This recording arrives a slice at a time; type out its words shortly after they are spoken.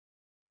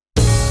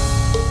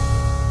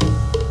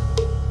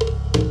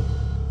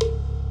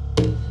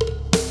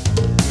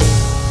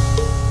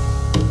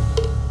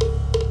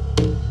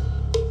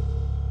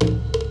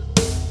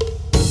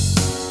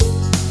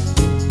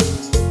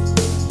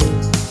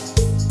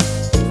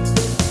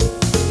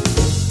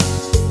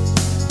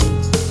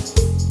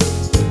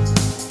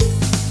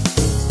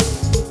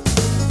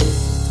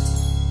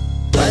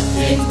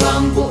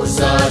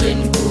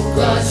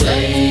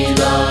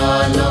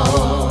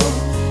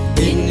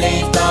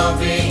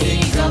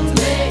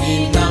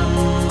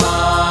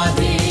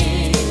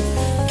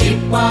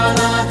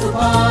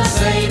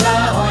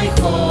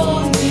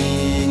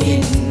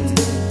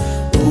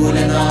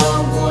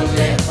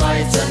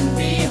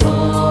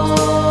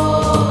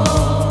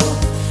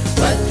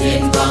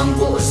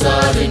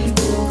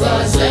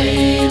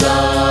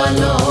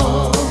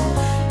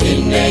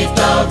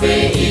ve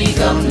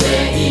igam le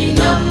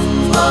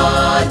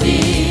inamadi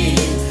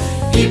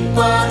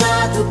ipana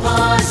tu pa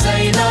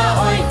sai na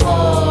oi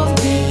khom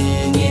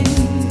dingin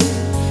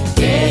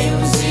ke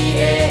usi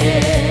e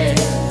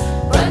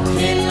bat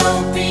hin lo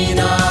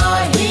pina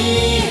hi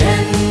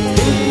hen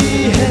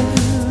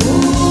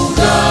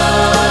kuga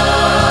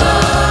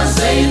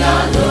sai la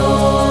lo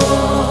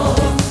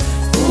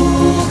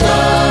kuga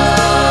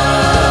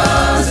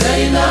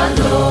sai la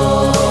lo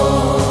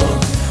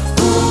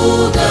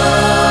kuga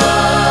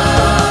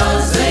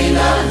sai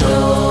la lo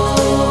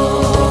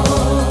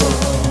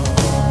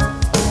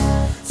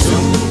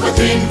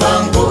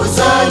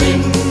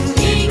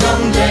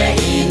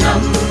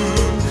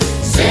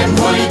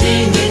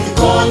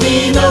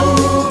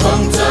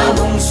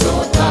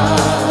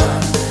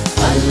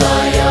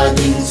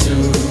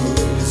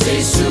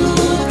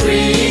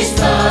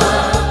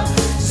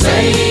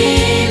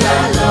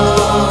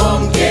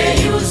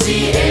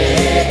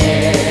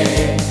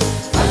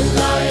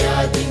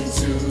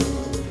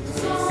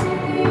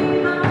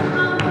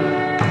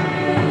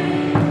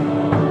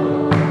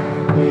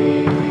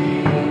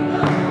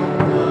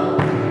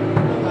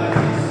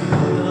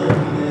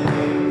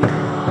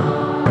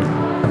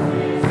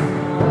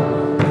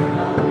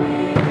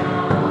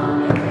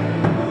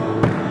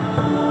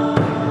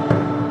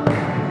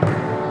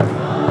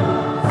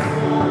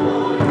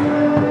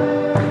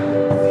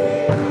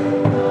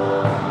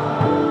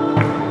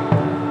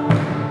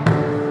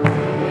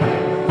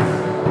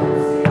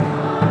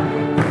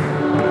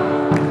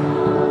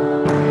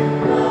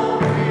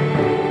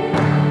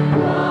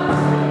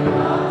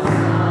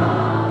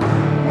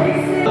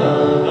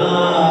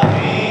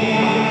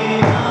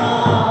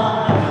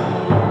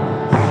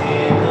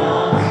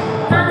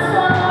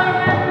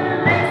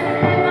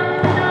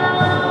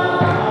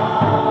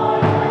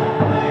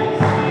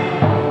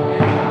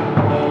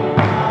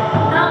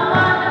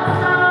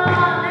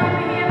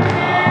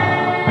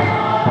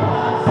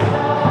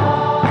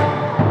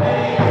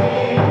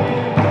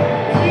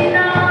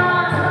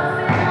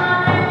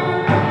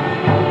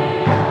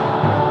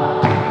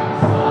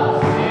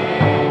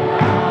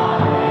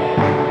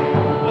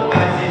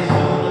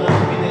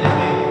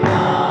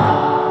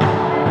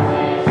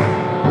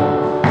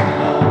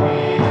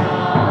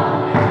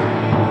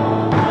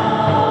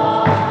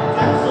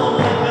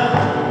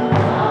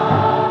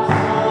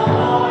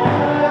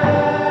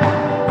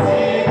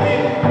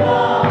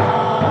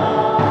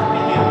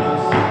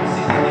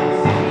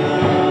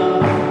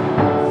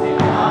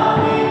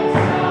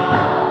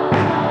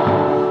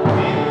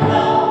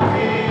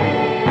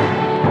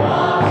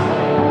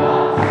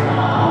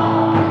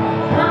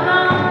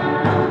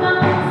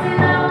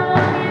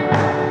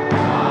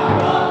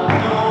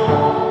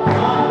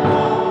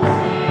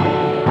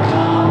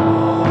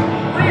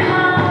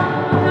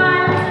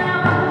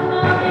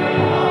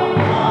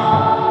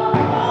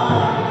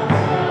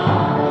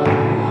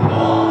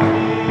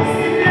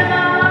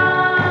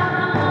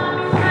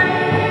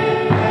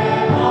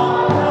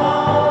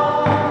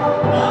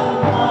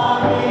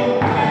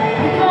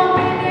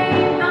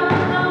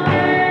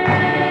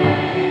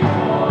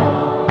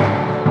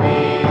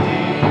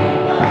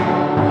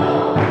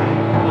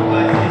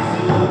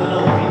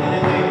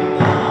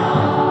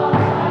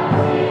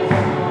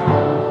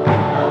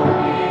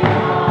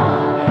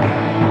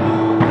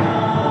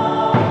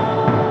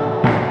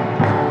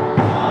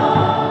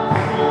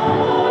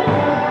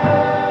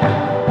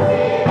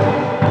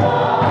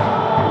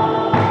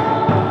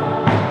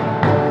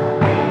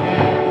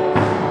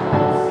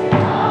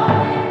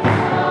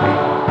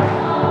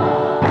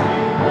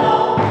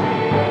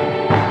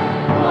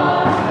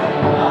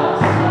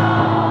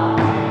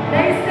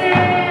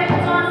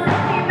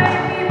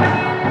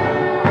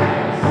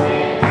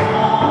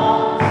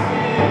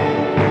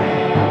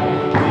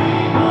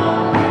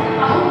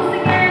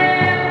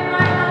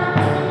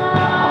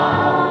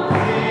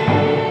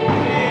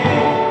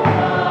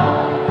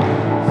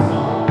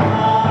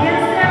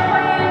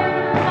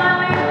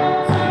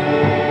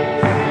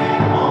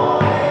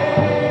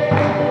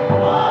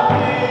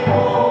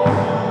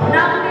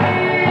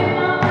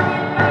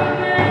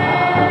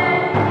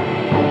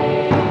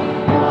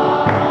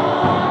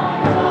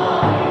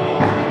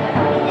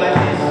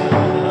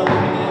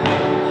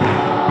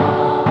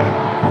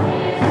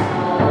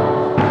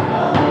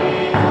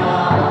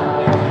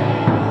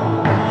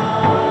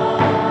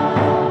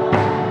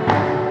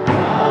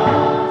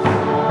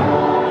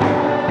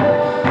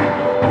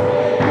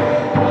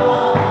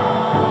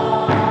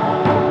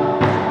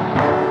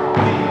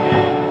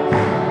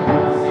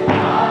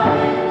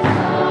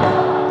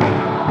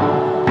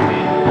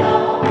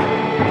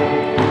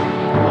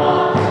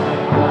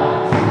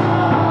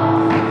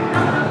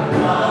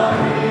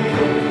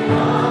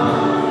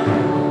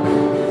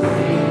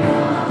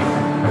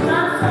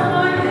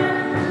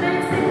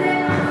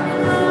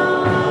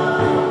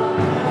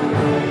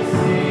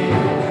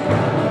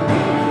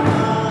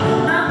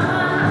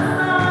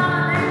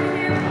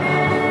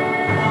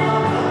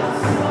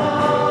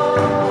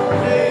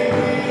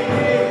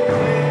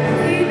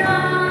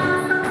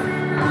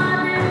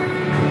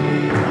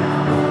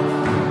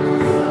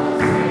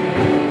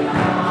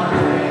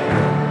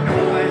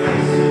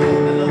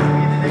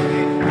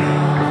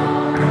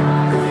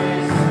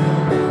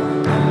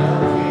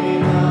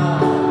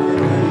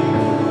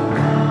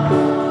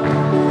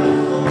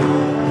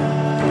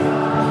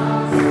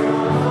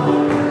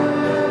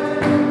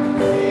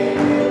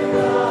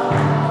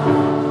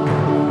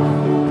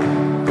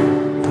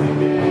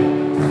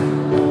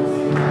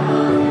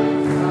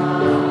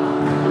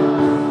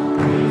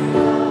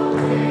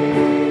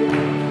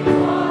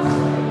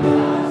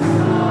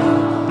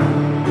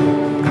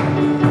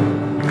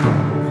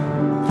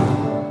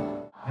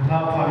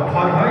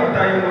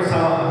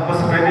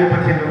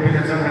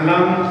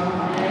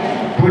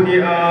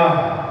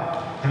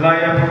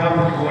Lai program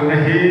ko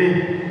nahi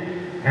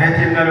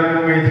Lhaineithem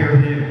Haokip mai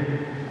theohi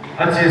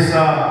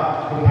achisa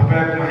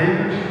kumpapek mahin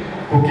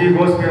kuki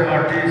gospel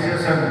artist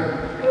session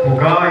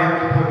KuGAA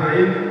TAO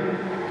NIKHO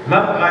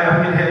lap kaya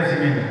min he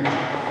jimin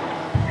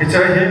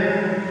hichahin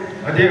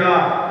adiga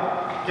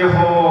ke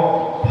ho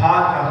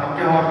phat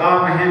ke ho ta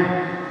mahin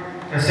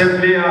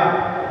assembly a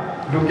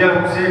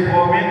lugyal se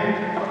komin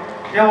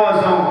ke ho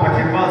zong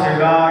pathimba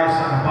chela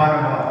isan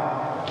parwa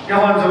ke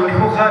ho zong ni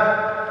khat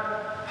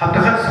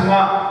habtakhat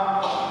suma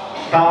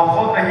tao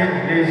khot nahin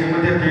le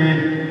jimate ti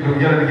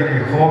lugyal ni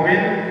ke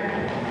komin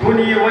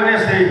tuni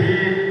Wednesday hi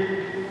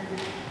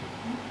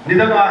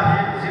nidanga hi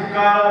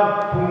jingkal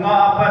punga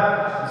Aphat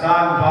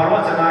zan baro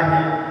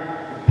chanahi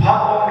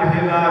Phatvop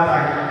lehila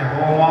tahi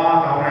homa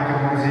Taona Chachan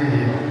Khongsai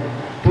hi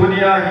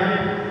tunia hi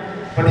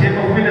pathin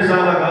umin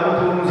zala galu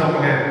tum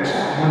zamle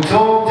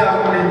muncho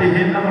chakone ti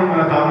hin amul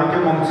ma Taona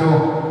Chachan Khongsai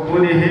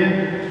tuni hi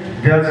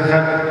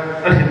biazakhat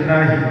alhinna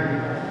hi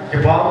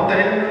ke baum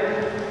tain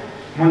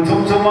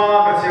muncho chuma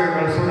ka che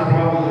kalsu na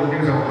prabu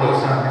ding zo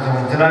kalsa ni zo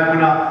jalai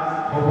muna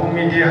hobung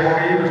media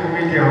hoi hobung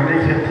media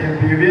hoi khetin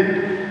bibin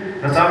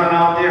Rachana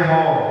naam te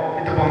ho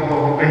ito bang ko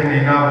kahin ni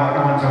na wa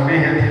naman jami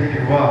he thi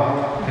tiwa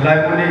lai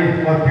muni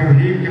wa piu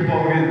hi ke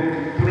pawin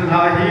tun ha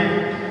hi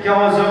kya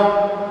wa zo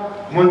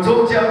mun zo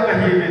cha ka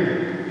hi min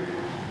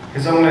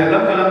ke song le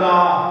lam kala na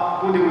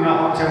ku di muna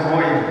am chang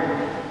hoi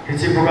ke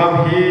chi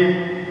program hi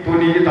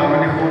tuni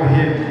Taona Nikho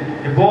hi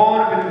e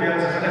bor bin bel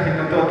sa kada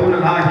hin to tun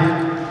ha hi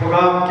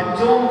program kim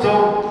chong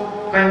chong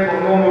kai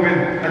ko no mo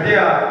bin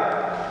adia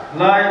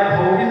lai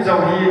ho in zo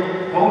hi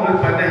Ông được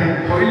phải đây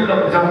khối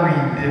lập ra mình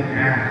tiền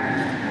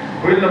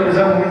khối lập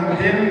ra mình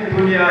tiền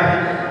dunia hi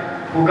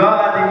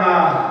KuGAA dinga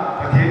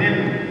pathinin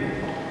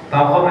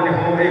Taopeh ni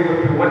ho ei ko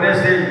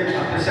Wednesday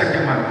apesa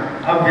keman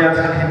abya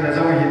sakhin na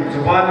zo hi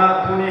zubana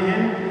tuni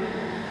hin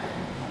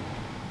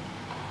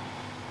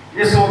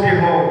yeso bi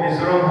ho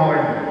Mizoram hoi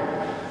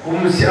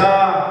umsia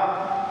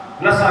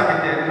lasa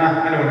kete na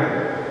alone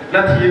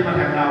lathi man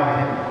na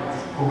hi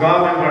KuGAA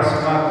member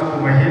sama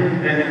ku mahin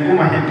en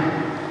mahin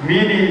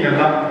Mini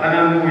nala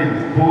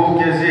anamuin bo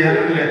ke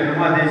Helun le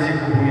nama desi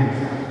kubuin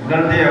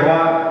darte awa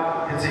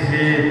etsi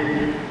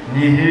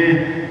ni he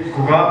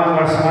KuGAA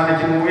member samane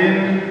kimuin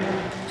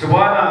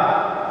subana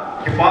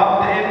ke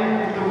pap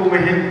ten tu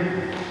kumahin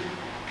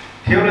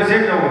theology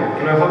no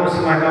kilo hom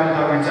samai kam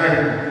ta chai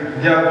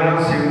dia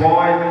kolang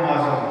Semboi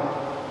mazo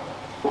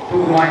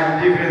tu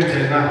mai different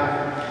na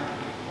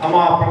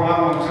ama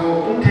program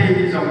so unthi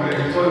hi jong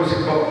le so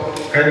sikko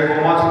kai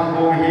ko ma chung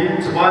ko hi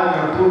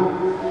subana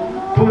tu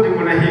tu di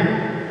mana him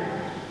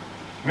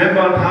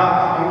member THAH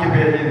Haokip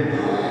in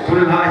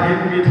turun ha him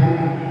mithum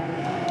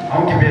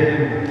Haokip in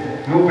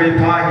nu bai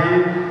THAH hi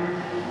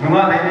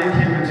nunga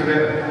Lhaineithem chule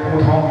pu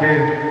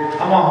Thonglen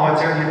ama ho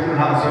chang hi turun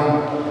ha song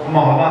ama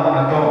ho la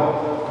na to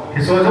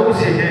hiso jo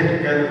si he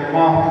kai ko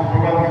ma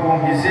program ki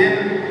kong hi sin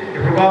e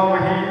program ma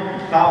hi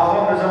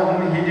Taopeh na jo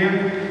hum hi dim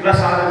la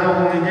sa na jo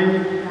hum hi dim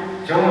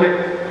jong le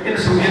in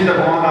sumin da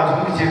ba ta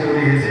jong chi do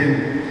hi sin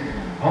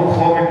ông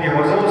khó bị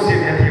họ dấu xin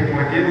hết thì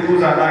mọi tiền tu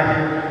ra đây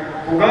thì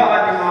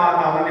KuGAA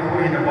Taao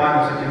Nikho hi na ban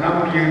sa tinam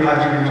ki la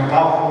ji no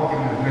tao ko ki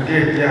mo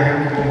te ya he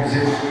ko mo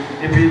sin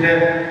e pi le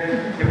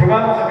e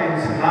program ka bin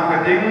sin nam ka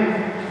ding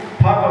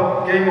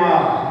Phatvop ke ma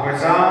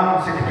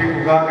Boijang secretary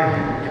KuGAA ka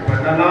hi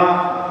Kipatna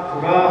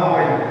KuGAA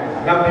hoi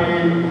Lapi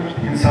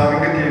in sa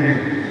ka ti ni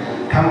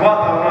Thangvah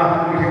Taona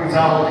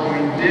Lhingcha Haokip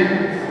ko in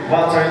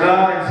Vahchoila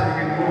in sa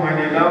ki mo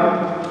Hoineilam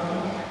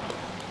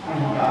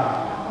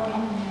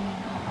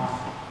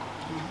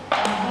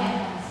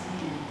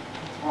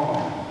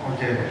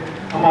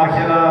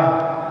Amakila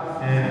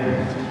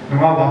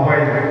nunga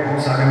babai ko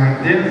sa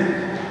kamitin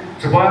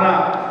subana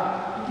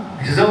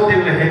jizau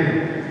tim lehin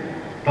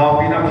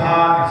Taopeh na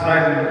phat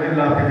Israel in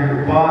Lapi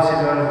Upa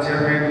Seilal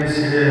Chairman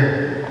PCA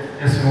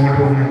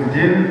Moldung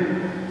din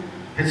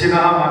hechina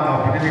ama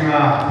Taopeh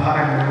dinga phat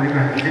en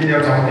dinga India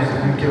jong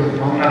ki kyo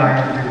nong na lai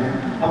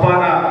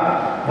apana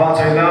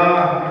Vahchoila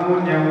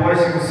Amun Semboi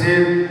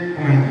Singsit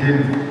din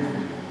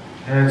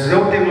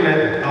jizau tim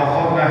le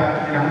Taopeh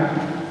na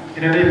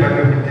ini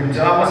baru tim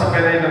jawab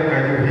sepeda yang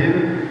kaya hin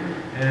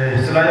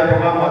selain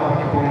program waktu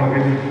kita pun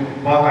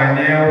pakai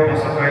neo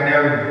pasal pakai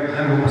neo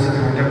dan lupa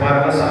satu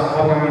tempat rasa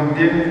kau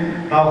mengintim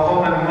tahu kau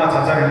menunggu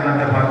caca yang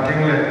nanti penting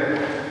le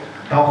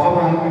tahu kau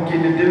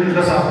mungkin tim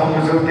rasa kau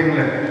menjauh ting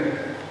le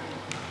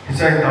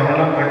bisa tahu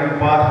dalam kaya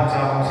empat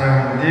Thangcha Khongsai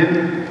mengintim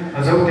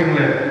menjauh ting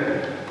le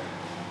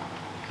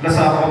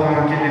rasa kau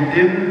mungkin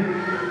tim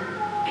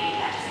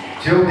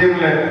jauh ting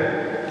le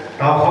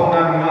tahu kau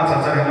menunggu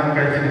caca yang nanti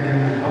kaya tim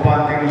Aphat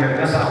ting le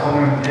rasa kau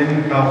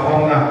mengintim tahu kau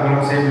menunggu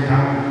kolam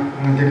semitang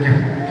mungkin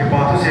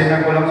Kipatna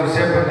sena kolam tu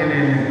siapa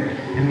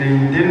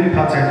ini din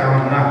phat saya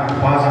tahu na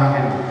Upa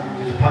Janggin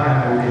itu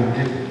phat yang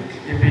mungkin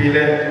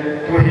ipile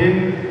tuhin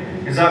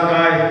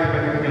izakai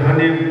Kipatna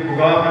Helun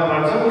KuGAA member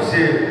jauh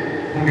se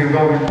mungkin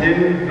kau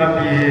din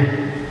Lapi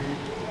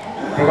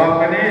program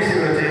kini si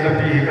berarti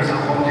Lapi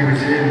kesakon juga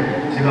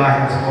si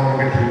lahin sekolah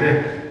ketiga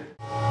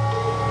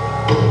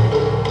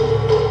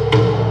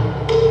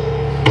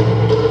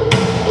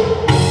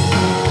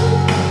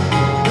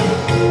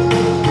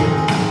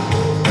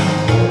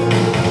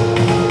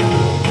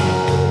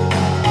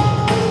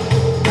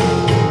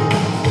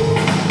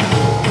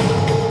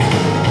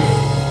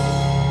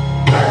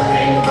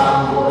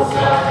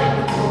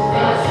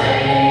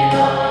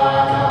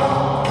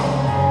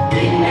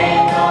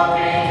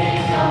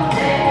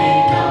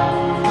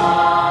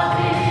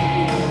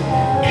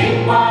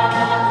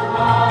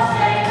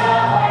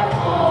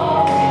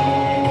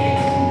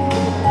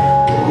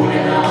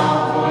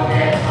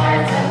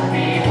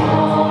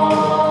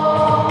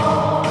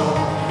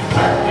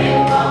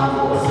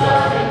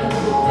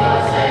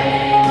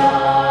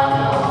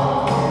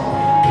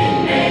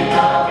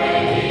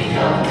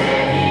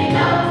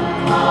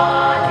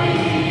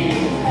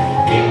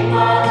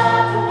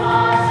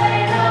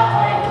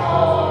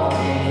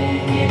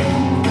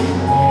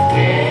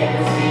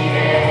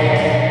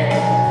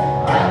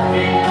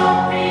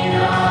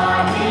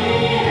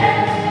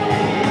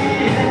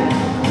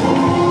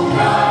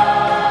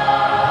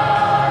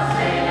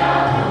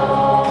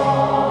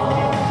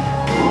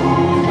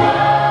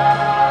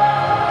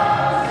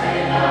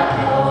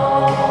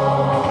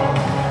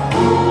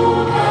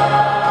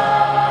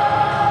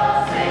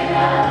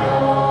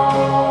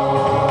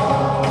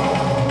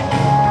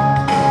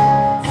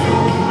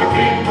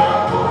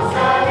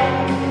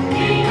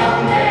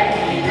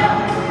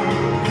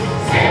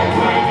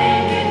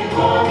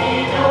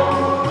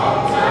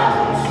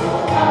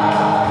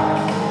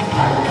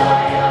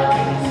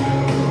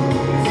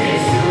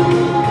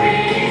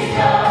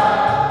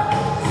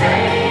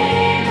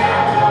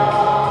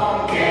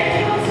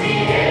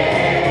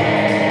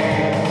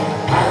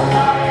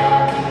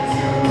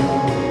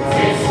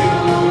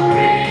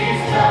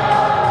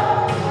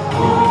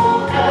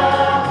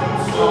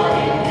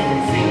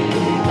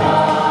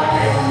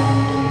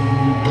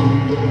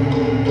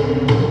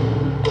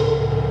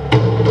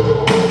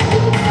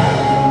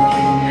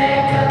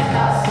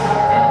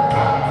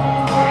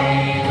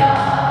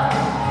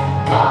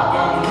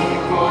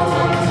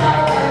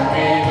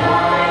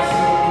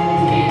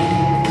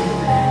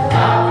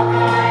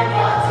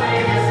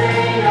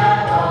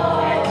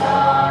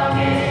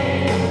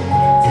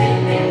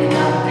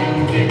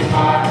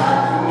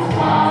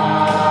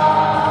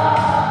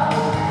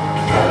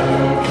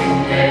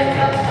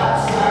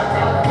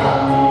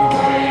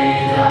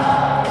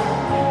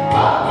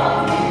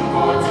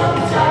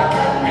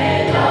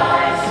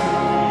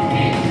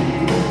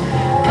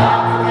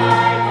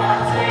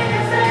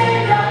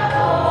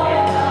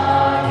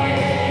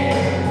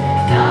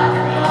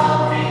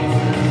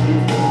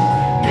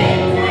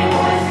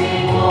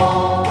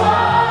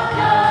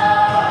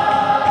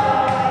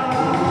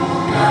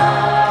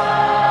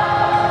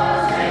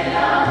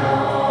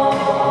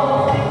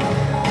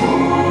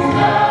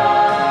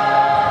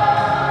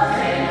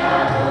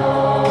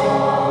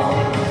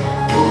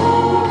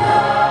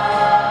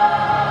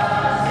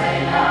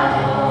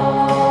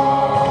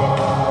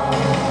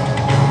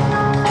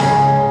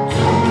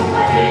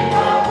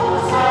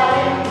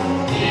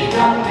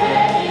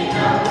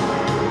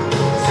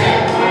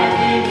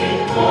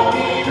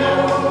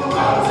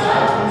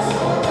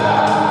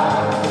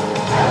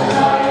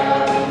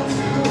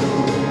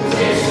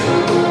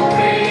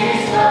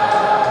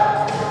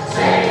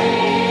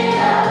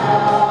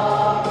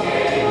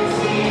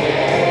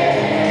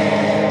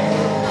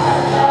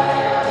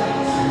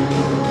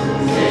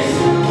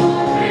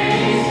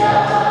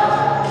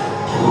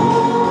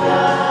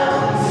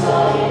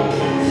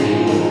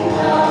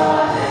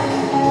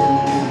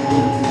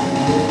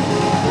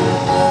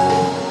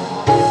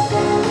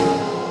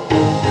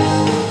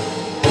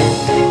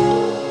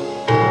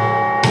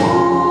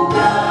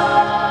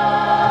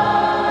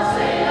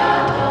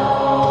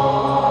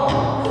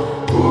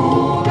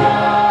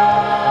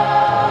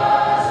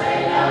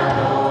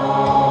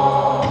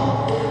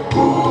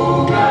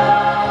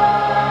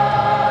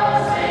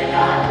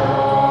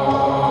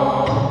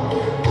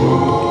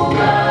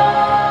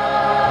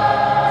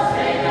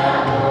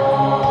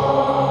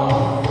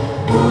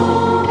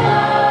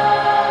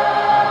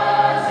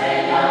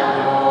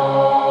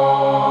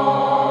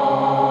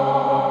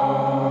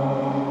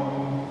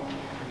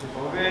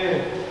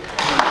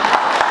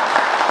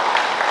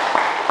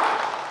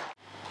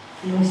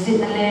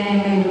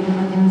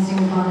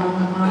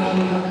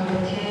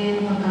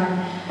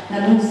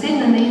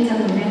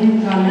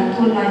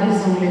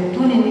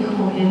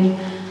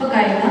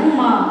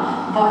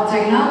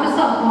Boijang la ka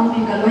sa kom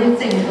pi ka loi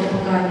cheng to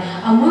pakai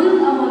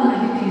amun a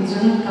hi ti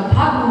chun ka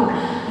phat nu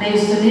nei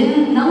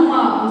sunin nang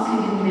ma ang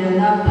sin bel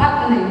na phat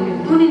ka nei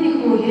bi tuni ni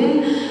ko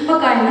hin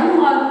pakai nang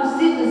ma lu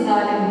sit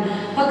zalim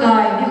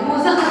pakai ni ko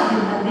sa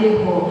khin na de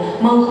ko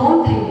mang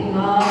khom thei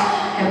dinga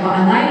e ba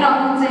anai la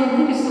ang cheng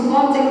ni bi su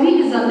kom cheng mi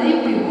za nei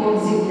pi ko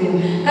zin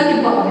ka ki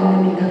pa bin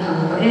ni ka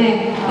thang ba e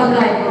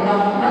pakai ko na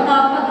pa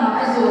na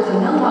a zo cha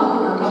nang ma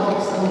ko na ka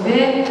bok sa be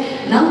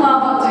nang ma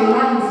ba choi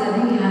la hin sa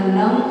ding han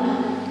nang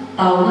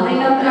Taona ay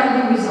lang kaya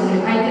yung isang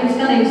items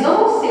ka na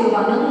iso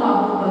siwa ng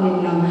mga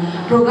panginglam.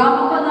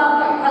 Programa pa na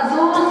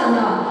azo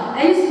sana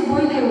ay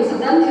subuy kayo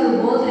sa dantil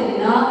bol tayo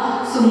na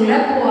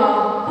sumlet po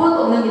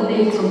poto na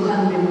ginay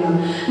sumkan bimlam.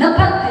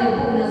 Napat tayo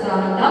po na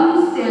sa dam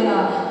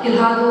sila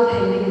kilhado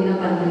tayo na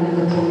ginapan na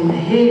nagatumin na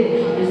he.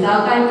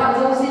 Isa kay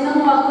patso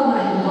sinang mga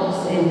kumahin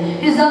boksen.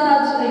 Isa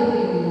na tsulay po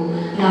yung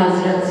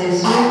Nazaret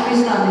Secy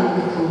Krista na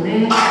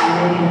nagatumin.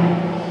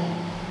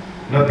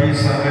 Lapi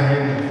sa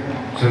ahin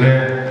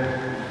tsulay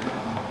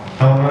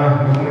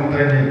Taona nung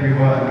tadi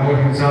piwa nol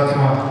Lhingcha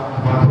cuma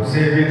Aphat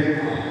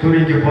sebit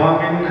turi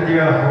kipamin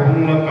adia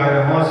hubung lam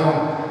kaya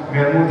masong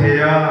mermu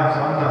thea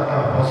santa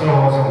ta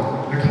pasro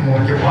masong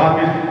ketemu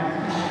kipamin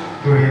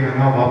turi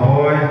nama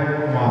baboy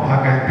ma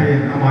pakai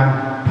pin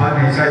aman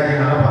pakai saya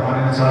tinggal apa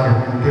mana sahaja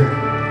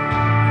nanti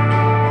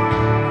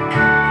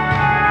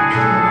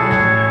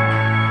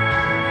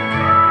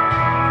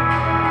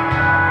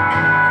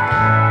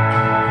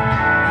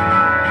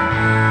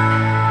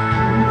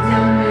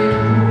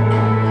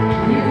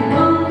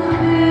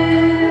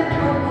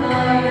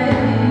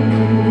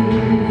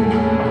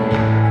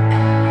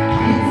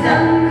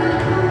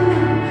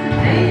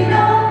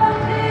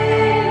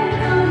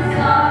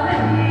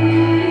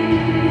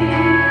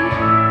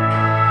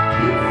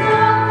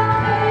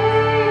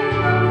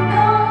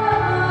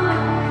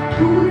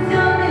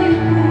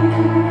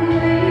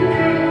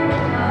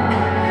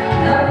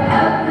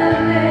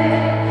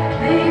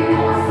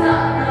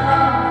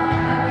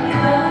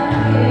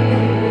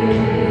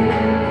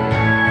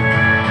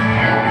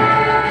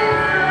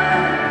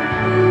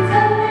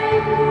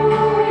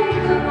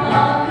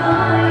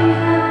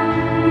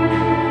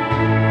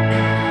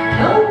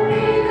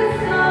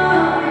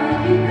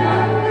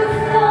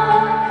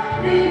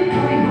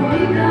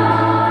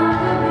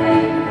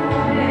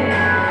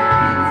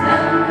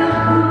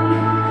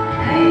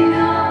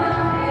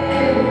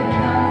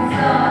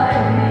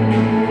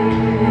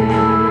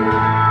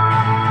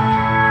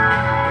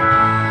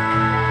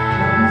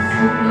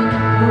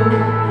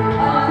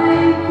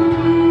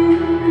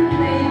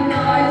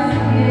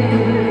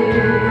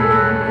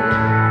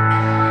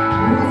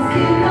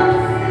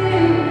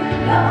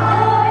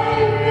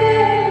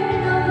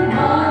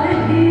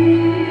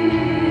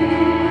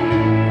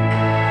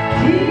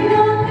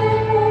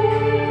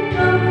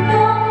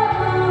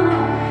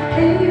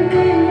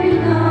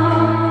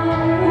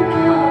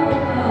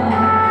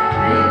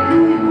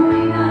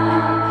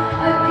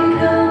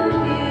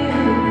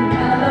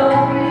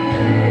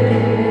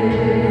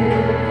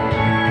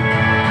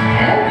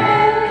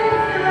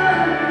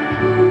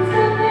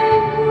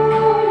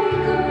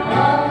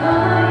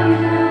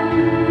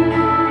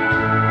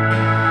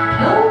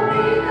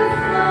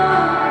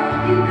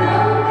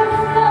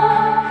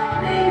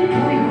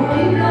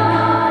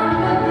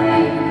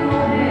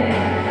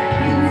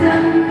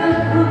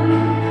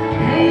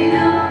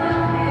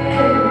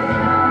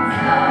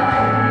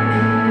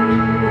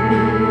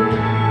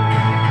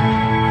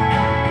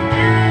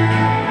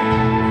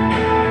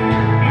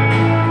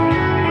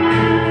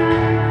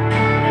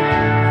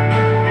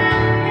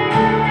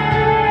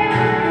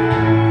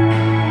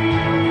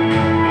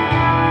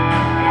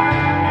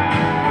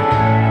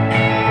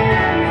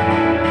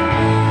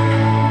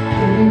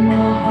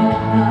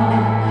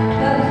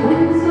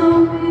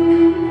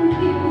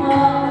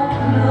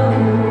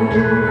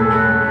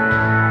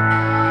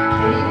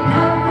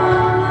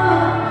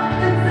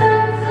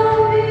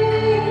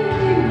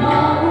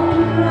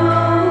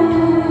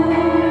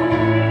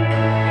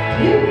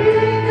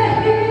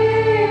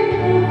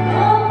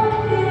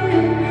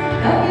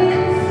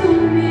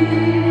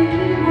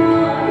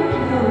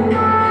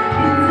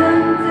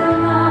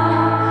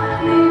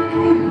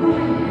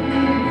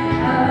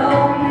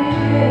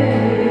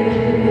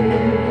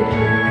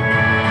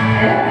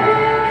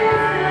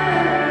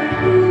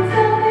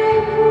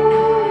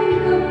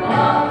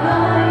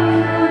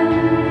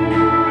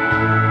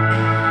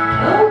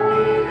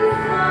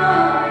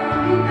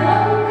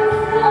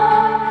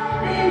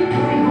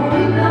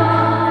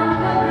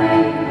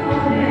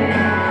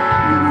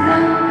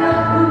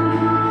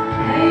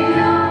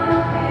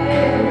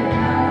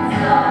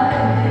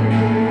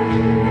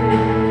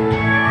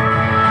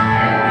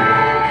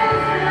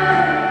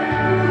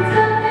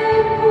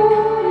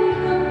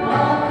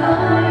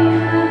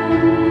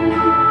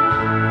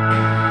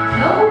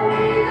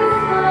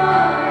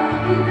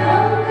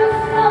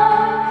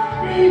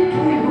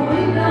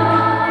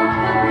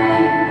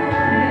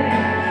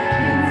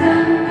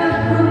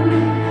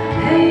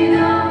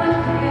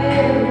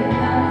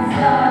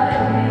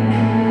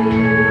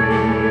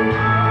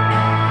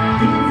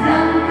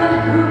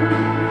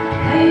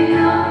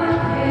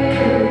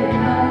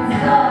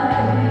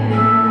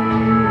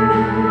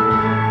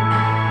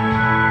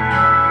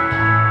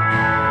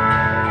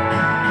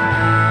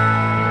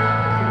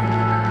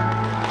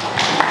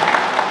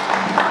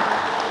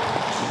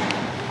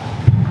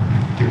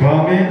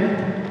Amin.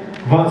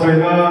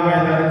 Vahchoila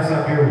Lhaineithem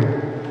Haokip.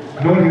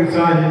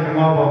 Lhingcha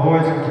Haokip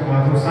Boijang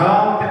Kipatna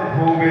Sam Ten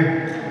Phongbe.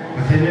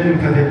 Athinin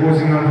Thade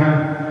Boijang Han.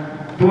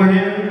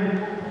 Tuhin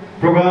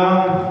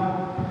program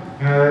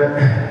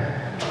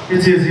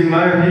ichi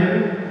jingmai hin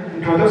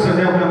introduction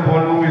ne hon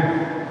Moldung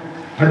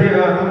hadi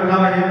tunna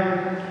hin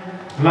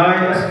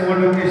lai as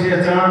Moldung is a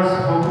church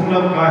ho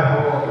punglam kai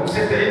ho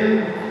set in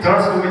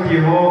church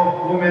committee ho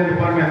women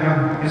department na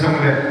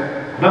isongle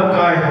lam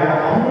kai ho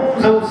am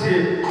zau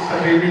si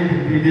adini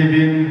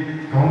bidibin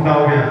Thong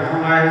Tao ya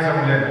ngai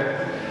isongle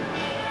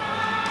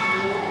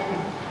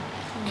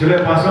chile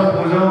pasok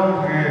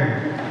pujong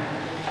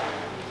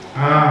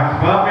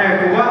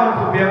Bapak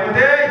KuGAA KuGAA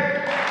TAO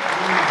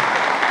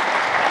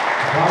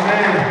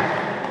Amen.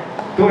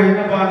 Tu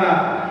hina bana.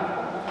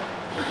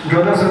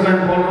 Jodoh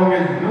semen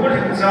polongin. Nur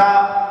Lhingcha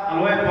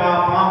aloi pa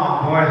mama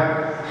boy.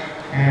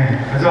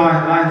 Ajoy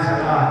lain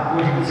salah.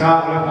 Nur Lhingcha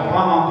aloi pa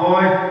mama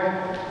boy.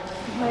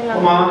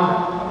 Omam.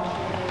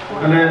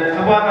 Ale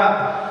abana.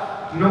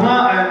 Nunga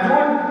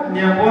nun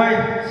niam boy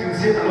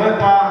Singsit aloi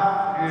pa.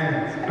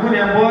 Nun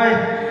niam boy.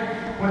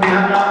 Pun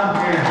dihana.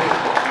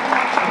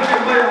 Nun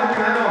niam boy ang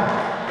kano.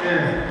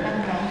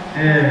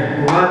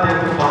 KuGAA TAO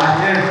tu pa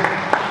je.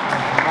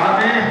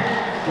 Amin.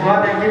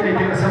 KuGAA TAO ni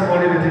kita semua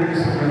ni betul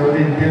Kristus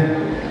melodin dia.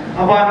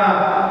 Abana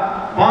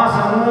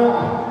pasamu,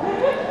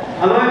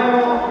 aloi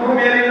mu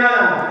merina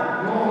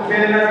ni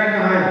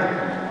kahai.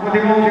 Mu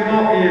dimau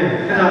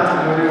ye. Tidak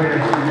melodin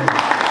dia.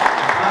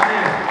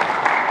 Amin.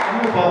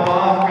 Kamu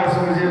bapa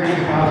kerana je ni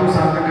patu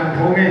santakan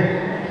thonge.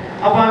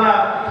 Abana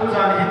tu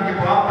jadi hin ke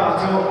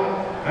pata jo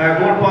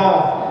golpau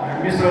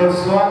Mr.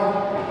 Swan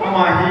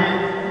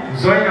amahi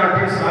join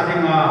artist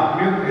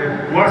adinga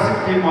worship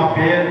team of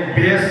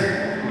bass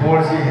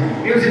Borsi,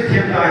 music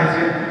team dah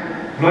is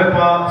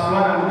loipa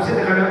suara musik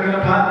terkadang kita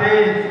pati,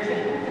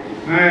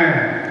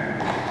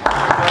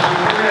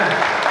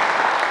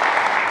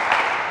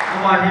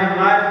 Amahi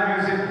live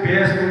music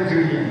bass pun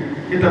juga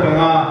kita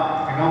bangga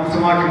dengan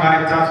semua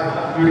kemarin jas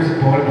music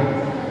ball,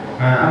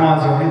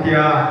 Amazon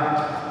India,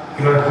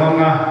 loipa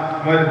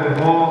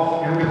loipa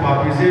yang kita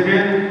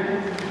pisahkan,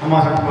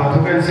 Amazon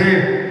patukan sih,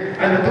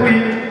 ada tu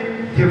ini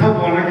tiap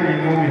ball lagi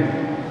di nomin,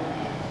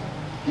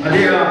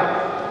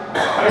 ada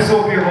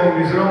SOP ho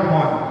Mizoram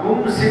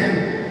hon sin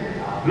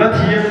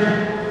lathim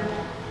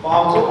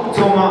pauk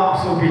choma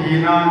SOP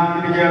ina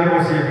ni gyan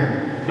ro se ke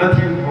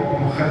lathim ho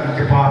mukhan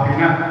ke pa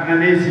bina na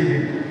ne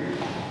si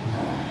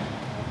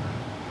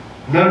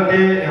larte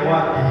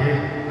ewa he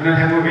ana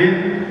hamubin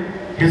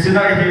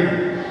hisna he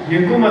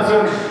ninku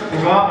machon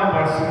KuGAA me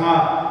barsunga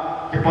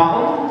ke pa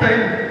tai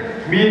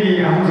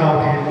mini amu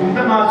jaw the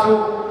unda ma chu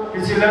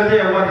hisilarte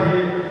ewa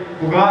he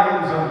KuGAA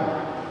in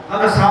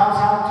Ada sam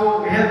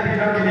tu head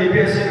pinang kini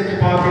biasa kita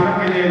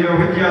pinang kini lo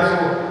hikia so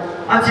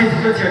aci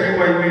kita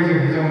cakap bayi meja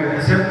hijau ni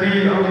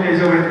assembly atau ni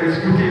hijau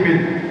executive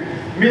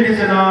min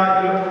hijau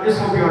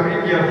SOP orang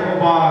India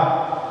koba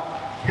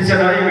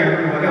hijau ini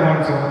kan ada orang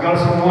so kalau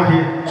semua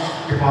hi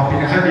kita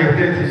pinang kan dia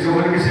betul hijau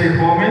ni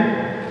kisah komen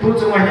tu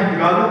cuma hi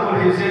kalau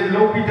tu hijau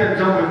lo pita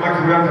jauh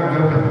bermakna berang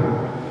jauh tu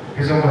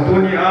hijau tu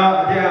ni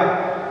dia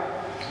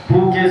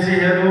bukan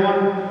si Helun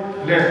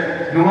le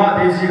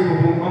nunga desi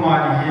kubung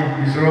amani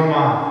hi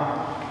Israma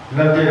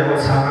Lati awak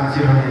sangat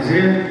sirah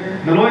izin,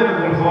 naloi nak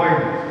berhoi,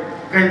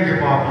 kain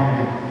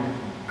kepapi,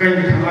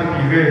 kain kehangat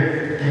piwe,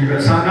 di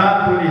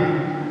bersana tu ni,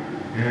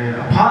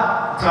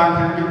 Aphat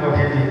jangan kita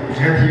pakai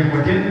jadi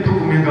mungkin tu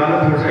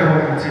menggala tu saya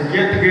hoi,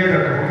 sekian tiga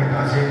dah kita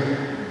kasih,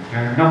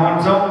 namun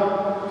so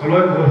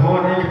kalau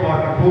berhoi ni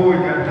kepapi pun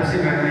kan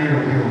kasih kan ni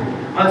loh,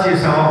 aci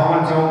sah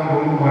hoi so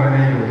lalu mana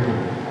ni loh,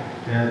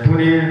 tu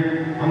ni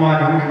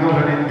amani mungkin tu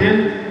ada intin,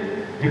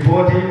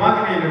 dipoti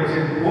makin ni loh,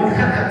 pun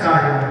kat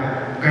cahaya.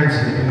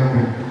 Kaji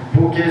ini,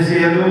 bukan si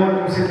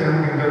Helun, mesti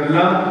terhubung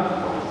dengan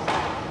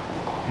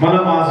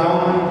malam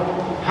azam,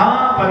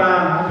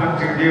 pada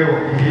penting dia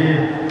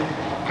ini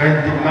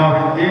kain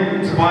timnau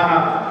ini sebana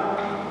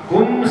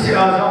si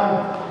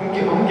azam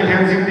mungkin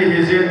yang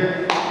sendiri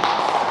izin,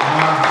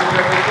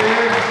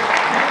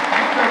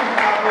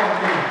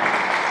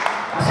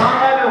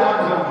 asal ada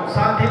azam,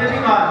 saat ini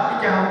kita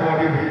ikan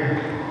body ini,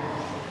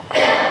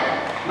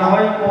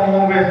 nahai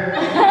ngomong be.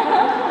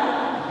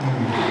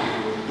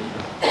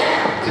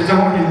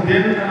 Sejauh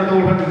ini ada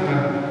dua orang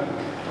dengan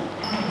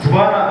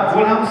sebab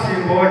orang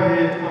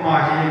Semboi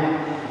amahi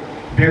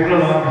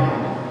begula Lapi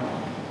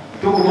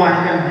tu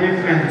amahi kan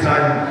different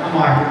saya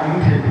amahi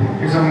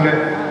umthebu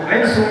isangle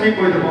ain sumi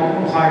koi dabang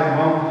umkhai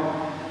dabang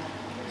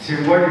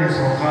Semboi ni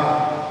soka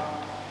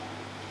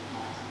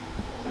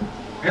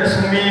ain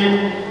sumi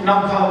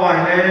namkha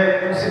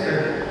wahile usit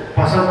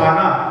pasal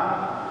bana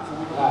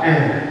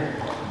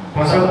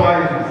pasal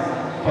bai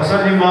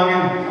pasal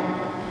limangin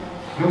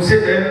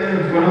Nusit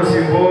dan kono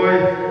Semboi,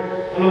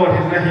 alor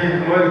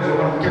hinahi alor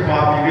kono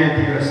kepapi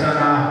beti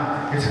bersana,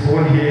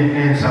 kesepon hi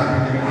ne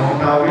sampai dengan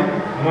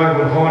tahun,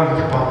 alor kono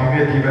kepapi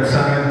beti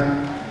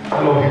bersana,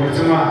 alor hin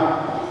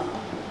cuma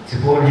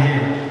sepon hi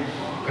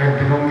kain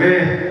pinongge.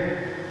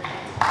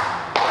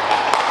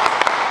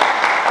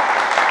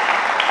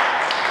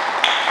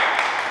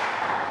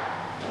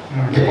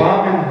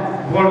 Kipamin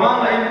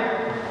bolwang lain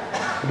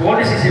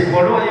body sisi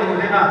bolo yang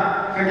mudena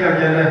kerja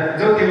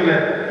kerja jauh tinggal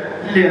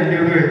lian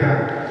dia berita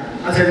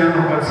asalnya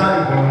nama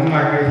pasal bolong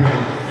mai berita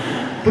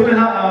tu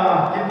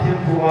lah kim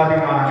puwa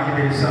dengan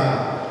kita desa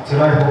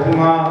celai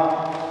hubunga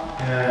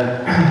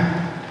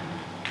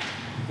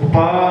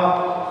upa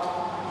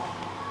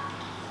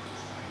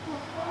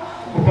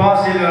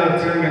Seilal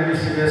Chaiman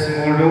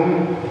CBS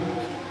Moldung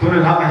tu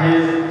lah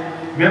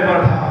member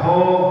THAH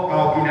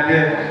kau pinale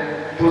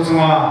tu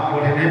semua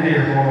boleh ni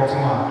ho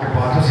semua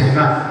Kipatna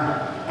sena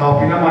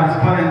Taopeh manis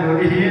panen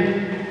dorihin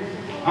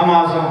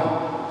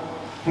Amazon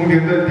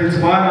mungkin di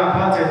sebuah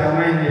apa cerita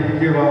main ini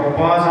dia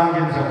Upa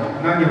Janggin sama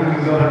nanti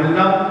mungkin orang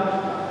lain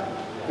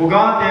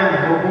KuGAA TAO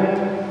NIKHO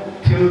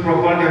til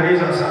property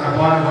ini sana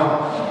apa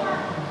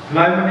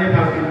lain ini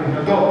tapi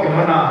untuk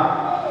kerana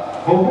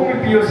hukum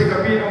itu si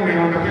kapi nong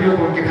memang kapi lo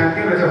pun kita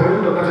kira saja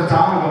hulu lo kerja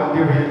sama dengan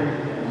dia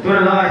tu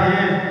adalah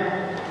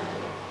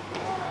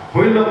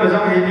hulu lo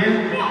kerja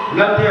ini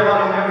lalu dia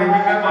kalau yang ini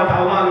kan kalau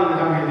tahu lalu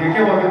kerja ini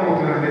kita waktu mau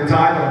kerja dia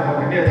cai tu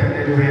kalau dia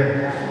terkena dia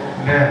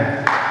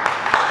deh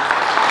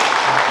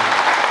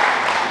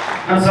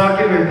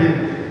Ansakir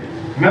betul,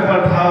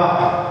 member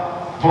THAH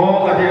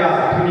ho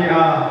ada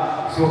dunia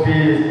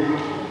sopi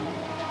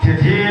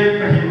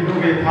tiada Hindu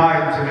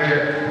berpai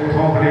jadi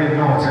utama beri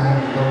no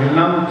jangan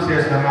Hoineilam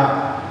stres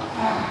nama,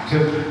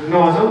 jadi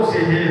no jauh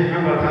sih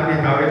member THAH ni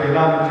kawin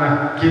dilam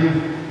na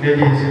kin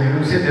negi sih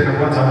nusit dan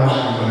buat jalan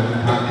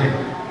berhenti,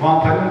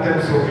 wang pada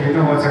untuk sopi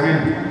no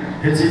jangan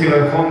hiji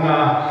kalau kau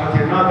na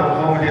patina atau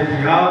kau dia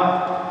dia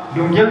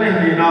Lungkian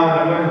ini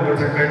nawa lalu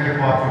bercakap ke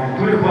Phatvop,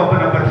 tu lepas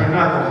pada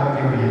patina atau kau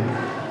dia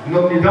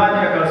Nuk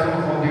nidanya kalau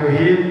semua kau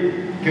diuhi,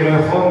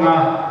 kalau kau na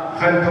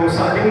kantor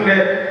sading le,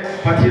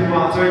 patin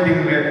waktu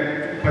ding le,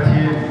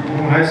 patin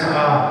mulai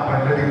sah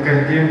pada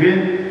tingkat diambin,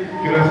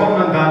 kalau kau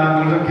na dalam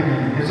mulut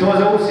kini,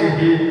 jauh sih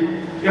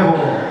ya ho,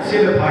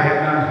 sila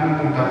pahenan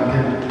hukum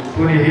tantin,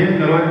 tunihin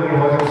lalu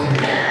berlalu sih.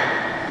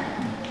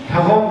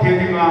 Thakom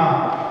tiada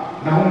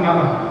nahum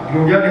nama,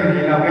 luar ini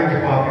namanya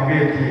Kipatna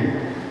beti,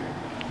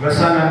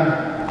 besanan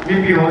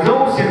mimpi ho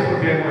jauh sih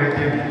problem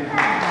mereka.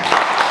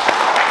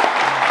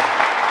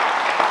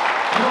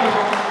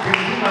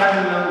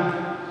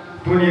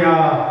 Dunia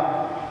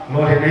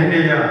luar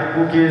ini ya,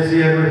 bukan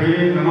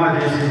sihir nama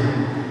desi,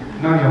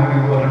 nang yang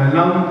orang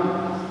Hoineilam,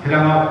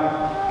 hilang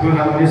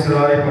Tuhan ini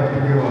selalu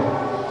berdoa,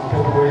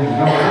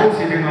 pokoknya nama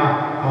itu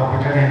dengan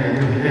apa yang ini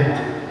itu,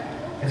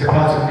 itu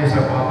pasal ini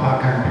sebab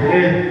akan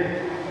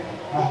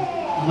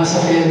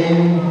masa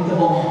ini kita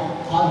bawa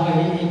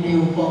hari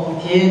ini Upa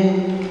Putin,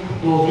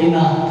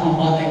 Lovina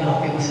Thangvah dengan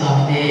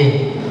pengusaha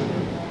ini,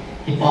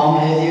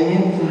 Ipam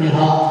ini punya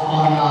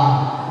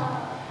anak.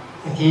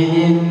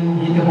 Kini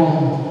itu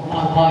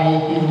apa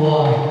itu?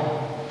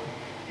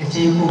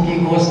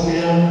 Cipuki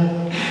gospel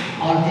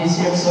artis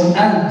section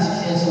dan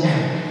section.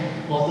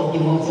 Waktu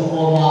kita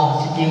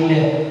sekolah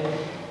setinggal,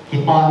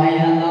 Kipatna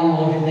yang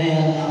nam,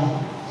 Hoineilam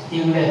nam,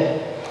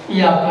 setinggal.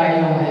 Ia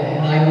kaya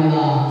Lhaineithem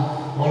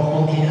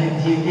walaupun kita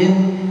hidup,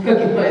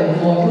 Kipatna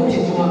Moldung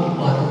cuma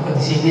Kipatna kat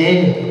sini.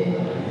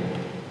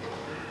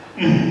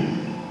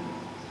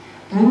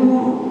 Tu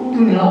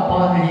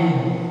apa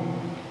ni?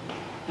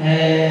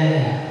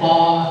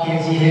 Pa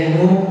kerja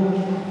Helun,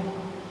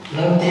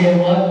 lalu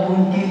dia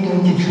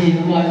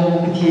 2023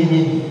 malam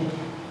begini,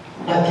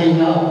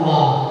 patina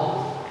Upa,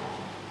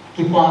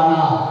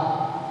 Kipatna,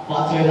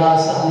 Vahchoila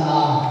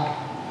sana.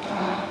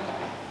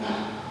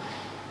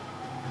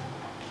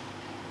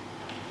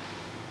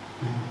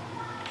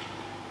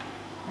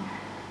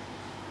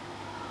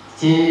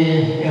 Ji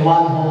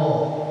ewan ho,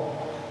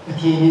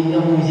 begini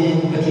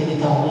mungkin begini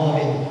Thangvah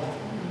ini,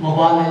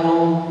 maban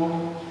elong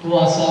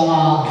tua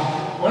sama.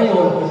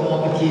 Ayo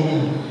kita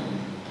begini,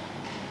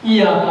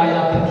 ia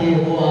kaya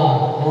begini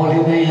buat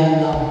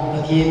Hoineilam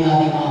begini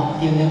ni mah,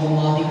 begini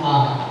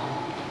mah,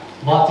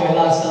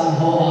 Vahchoila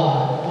sana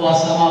tua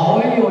sama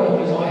ayo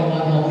kita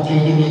ewan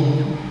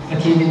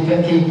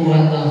begini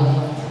buat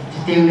nam,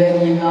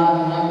 setinggal ni na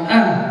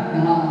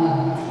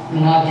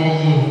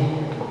jadi,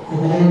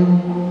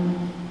 kubun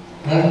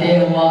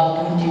nanti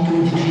awak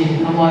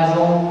 2023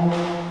 Amazon,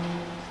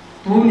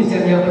 tu ni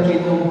saya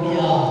begini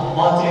dia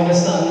Vahchoila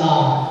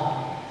sana.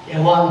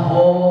 Ewan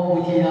ho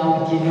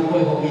putina putina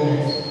koi ho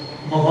ini,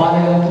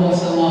 maban yang tu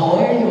sama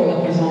hoi yo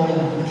la peso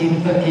yang putin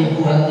pergi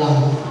bulan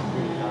lam,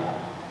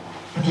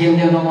 putin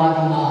dia mama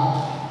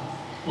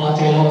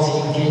waktu lo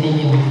sih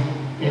jadi ini,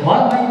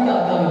 ewan mai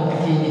tak tahu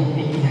putin ini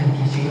bikin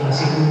hati juga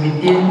sih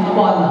putin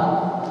apa na,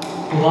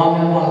 tuan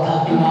yang buat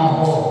hati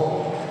ho,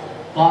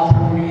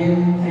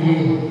 Phatvopin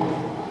ini,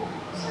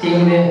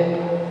 tinggal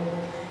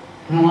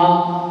rumah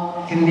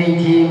tinggal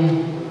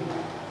tim,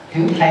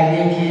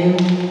 Lhaineithem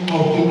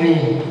Haokip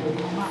ini.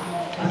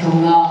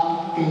 Thongna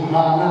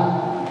Kipatna,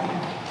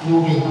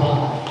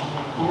 Nubipa,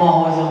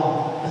 Amahwaja,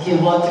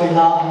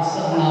 Vahchoila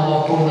sana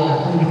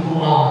Vahchoila,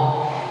 Tunkua,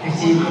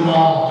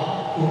 Exikua,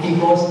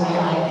 Ukikos na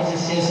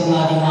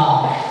Exisesona dina,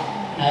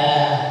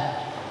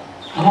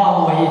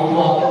 Amahwai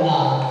tua kena,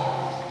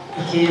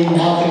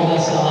 Vahchoila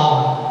sana,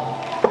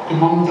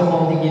 imam Chachan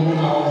Haokip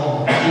nào rồi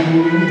thì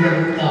mình được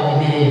tạo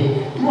về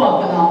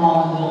tua cái nào mà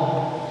rồi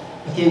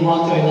thì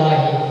Vahchoila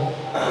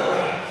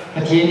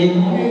thì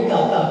nên mỗi cái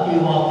tạo cái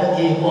hoa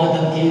thì qua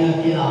tận thì là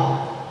cái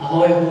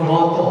rồi buồn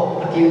to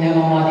thì nên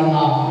mà đi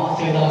ngắm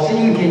Vahchoila sẽ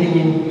những cái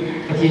mình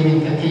thì nên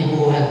cái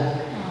buồn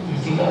thì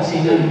chúng ta sẽ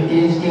được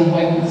cái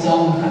vai cũng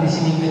xong cái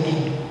sinh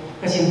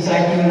cái sinh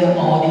trái tim là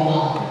mà đi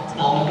ngắm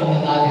tạo nó cái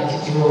nào để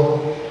chịu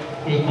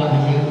thì còn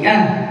những cái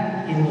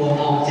in buồn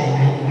nào chạy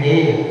này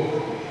về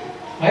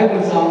vai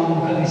cũng xong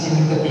cái sinh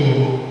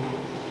cái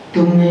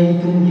tung nghe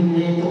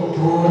tổ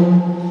thôn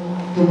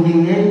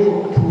tung nghe tổ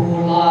thôn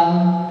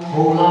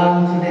hồ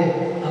lan cho đấy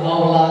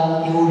agao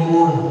lan yêu đi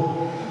môn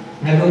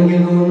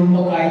nalung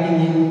pakai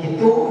dingin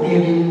itu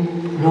dingin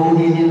long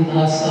dingin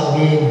asa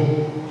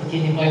bin pati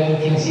ni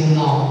Bible king sim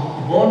now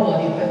bon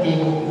body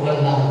pati ko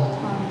wala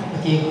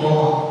pati ko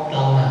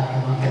Taona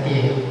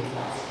pati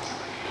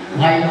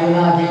ngai lo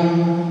na ding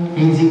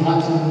ingzing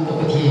hatun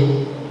ko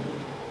pati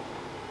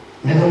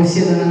nalung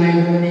sin na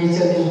ngai lo ni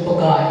cha din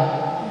pakai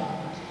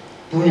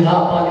tu ni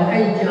la pa ni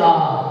ai ja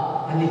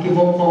ani ki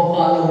bom pom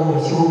pa lo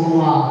si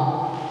huma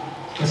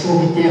kasu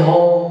bite ho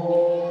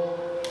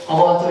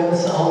awak tu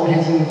sa awak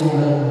hejing tu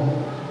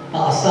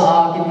tak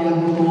sah kita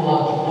yang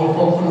mutua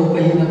kita pun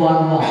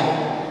kehidupan mah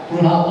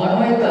punah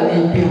panai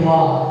tadi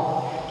pirwa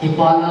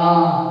Kipatna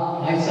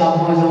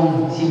MAICHAM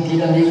hojong sinti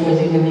dan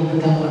dikoji demi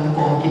ketemu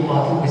kau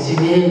Kipatna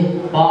kesini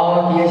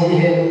bawa dia si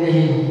Helun ni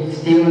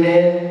stimule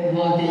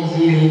mati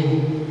sih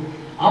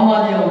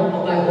amal yang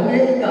pakai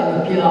kami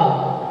tak kira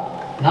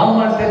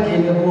nama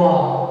terkini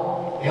buah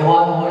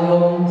Ewan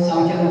hojong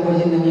sangkian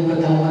koji demi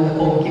ketemu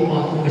kau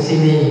Kipatna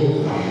kesini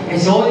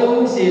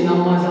Esoyo si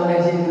nama saya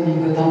si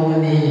demi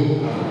ketemu ni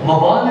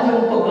mabana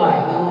jom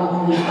pakai nama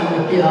kami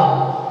tak kira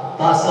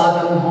tasa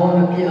dan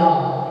hon kira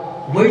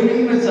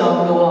boleh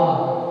macam doa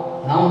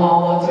nama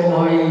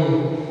Vahchoila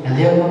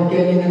nanti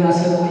mungkin ini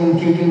nasi yang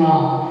kikima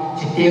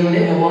setiap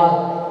lewat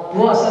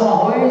tua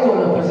sama hoi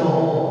jola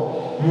persoho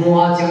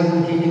mua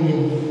jangan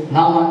kikini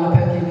nama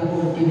lepas kita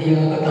pun kini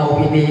yang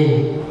ketahui ini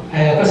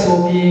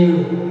kesopi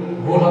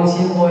bolang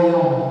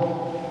simboyong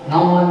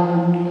nama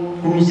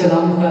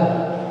kumisalam kan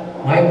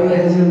mai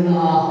boleh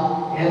jumpa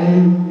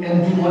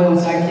M.Div yang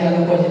saya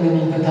kira kau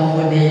jadi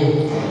ketahui ini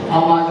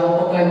ama jo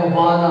pakai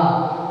mabana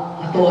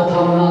atau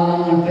athamna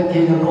naman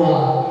peti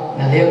nroa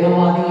na lew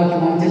nama dinga ki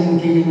mangcha jing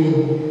kilimi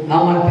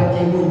naman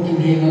peti gun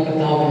kini nga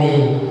katawani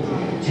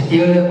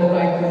setiel le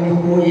pakai kuni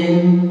kuin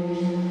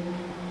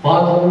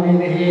Phatvop ni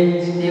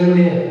ni setiel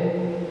le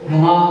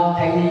nunga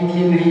thaini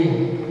kimri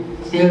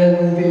setiel le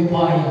nubi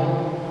pai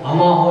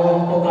ama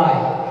hoyong pakai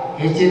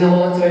hechina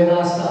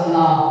Vahchoila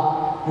sana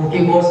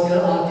uki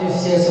gospel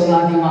artist se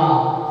sona dinga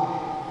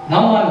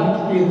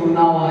naman ki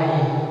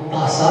gunawai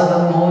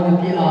tasadam hon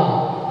pia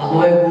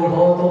aloi gul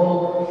ho to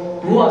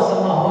tua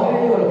sama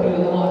hoi or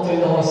pela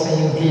Vahchoila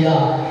sayang dia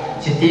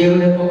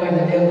setiap le pakai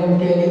na dengam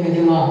ke ni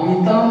dinga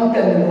hitam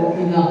ten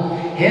lopina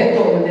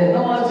heto ne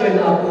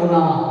Vahchoila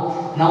kuna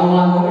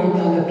nama hoi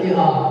ta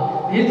pia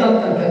hitam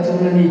tan ka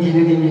chumna ni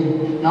dingi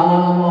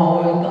nama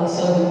hoi ta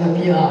sadam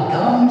pia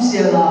dam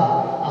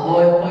sela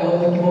aloi pai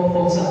ho ki bo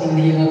pok sa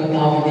dingi nga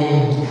katawi ni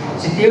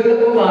setiap le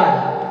pakai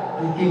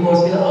uki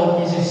gospel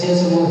artist se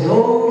sono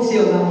jo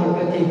sio nama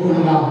peti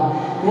kuna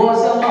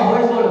kuasa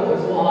mahoi soal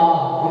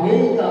persoalan,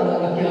 kami tak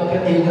ada kira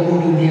peti nak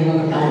bunuh dia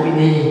nak tahu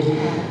ini,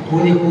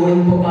 puni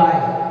pakai,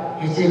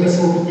 isi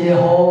kesuh dia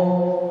ho,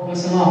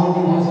 bersama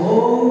hudi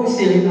masuk,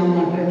 sih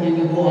nama peti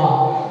nak buat,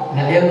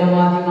 nalar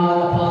nama di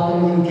mana Aphat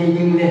yang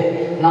tinggi le,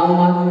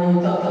 nama tu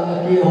kita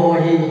tak ada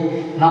hoi,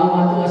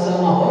 nama tu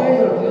sama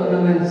hoi,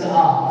 orang nama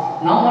sah,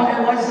 nama dia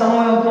macam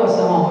sama tu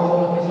sama hoi,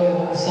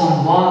 orang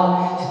sama,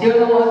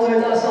 setiap nama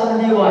Vahchoila sana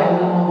dia,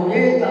 nama tu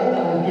tak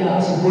ada dia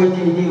Semboi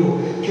Singsit.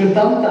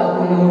 Cerita tak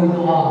pernah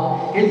doa.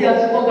 Itu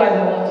aja pakai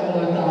doa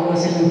Vahchoila Taona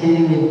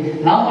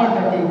sendiri. Nama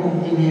tadi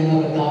kunci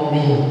yang kita tahu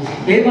ni.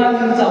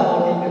 Bagaimana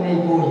cara kita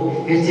ni pun.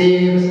 Itu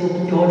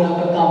sesuatu yang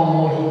kita tahu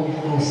mori.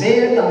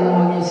 Saya tak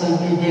nama ni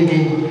sampai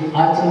dia.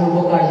 Aja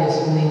pakai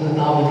Yesus ni kita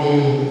tahu ni.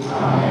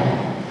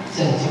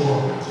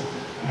 Senjata.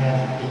 Ya,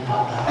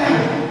 Kipatna.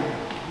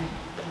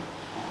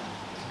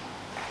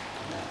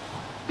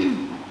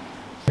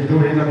 Itu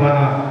ini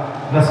pada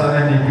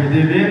dasarnya ni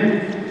M.Div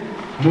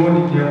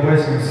nun Semboi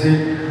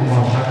Singsit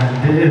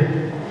memaafkan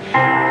dia.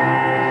 Hãy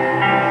subscribe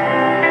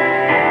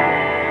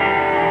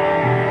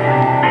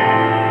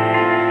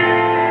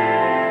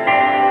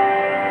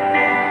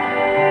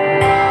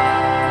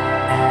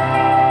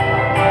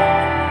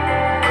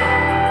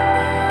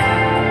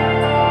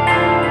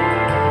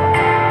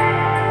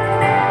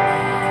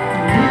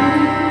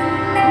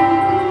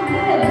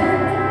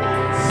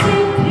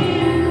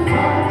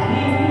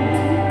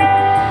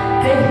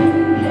cho kênh Ghiền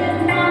Mì Gõ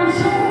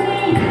để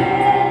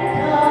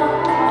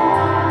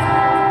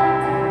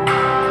không bỏ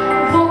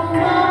lỡ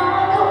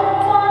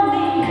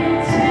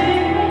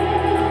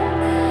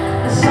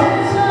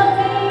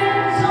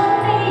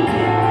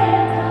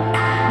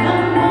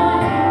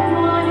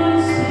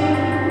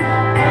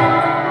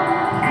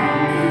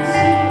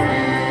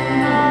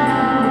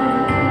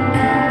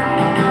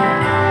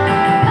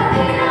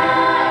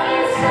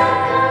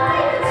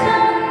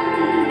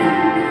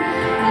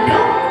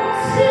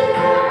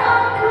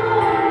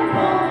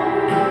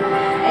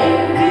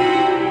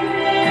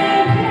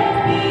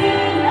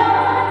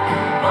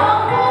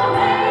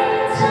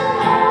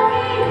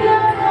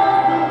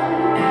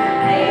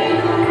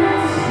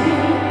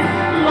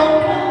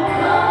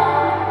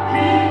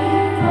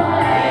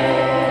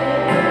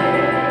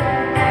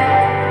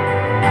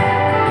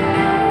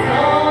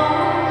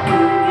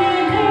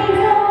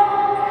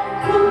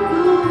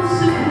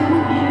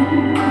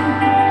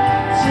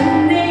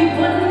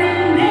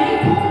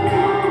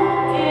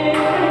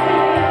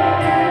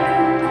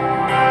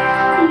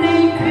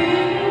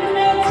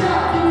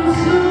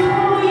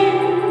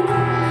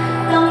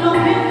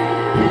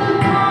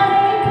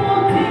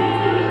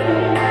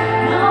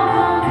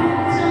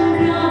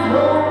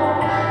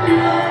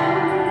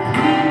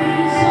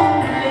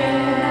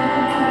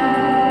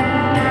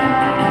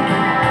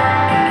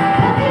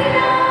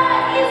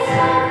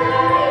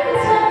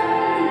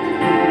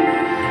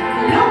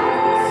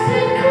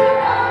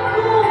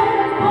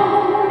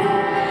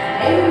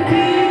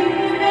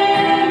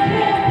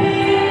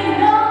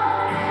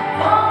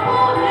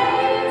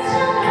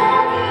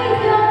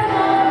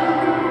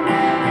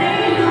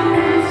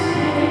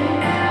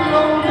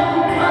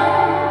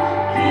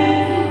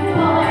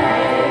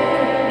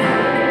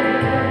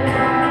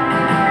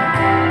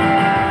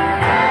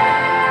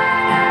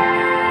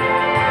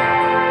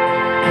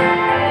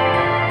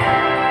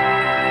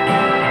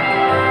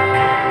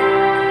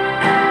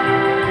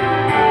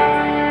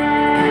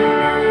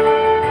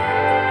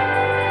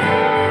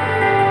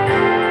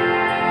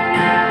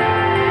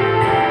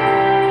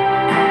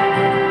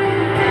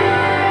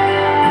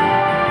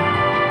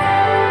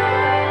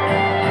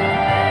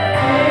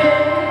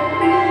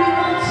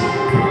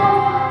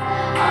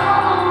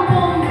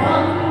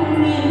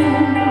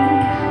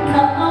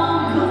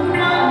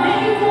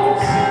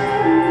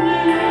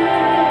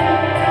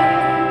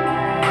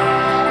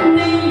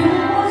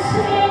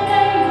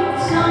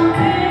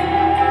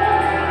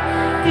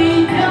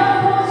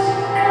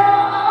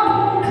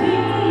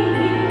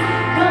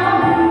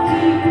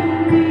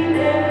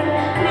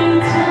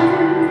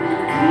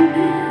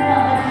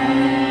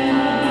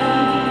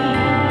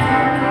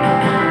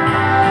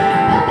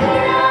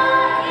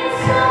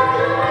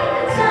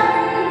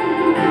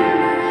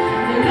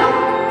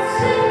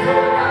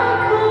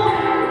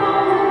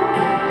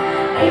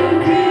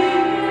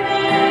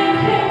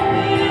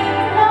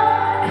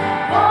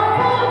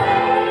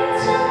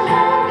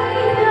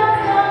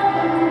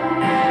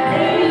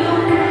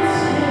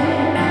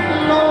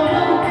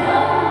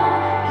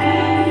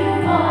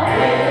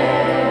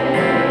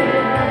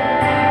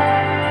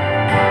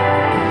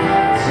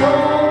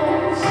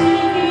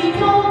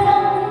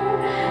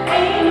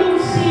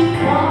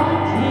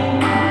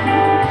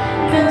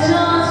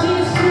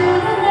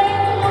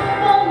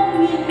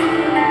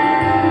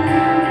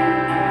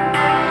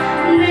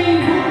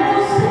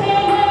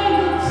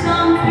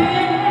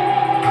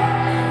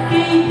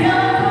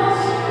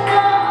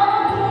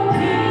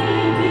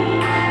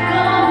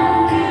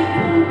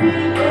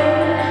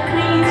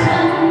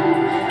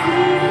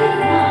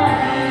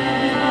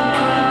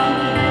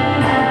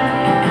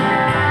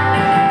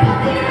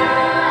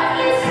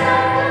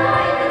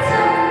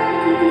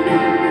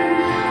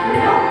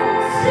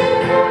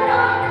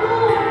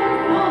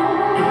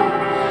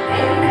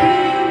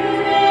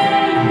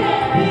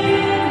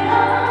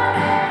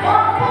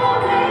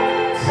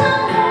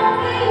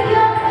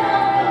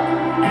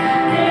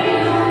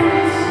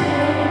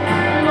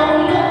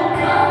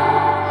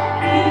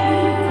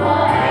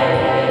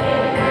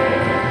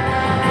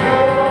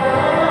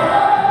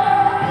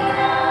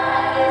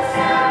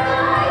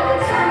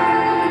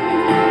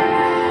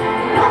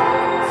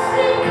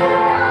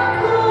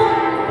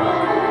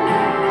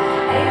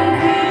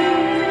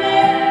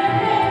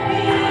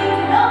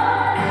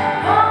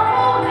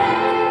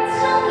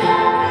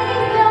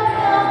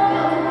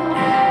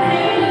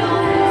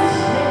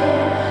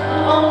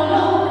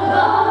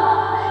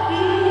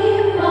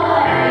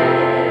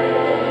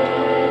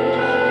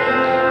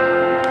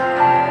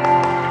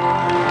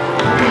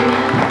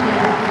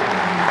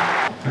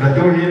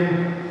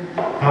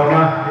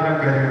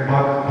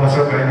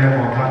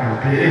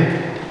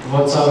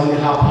chào ni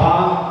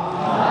Aphat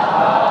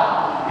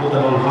kita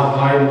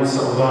menghakai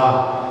musabah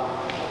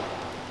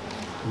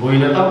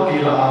buina tapi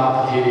la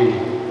athiri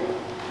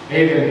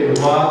even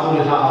wa tu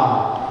ni ha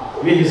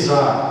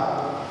mihisa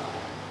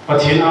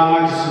pathina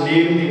ma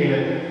kisunim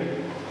dingle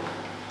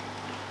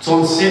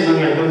chonse na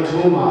ngai don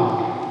thuma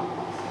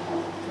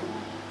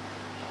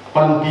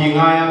pan pi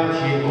ngaya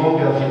pathin ko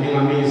bel thin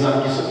dinga mi za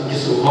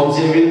kisu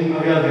khomse win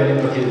avel velin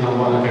pathin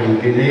thangwa na kahin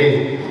pine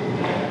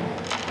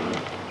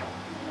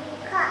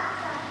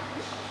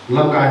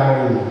langkai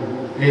hoin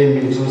en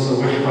min chu so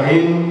kai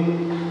pain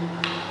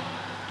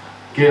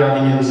ke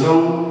adingin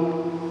zong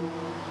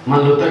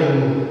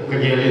manlutain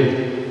kagelin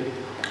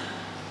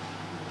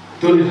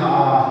tun tha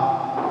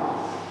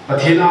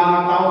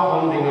pathina tao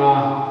khom dinga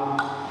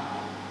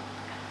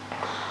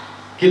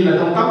kin la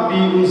tong tap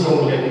pi un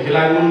zong le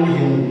hilai mun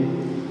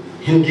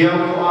hin giam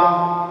ko a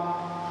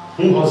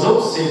hung ho zo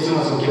se chu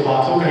ma so ke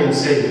pa tho kai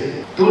se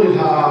tun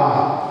tha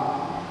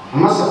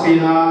ama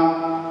sapina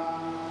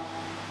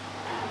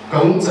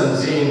Kaung chân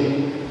xin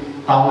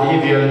tàu hi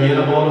việc nhiều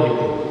là bol hi,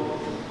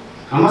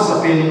 ama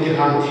sapin ki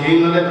han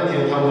thing le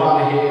pathin Thangvah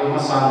hi ama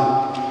san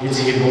hi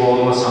chi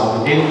bol ma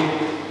sao tin,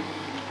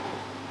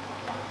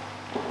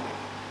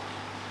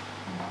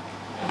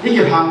 ki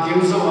han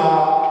thing so a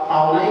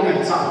tàu le ngai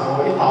chang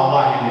ho i tàu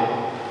ba hi le,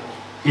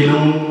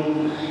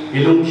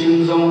 ilung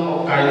thing zong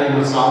ok kai le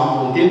ma sao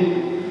bol tin,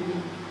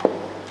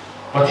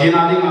 pathin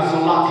ani nga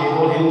zong la the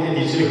bol hin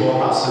ti chi ho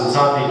ta san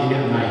sa te ki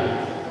ne nai.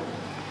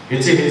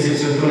 Itu hanya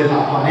contohnya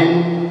apa ni?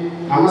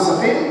 Ama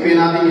sampai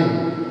pena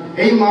dingin.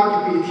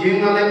 Mark pi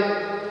thieng na le.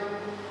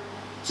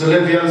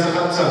 Jole biar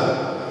sekat cer.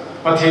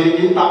 Pathen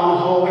ini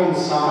taon ho ben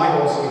sai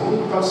ho so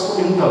hun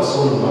tal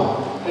sun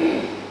ba.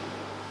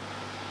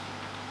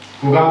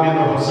 KuGAA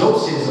men ho zo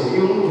si zo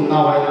yung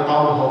na wai na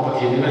taon ho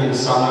pathen na hin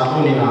sana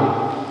to ni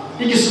na.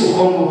 Iki su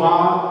khom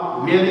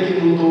ba, me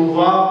ki tu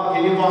ba,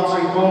 pathen ba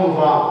choi khom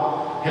ba.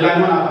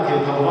 Helai mana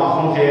pathen Thangvah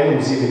khom the um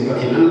si bin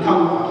pathen na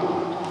Thangvah.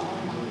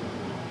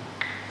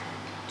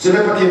 Jadi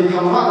pathin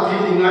Thangvah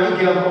thi dingai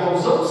kia ho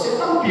zo se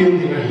tam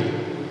piung dingai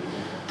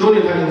tu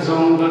ni thain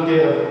zong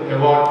late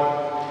award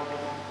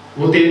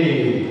uteni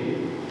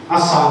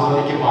asam ho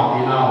ki pa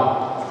pi na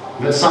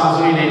le sam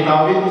zo ni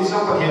ta wi ni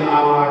sa pathin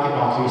ama ki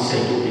pa thu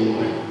se ki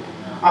dingai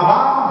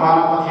aba ba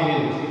na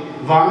pathin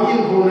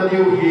wangin ho na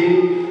diu hi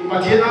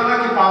pathin ama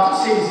ki pa thu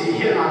se ji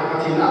he na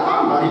pathin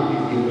aba ba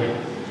ni dingai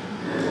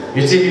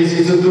ni chi ki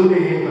si tu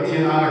ni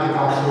pathin ama ki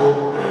pa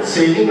thu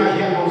se dingai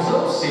he ho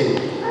zo se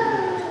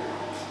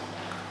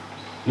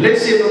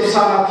Leksin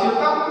usaha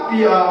kita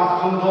pia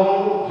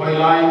kandong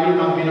Hoineilam ni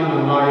tampina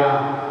manlaya.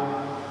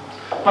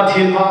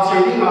 Pathin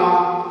Vahchoila ni nga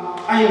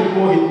ayin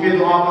ko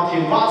hinpe doa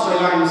pathin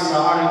Vahchoila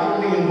sa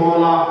ay kuning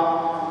bola.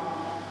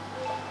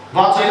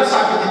 Vahchoila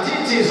sa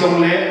kiti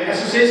zong le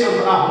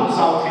association na hung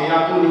sao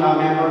thea tu ni nga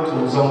member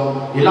tu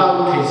zong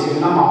ila tu thesi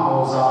na ma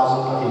ho za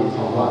zong pathin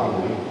Thangvah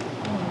ni.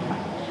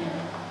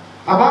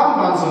 Abang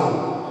banzong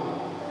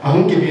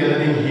ahung ki biya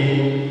ding hi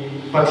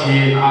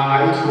pathin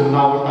angai thum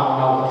naw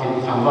taona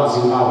pathin Thangvah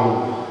zing nawi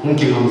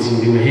mungkin ham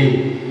zing ding hi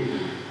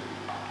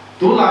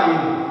tu lai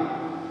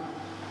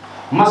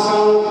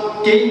masang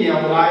ke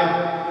niaw lai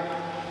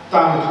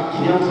tang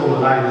ki niaw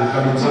tho lai na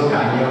kan sang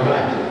ka niaw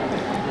lai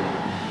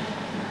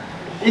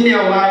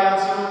niaw lai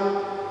chu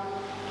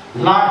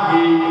la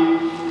hi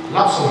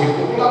lap so hi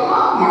ko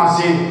la ma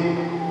zing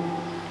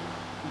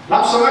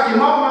lap so ki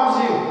ma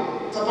zing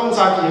chapang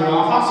cha ki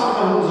ma fa sa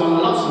ka ru zong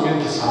lap so men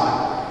ki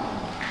sa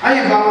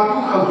ai vang tu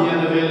kham hi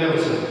na ve le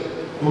so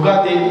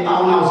KuGAA te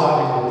Taona za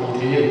ni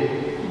ti the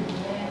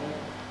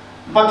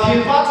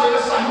pathin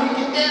Vahchoila sa hi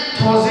ki te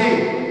thoje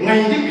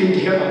ngai di pin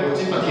ki ha lo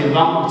chi pathin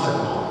wang cha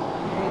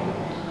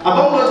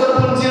abang lo cha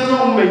phun chen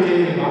zong mai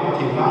ke ma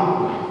pathin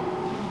wang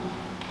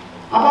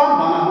abang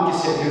ba na ki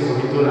se te zo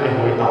hi tu nai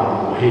hoi ta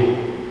mo hi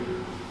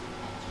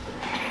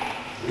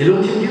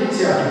ilung thin ki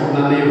cha ki bu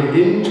na le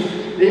din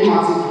le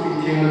ma chi ki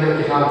thing le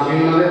ki ha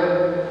thing le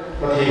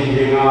pathin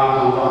ki nga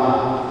Thangvah na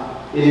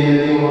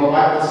ini ni mo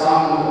ba sa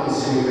mo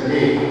sin ke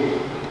ni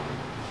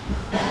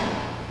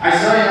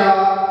Isaiah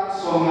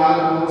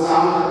songal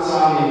sam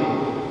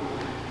sami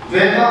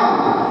veda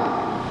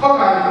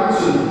pakai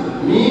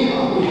kusun ni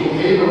aku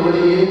he lo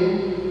ni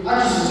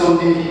ati sum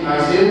ti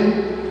aisen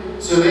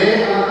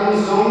sele akan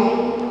song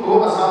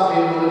ko asa he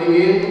lo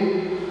ni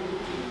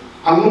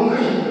amun ka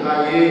hi la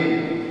ye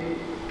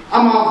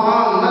ama ba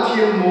na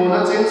thim mo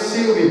na chen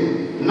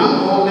siwin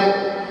nang ho le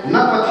na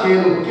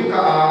pathen ki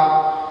ka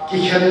ki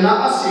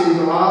khenna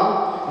asil wa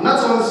na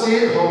chon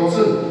se ho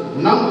chun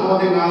nang ho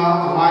de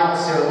nga mai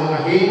sel ma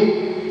hi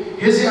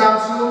hisi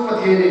achu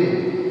pathin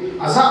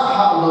asa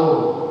ha lo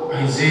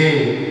ai je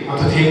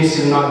atu thing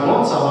sin na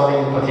bon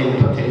sawari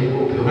pathin pathin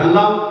ko phuan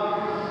lam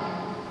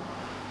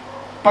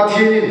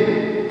pathin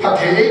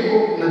pathin ko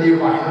na di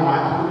wa hi ma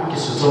ki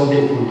su chom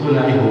de ku tu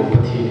na hi ho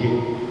pathin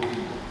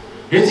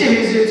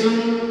hisi chun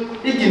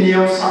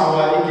ikiniaw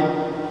sawa iki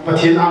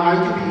pathin angai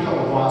ki pi tho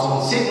wa chon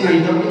sik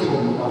ngai da mi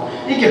thum ba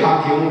iki ha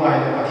thiu ba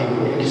le pathin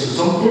ko ki su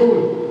chom ko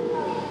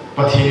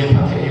pathin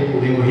pathin ko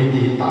ding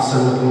hi ta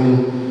san tu min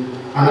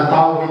ปฏิ ana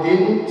tao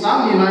within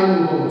chang ni nai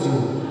mu chu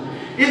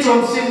I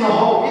chon sim na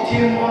ho I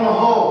thil mo na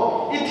ho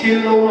I thil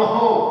lo na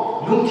ho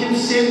lung thim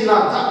sim na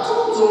ta chu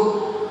chu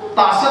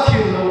ta sa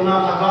thil lo na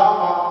ta ga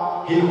wa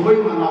hi hoi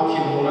ma na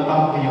thil lo na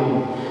tam pi yo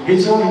hi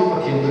chon hi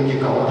pathin tu ki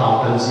ka wa ta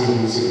tan si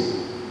hi si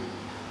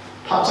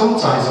tha chom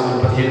chai chom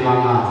pathin ma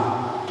nga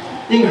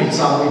I ngai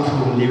cha wi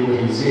thum liu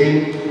hi zen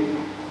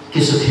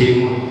ki su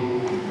thing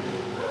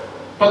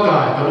pa ka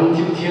ka lung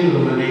thim thil lo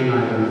na nei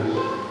ngai da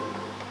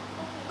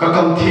ka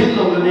kam thil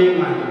lo na nei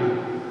ngai da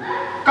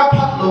ka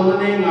phat lo na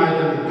nei ngai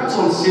da ka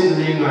chon sin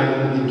nei ngai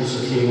da ki su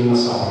thing ma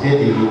sa he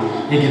ti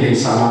ni ki dei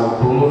sa na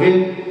promovin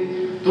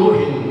tu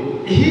hin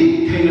hi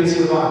theng na chi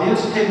wa din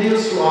su theng din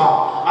su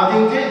a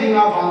ding the ding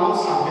a van long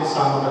sa pe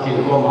sa ma ki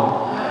ko ma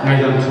ngai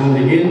dam thum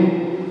dingin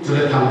chu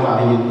le thang wa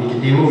dingin ki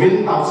ti movin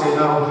tao se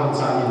na ro thang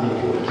sa ni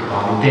ki ki ba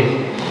ni te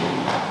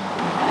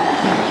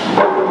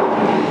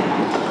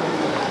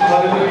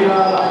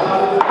hallelujah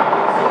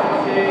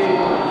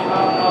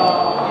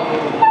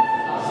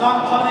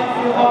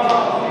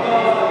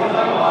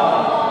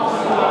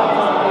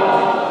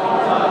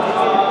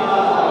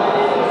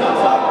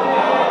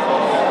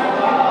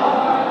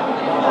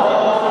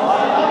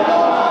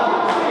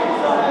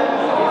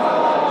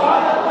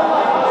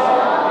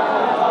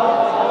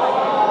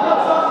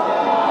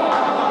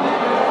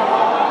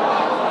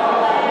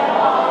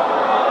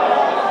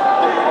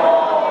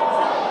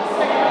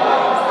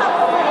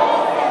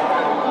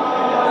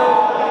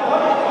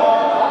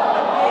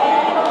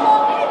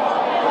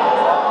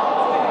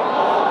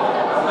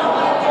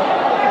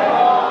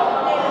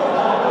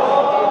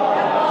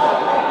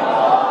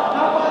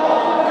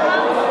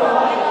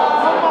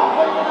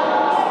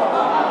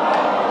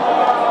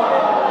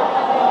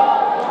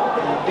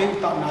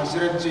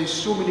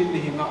Jesu minin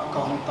nihinga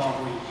kahong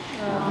taoy.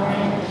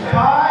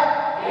 Phat,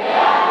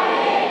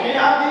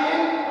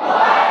 M.Div,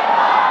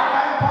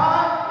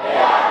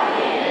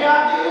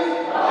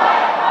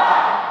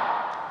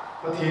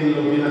 pathin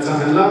lo bi na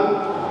chang lam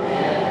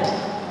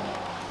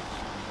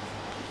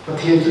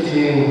pathin tu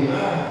thing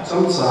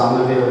chom cha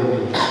na ve ni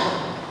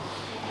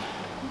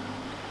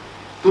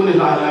tu ni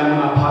lai lai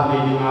na phat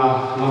ni nga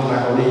ngam ka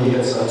ko ni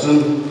ya sa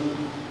chun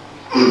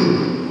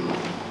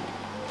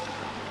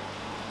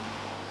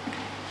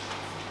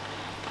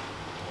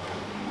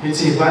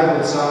It's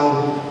Bible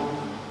sound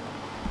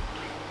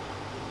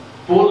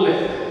pulle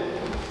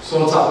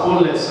so cha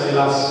pulle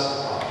Seilal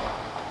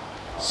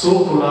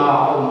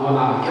sukula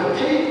mana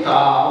kete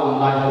ta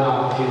lai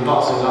na tin ba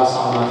Seilal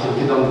sa na tin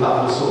kidam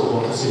ta so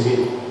ko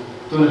simi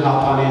tun la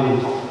panin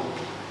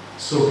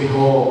so pi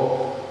ho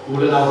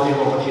ule la ti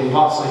ko tin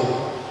ba sai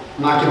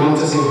na ki mang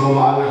sing ho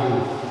ma la hi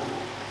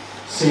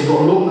se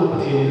do lum na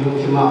pathin lum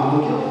ki ma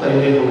mu ki tai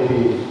le do pi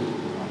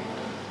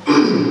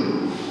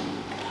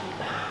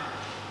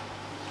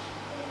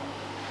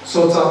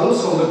so cha bu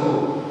song de bu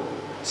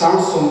chang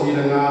song ni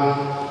la nga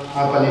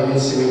a pa ni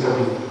simi ka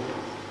bi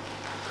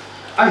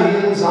a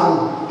hin zan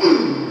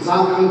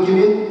kan ki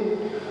min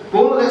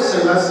pol le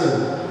Seilal sin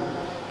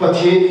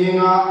pathin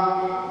hinga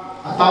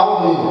a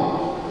taw ni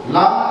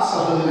la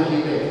sa de na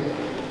hi le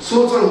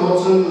so chang ho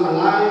chun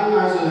anai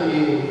ngai chun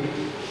hi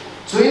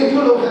chuin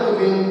phulo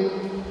Helun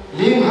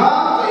Lhingcha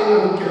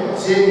Haokip ki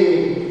se ni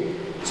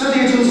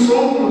chudi chun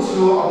song pu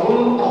chu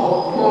Amun a ho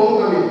mong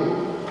ka min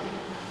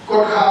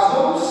ko kha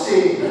so se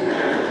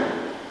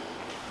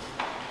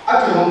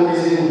aki hom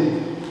izin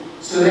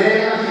sule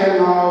aki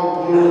mau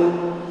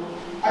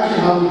aki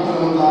hom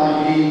tam ta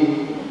hi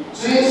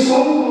chuin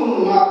song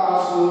ma ka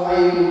su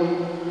ai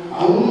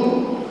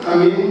Amun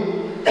kamin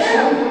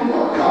song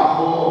ko kha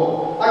ho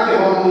aki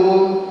hom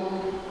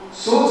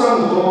so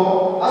chang ho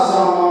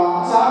asama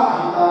cha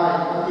hi tai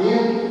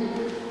tin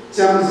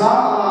cham za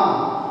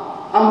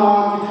ama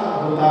ki tha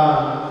ho ta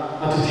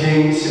atu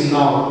thing sim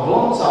nau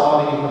rom cha wa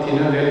ri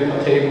pathina le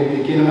pathe ko ki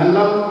kin man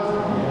lam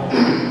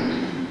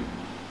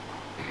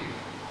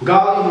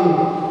galin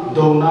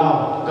do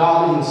now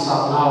galin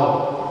sat now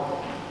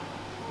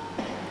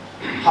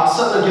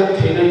hasa na get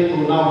theinai tu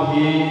now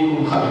hi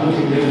kum khat lu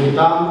thing le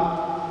tam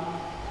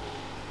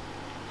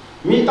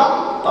mi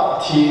tam ta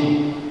thi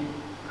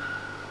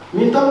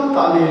mi tam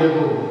ta le le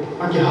ko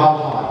aki ha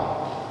ha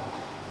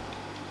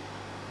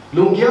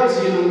lungkia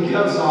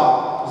sa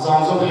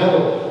zang zo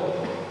helo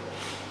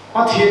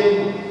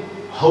pathin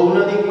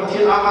hona ding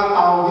pathin aka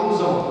taw ding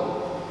zo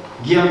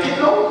giam thik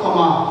lo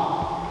khama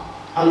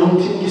alung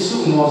thik ki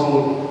su mo zo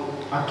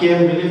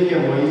akem believe ke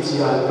moi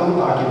chi al tam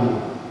ta ki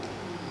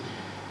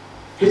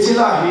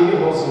hichila hi ni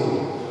ho zo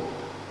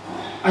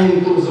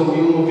ain tu zo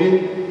yu mo vin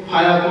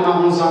phaya ko na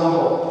hon sam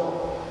do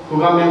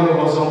KuGAA member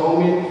ho zo ko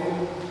mi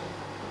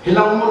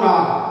hilang mo na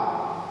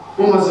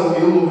uma zo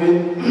yu mo vin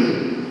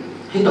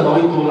hita ba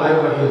tu lai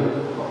ba hi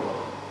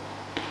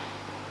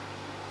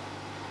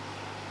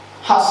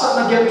hasa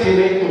na get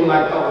thele tu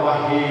lai ta wa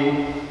hi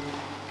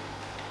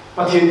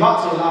pathin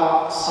Vahchoila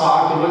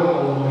sa ke lo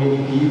ko mo hi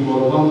bi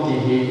bo bam ti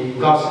hi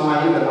ga sma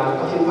hi la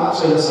pathin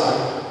Vahchoila sa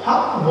ha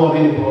bo bi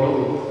ni bo lo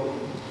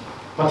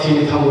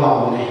pathin Thangvah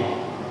mo nei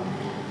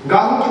ga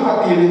ki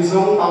pathin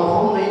zong ta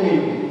hom nei nei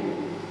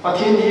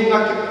pathin hi nga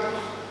ki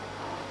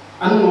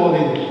an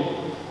ngolin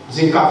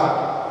jingka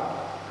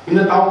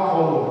ina tau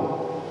khom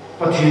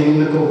pathin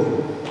na ko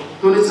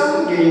to ni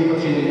sang ge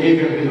pathin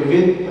ever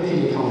bilovin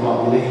pathin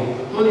thangwa ne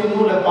to ni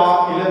mu la pa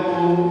ile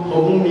tu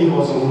hobung mi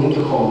ho song mu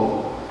ki khom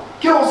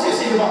kyo se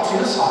se ba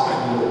china sa ka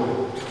ni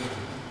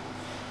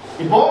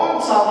ibon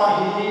sa ba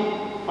hi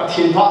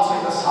pathin ba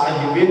china sa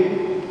hi win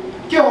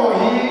kyo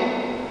hi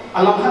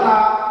alam khana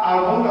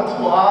album ka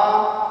thwa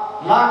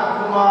la ka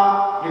kuma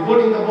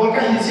recording ka bol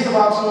ka hi si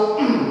ba chu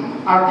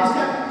artist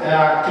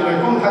kiloi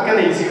kom kha ka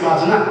nei si ba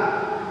chuna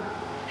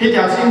hi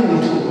ja sin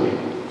mu thu ko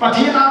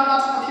pathin na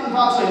pathin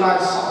ba china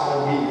sa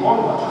ho bi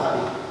bon ba tha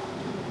ni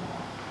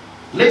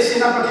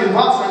leksina pathin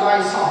ba china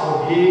sa ho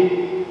bi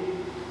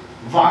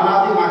vana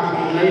di ma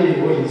ki lai ne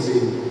ko hi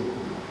si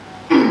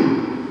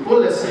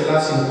le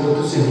Seilal sin ko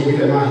tu sin hi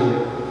le ma hi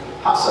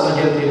ha sa la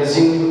gel te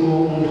sing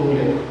ko um thung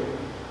le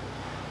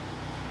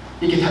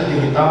iki that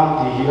di tam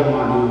ti hi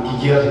ma ni ki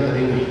gia ri ta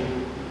ding ni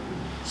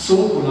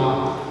sung kuna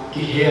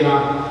ki he na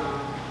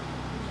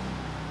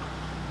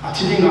a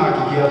chi ding a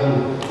ki gia ri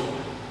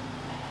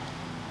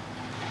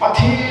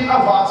pathin a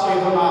va choi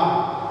na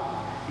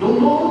lung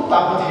lu ta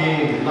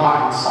pathin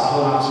la sa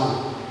ho na su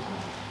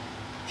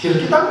thil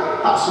ki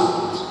ta su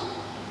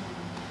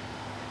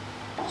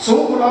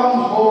sung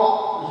kulam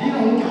ho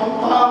Lhingcha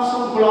Haokip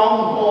sung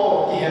kulam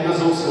ho ki hen na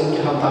zo sung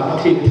ki ham ta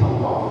pathin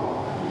thangwa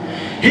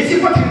hi si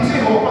pathin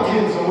se ho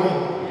pathin zo mai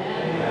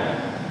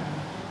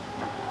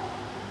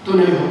tu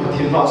ne ho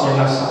pathin ba sai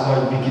la sa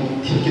ba bi ki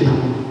thil ki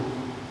dum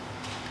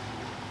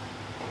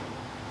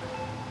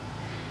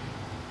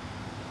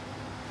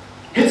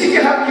hi si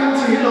ki ha ki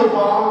chu hi lo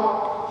ba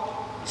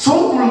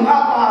sung kulam a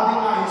pa di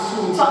na hi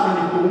su cha na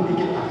ni ku bi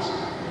ki ta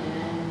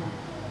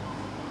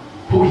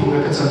hu hi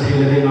na ka chan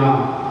the le na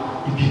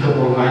ipika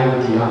bol ngai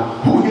dia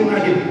hu hin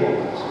ngai hin bo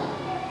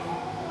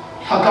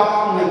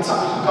hakam ngai cha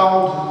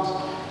hakau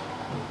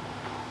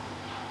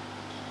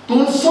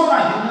tun so na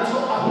hin na so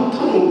ahun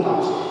thun ta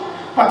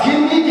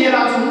pathin ni de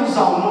la chu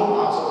zau no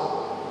ta so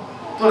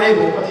to nei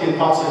bo pathin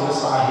pa se na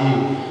sa hi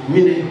mi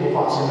nei bo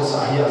pa se na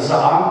sa hi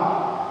za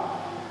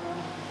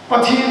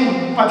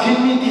pathin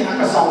ni de la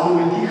ka zau no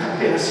me di kha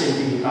pe na se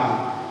di ta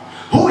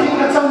hu hin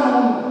na chang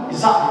no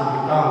za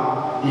ni ta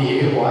ni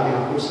e wa de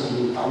ko sa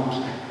ni ta mu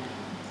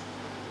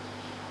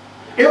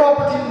ewa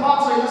pathin ba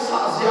choi na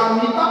sa zia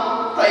mi ta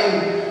tai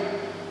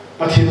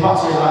pathin ba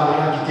choi la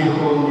na ki ti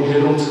ko ni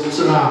le long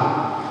chu na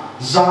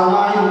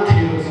zana yu the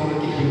lo so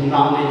ki him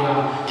na ne ya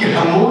ki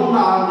hamun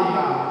na ne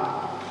ya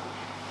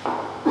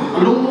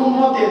lung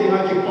mo te di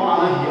ma ki pa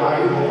na hi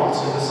ai ho ba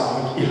choi na sa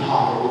ki ha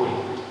ro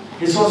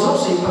hi so so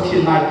si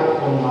pathin nai ko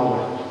kom na wa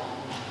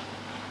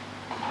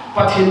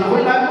pathin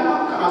hoi lai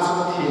ma ka sa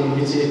pathin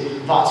ni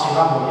che ba choi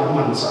la mo ya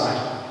man sa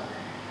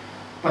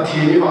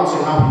pathin ni ba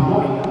choi na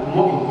mo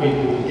mo in koi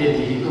ko te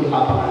ti ko la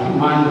pa ni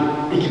man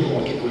iki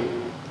ko ke ko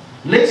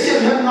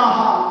leksem hem na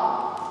ha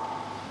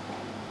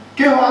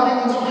ke wa de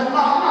zo hem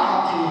na ha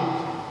ti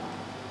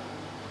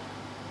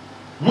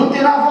mun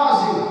te na va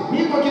zi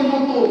mi ko ki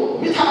mun to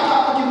mi tha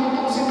ko ki mun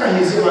to sin ka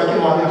hi se wa ke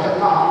wa de hem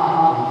na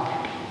ha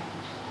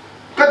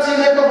ka chi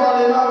le ko ba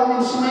le na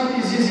min sumai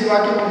ti zi zi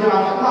wa ke mun de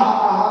na hem na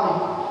ha ni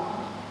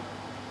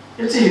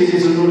ye chi hi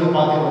zi zo le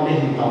pa te wa le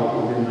hin ta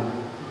ko de na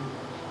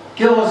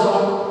ke wa zo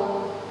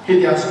he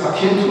dia chu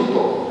pathin thu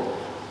to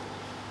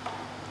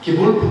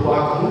kibul phua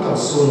kong ka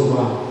sun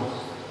wa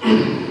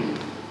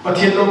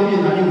pathin lo pi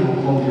na ni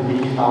mu kong de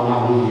bi ta na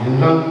ni hen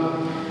lang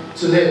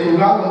chu le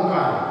KuGAA kong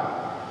ka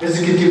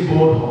executive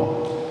board ho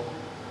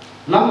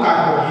lam ka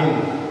ho hin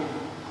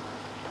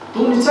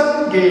tu ni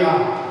chang ge ya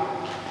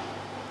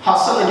ha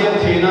sa la gen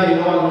the na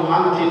ino an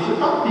han the thi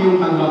ta pi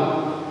un han lang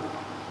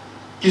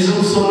ki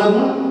zum so na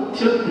mun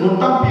thil mun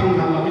ta pi un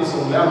han lang pi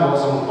so le mo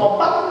so to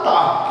pat ta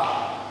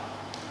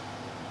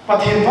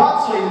pathin va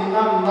choi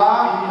nam la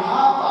hi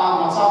ha ta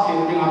ma cha the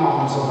ding ma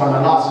hon so ka na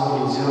la so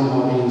ni sin mo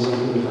ni so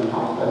ni kan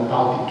ha kan ta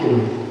pi kin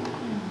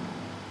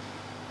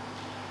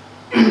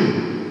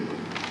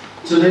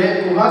chule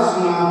KuGAA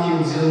suna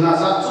thin zil na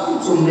za chum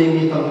chum nei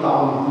mi tam ta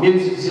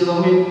music zil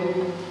mi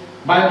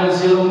bible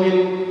zil mi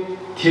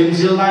thim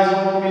zil lai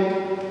zo mi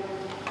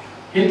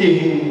hi ti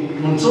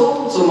mun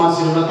chum chum ma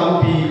zil na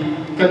tam pi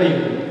ka nei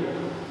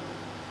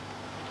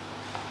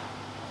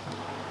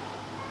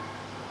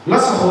la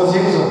sa ho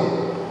jing zo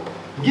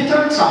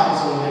guitar chai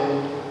zo le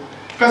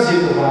ka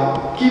zil ba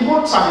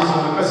keyboard chai zo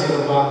ka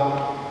zil ba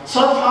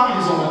sofa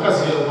hi zo ka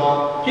zil ba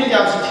hi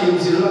ya chu thim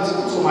zil na chu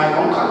chu mai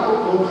kong khan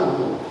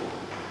to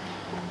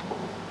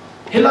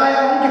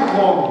hilaya ang ki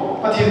khom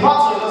pathin ba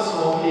choi la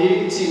so hi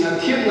chi na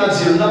thim na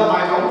zil na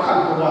mai kong khan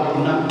ko wa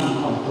le nam pi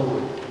khom to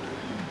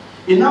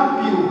inam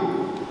piu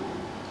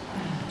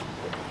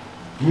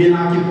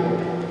mina ki bo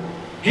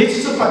hi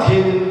chu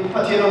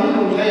pathin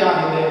hung le ya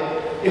le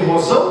e ho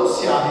zo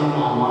sia din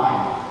ma mai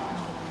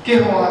ke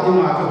ho adi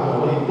ma ka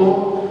bo ri bo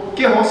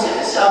ke ho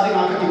se sia din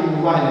ma ka ki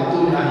bu wa le tu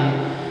na hi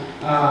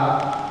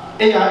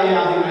e ya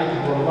din ai ki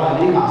bo wa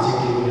le ma se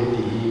ki le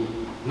ti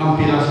nam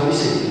pi na so ni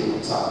se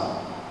ki sa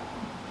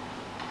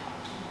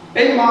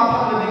e ma pha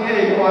le ding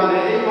e wa le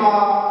e ma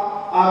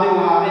adi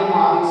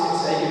ma se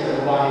se ki le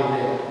wa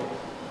le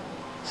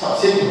sắp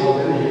xếp hồ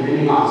bên này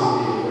bên ngã gì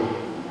thì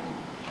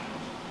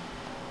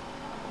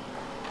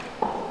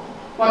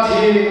và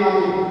thì ngã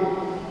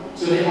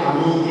cho nên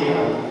ami kia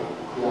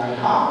là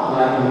khác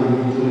là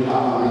mình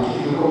làm mà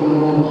khi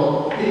không nôn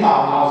to đi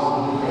tạo nào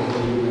cũng phải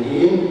làm như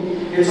vậy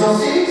nên cho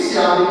xí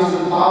xia đi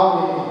dùng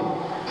tao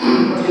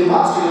thì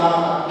bác sĩ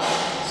là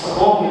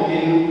support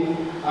mình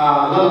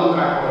lần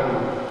cái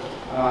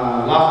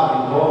là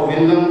phần đó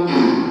viên lâm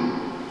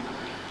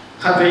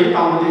khát vây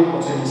tao đi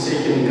học sinh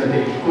xây dựng cái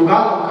này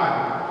KuGAA làm cái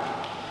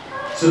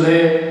cho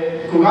nên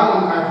KuGAA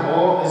làm cái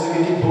họ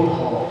executive board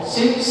họ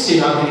xí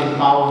xia đi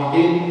tao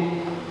đi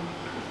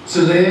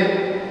cho nên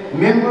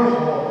member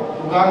họ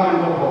KuGAA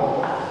member họ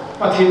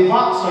và thì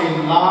bác sĩ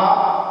là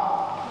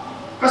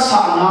cái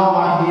sản nào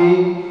mà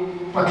hi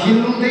và thì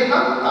lúc đấy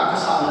là cả cái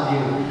sản là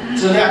điều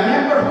cho nên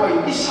member họ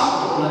ít sản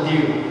là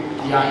điều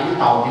ya ít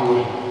tao điều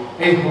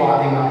ấy hoa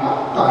thì ngã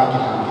tại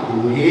cái hàng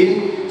điều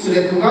ấy cho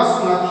nên KuGAA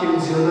suna thiên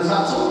dương nó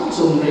rất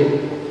giống này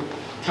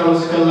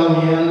theological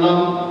làm hiền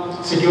làm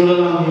secular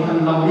làm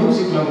hiền làm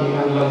music làm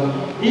hiền làm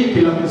ít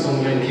bị làm cái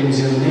giống này thiên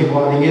dương này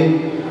hoa thì nghe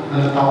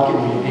là tao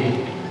kiểu gì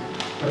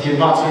và thiên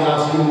bát sẽ là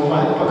sự mua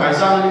bán và cái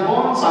sản này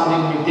bọn sản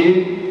định như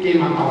thế cái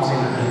mà tao sẽ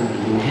là cái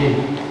gì hết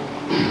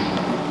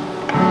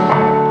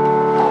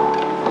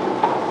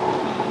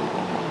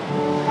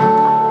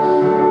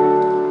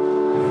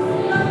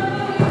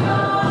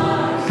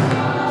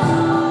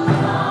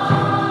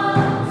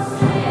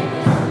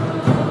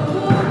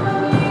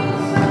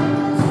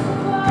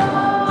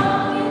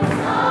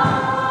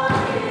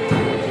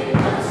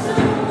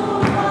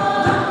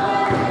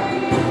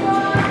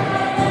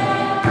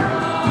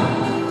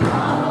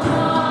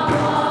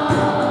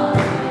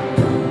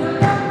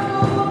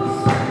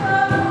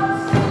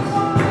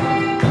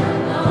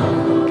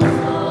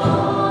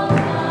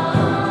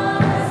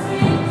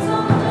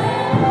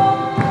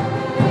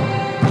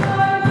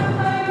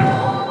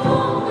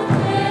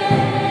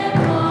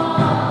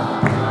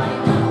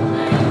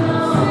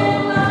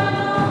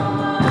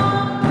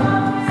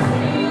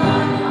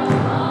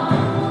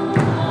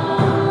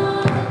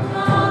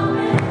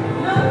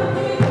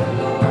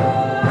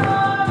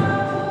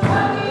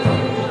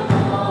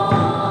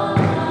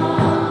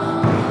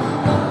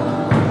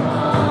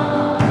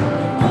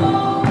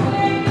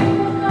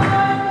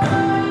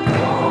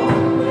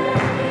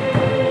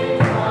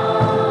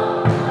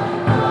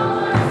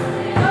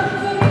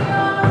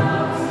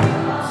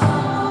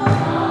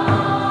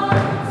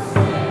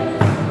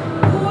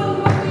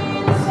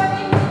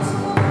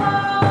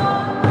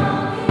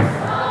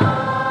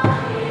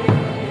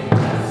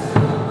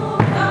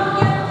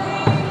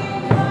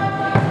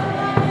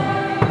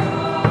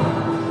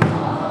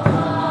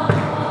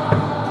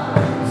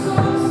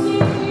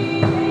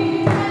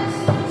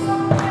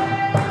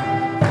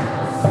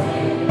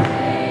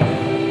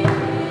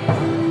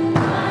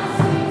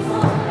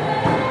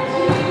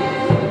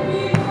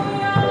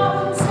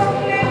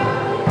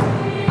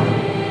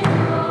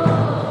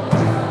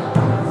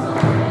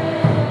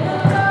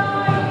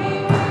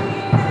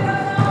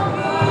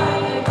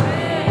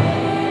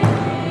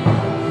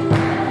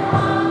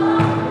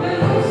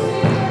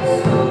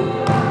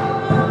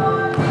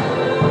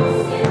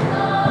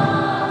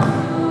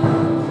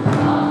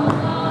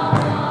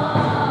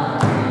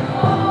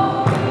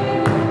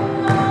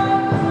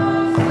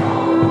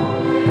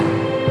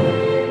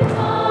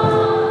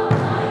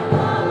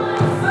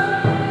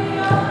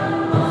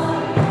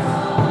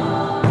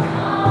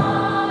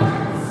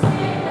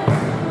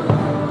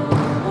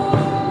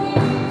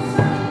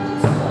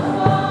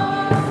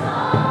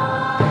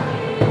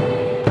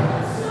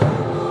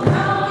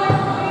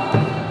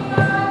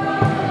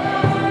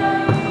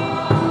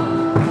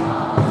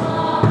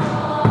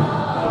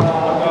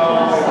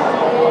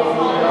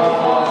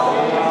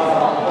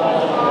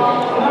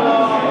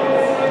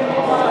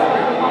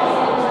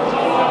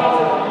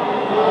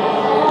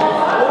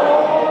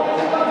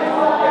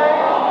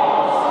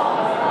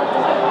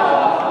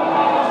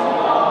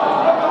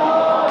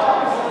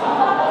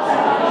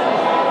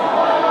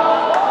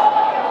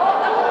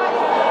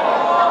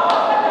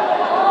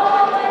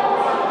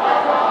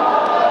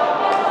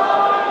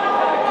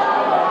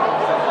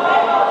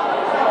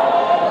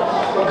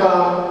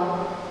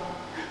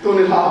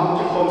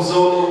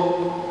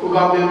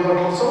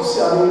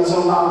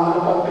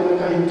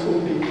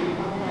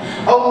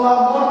ông nam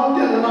môn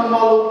tiền nam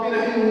malu pina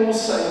hin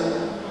musai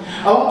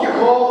ông kia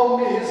khom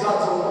mi hisa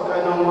trong cái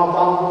nam ma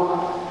bang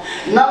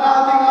nam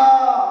atinga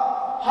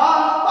ha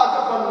ta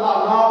ka pan la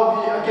nau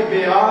bi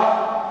akebea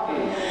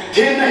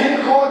thiên hin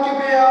kho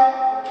akebea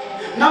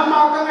nam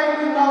ma ka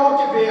ngai nau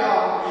akebea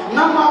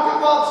nam ma ka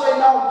ka sai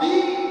nau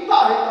di ta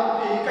hin nam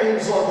pi ka hin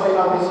so bai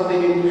la bi so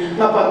ding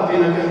na pan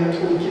pina ka hin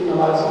thum kin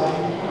na la so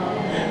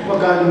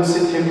pagalim se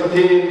them ka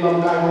the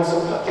lam kai mo so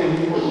ka ke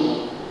ni ko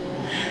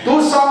tu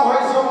sang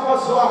hoi so pa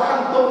so akhan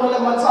to na le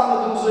ma chang na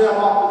tum so ya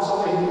ma ko so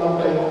hin lam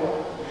dai no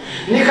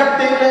ni khat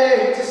te le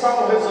chi sang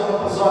hoi so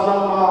pa so na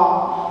ma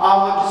a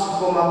ma ki su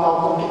ko ma pa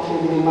ko ki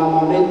the ni ma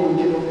ma ne ni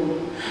ki no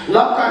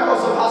lam kai ko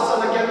so hasa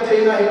na ke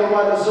the na hi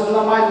wa na zum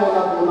na mai mo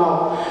na tu na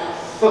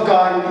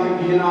pagai ni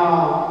bi na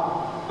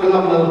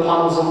angam lam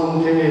phang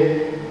zong thenge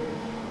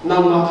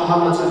nam ma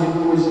thama chali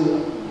puizin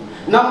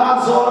nam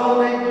ma zor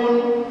nei kun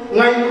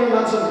ngai lu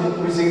na chali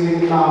puizin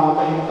ni nam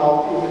ta hi tau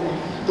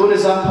tu ne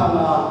san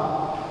phana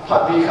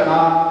phat bi khana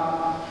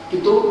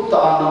kitu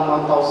ta nam ma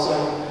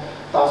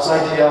tau sai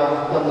thia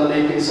lam na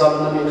nei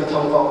exam na mi ka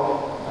thangva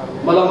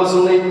malama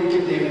zong nei ki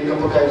te ka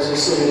pakai se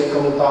so ne ka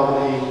mu ta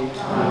nei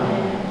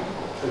amen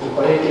ko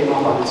pare ke ma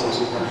pa se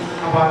so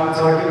Aphat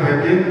sa ki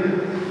hekin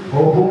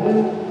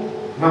hobung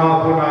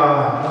na kuna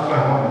na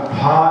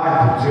pha na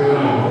je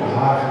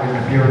pha na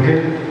biyokin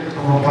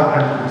ko pha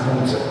an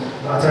sum se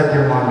da cha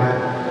je ma le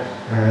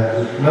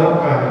lo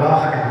ka la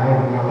ha ke ho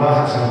na la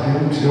ha sa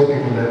tin jo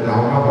ki le da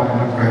na ba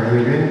na ka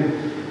ye bin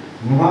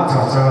ma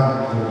cha cha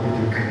ko bi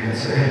tu ke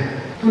se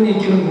tu ni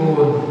kim bu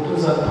tu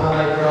za pha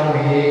lai pram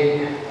he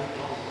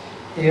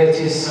e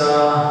chi sa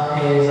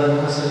e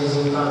zan ka sa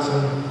ji ka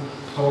chun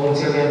hong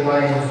che le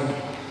pai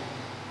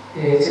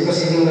e chi ka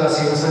si ga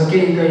se san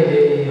ke ga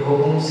le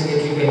hong se ke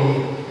ki ga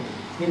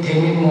ni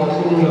themi mo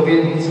thu lo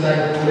ben ni lai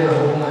pu le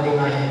hong ma ni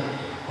ngai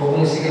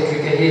hong se ke ki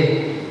ga he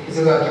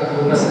chi ga ki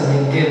pu na san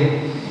nin tin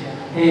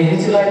e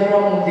chi lai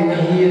pram ti ga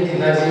hi ti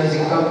lai ji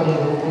ka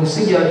pu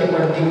si ga ki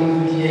pan ti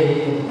ki he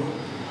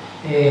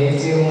e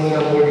chi mo la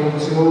mo ri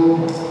chu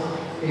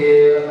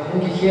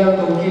hong ki khia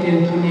to ki nin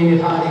tu ni mi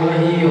tha ti ga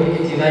hi yo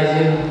ki ti lai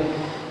ji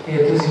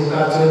e tu sim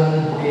ka chun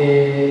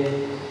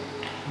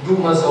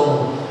Ruma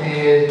zong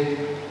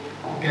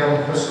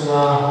piang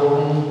kusuma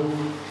hong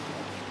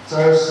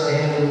church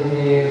ahen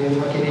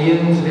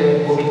makiniyin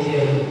de committee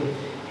ahi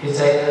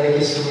hijai na ki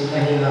sumi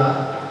ahi la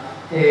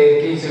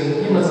ki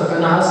jun ima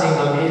sakana sing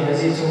ami na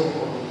ji chu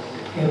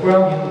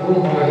program hin kum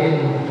ho hin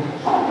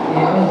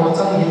am ho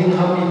chang hiling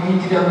ham mi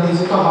pi ti am ti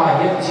chu ka ha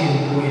yet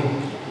chin puin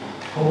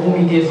hong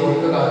mi de zo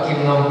ka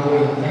kim nam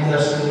puin ai na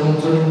su nung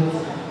chun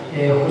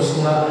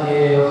kusuma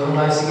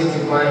khamai sig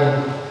ti pai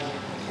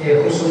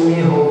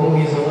kusumi hong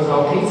mi zo za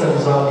thi chan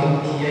za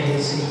ting ti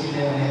ai si ki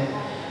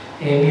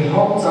le mi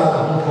hong cha ka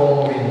hong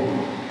phong win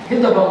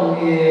hin da bang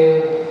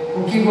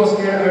Kuki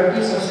Gospel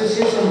Artists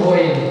Association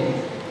hoin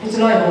it's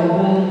like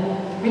hong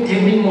mi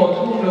them min mo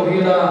thu lo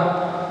hi la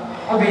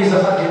abi za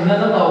kha din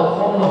na law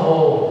khom na ho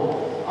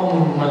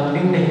amun man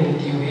ling na hin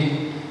ti wi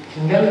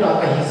thingel ta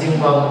ka hi jing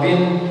bang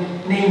bin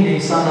ning de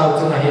sa naw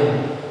chu na hin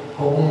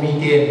hong mi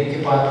ten ki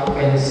pa thu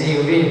kan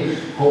se wi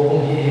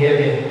hong hi he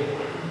be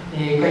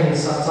kan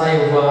sa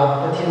chai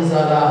wa pathin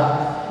za la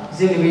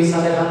zilwi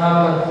sa le hanga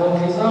kan phong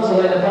thi za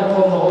so le kan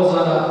phong no ho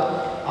za la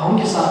ahum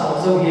ki sa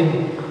zo hin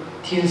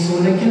thiên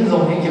su ne kin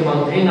zong hi ki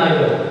mang thei nai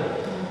lo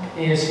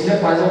su ne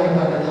pa zong hi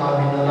ka tha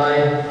min na lai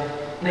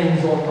nei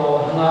zo pa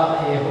hanga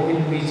ho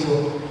in wi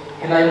chu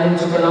elai mun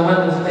chu kana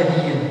man zu ta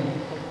hi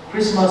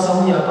Christmas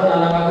sam ya pa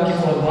na ka ki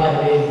zo ba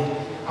le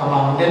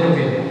amang de no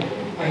bin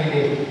ai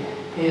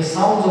le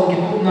sound zong ki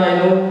tu nai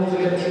lo zu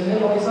le thin ne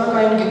lo isa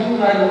ka yong ki tu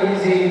nai lo i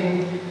ze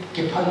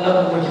ki phan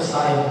la mo ki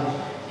sai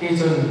ki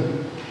chun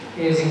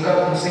jingka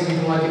kum se ki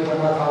ma ki pa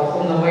na thau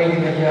khom na mai ni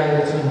ka ya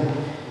le chun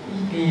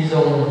i pi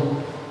zong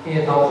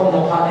tàu không nó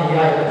phát này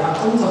ai là phát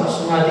không dòng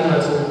xuống ai đi là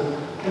chủ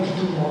cái kỹ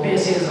thuật nó bé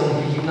xe dòng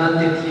thì nan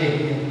để thì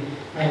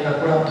này là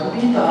làm thu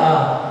phí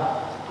ta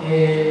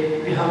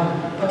vì ham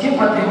phát thiết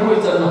phát thì hơi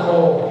dần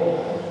hồ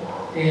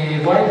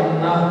vay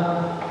vốn na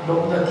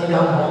lúc ta thì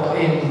làm họ tụi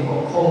em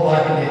không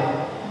vay cái này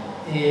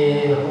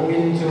hồ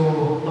in cho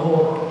nó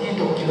tí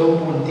tục kilo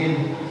buồn tiền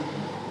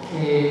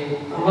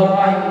mà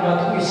ai cũng là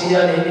thu phí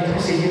xe này thì thu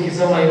phí cái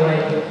dòng này này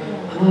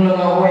anh là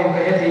ngao em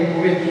cái thì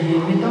bố thì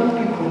mình tâm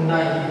cái phần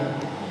này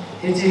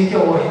thế chỉ kiểu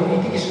vậy mình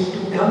thì cái số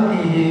tụ tham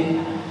thì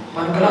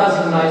bạn cái là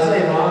gì này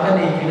sẽ mà cái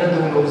này thì nó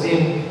đủ lâu xin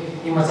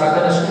nhưng mà sao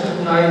cái là số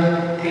tụ này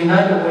thì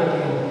này được vậy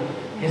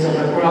thì giờ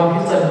là program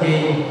biết dần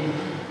gì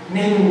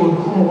nên nguồn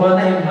không có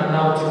này mà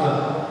nào chứ mà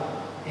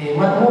thì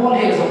mất mối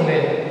hệ dòng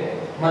này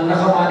mà nó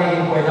không ai đi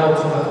quay đâu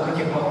chứ mà cái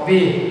chuyện bảo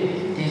vệ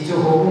thì cho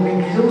hồ của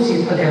mình ví dụ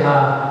gì có thể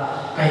là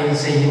cái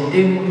gì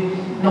tim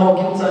nó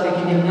kinh doanh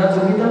cái niềm nó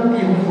giống như đám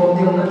bìm phong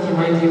tiêu nó thì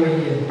mấy thì vậy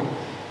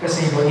cái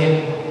gì bao nhiêu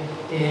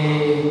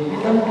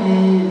tâm pi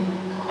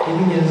thì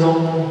mình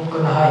dùng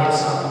còn hai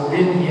sa bộ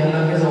bên hiện là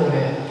cái dòng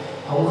này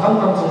ông không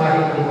cầm trong hai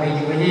cái mấy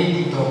cái gì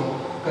thì tổ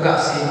các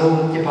gã sĩ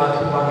lông cái bà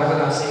thu bà các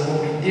gã sĩ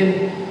lông bình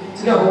tiên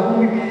chỉ là ông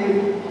bị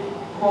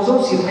họ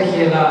giúp sĩ thay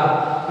hiện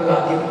là các gã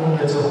tiếp ông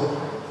là chỗ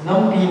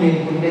năm pi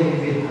này cũng đây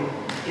về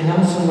thì năm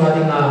xung quanh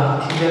thì là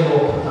thì là lộ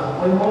ta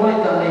ôi mỗi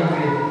ngày ta này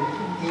về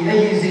thì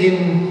đây gì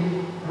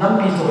năm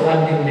pi rồi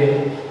ăn đêm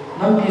đêm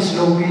năm pi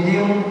slow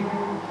video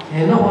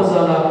nó hóa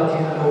ra là cái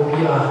thiên lâu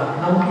bia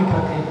năm pi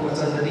phát hiện của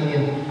chân là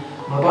điên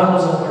mà ban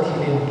đầu trong phát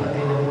hiện phát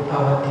hiện là một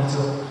thao vật thì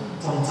cho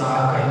trong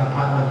giá cái hình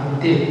phát mà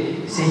kinh tế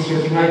sẽ chịu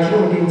cái ngày thiếu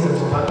điên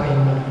cho phát cái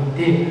hình mà kinh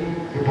tế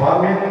thì bảo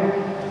mình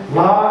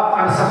là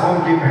ăn sắc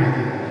không kim hay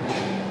gì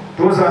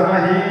tôi giờ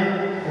này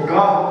của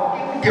các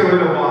kiểu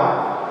là mà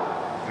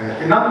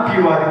cái năm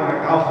pi vào thì mà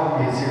các không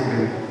bị gì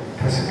về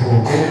thật sự bổ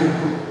cũng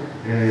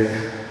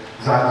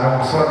dàn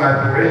dòng suốt ngày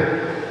bữa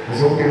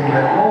dùng tiền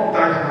lệ mong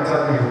tay chúng ta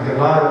nhiều từ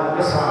là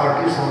nó sao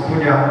cái sản phẩm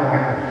nhà mọi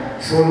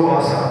solo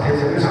asa thế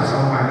giới sản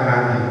sản phẩm này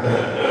là gì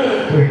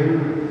tôi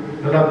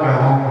dalam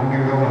kahong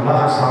mungkin kalau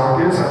lah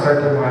asal dia saja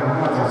di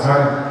mana saja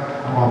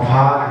apa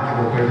phat yang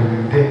kita perlu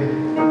minta.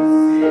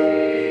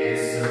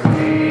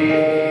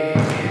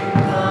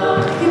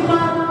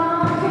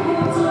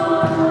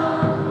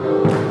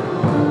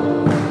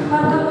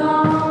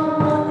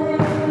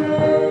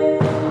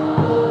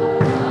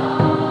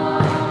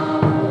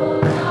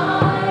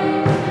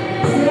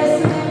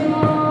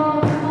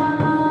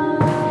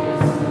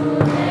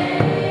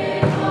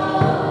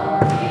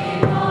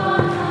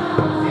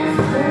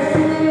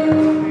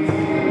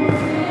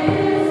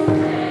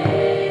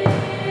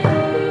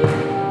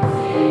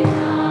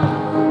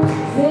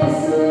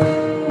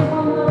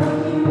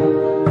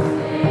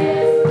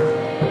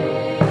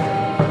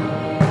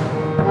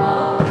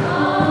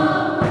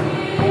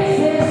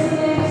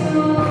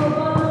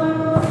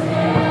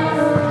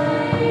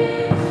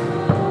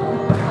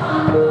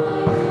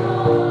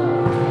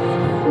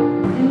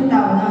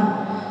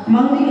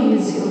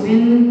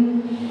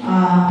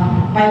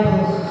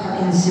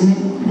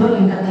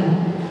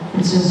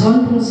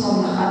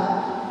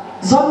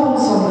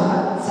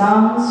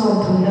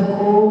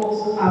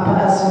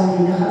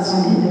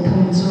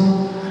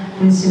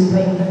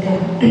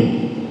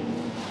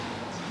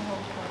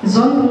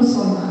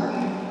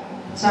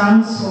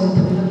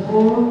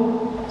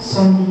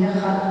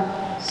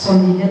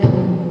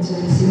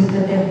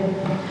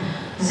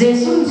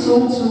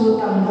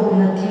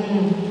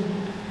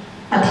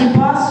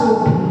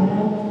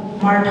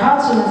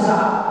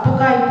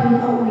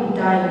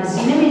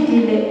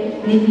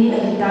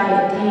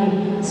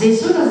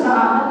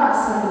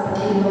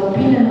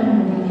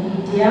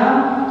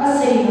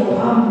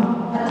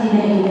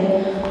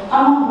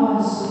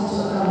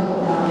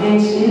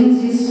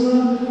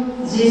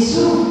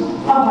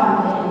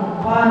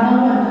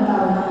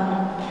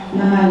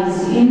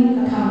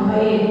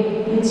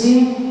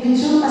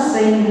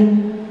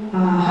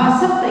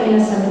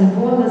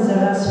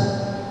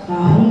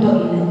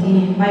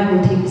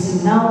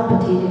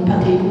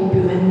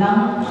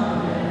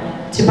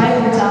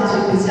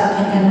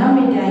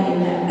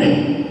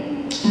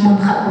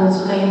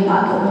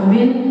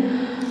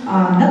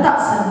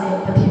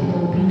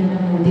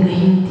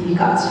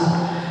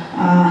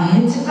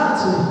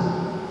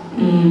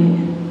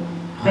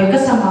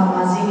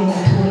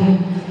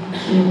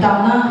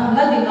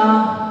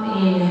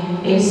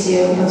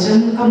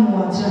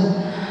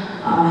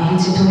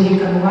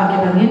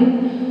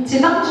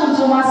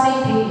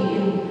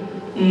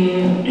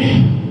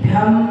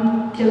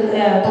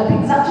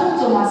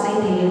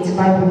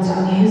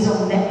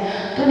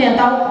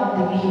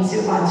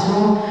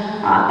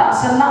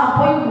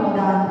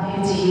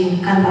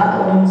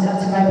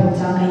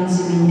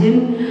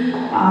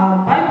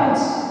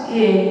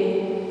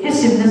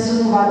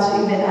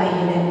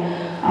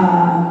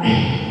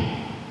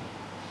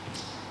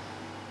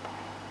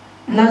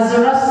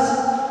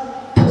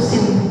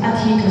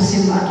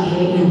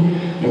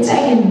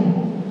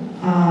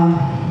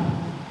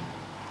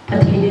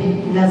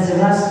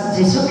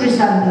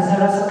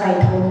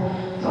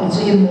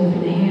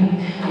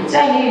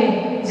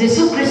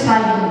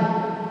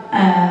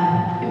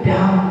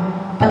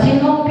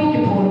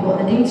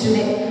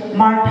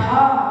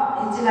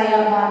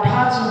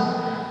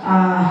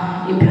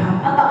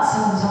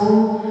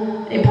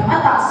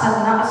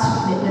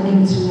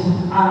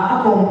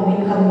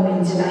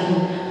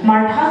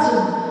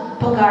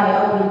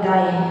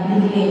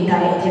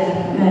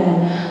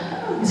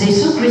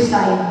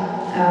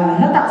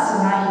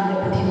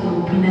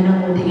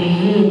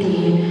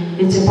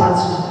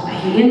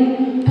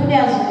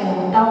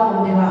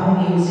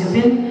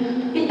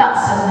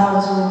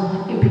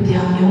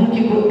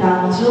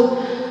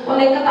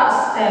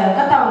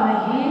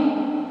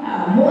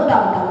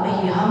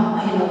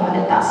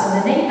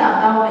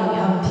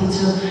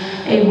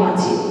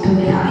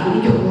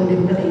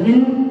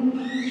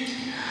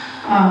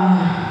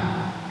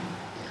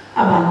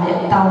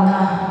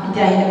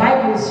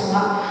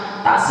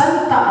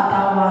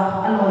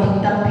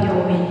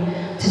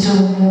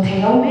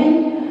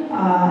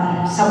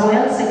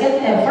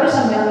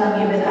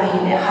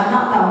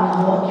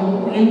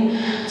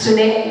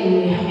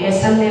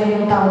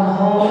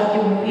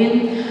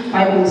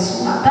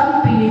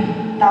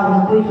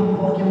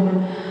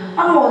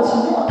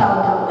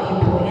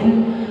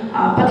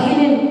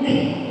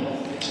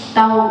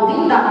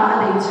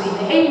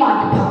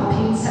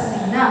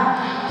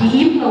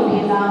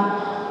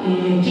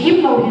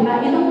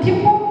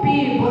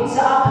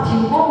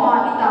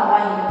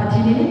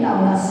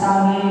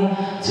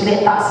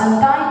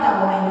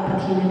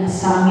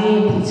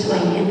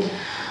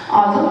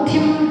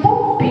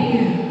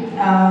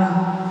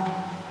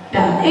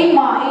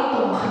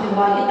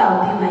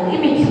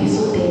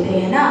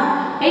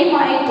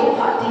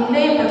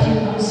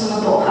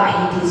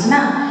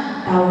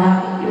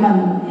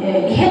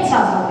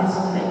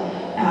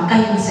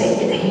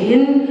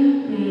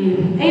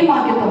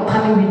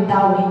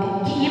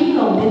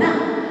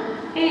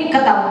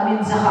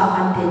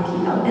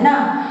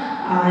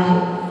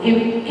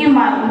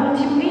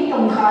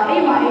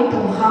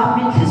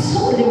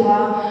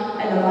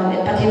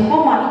 Pathin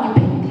ko ma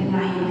ikipin din na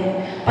hile.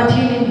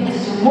 Pathin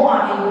mo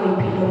ai ko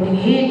pi lo ding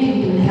he tin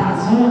tin ha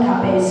zo tha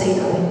be sei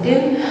lo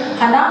tin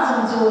hana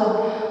zo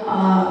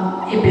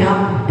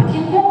Abraham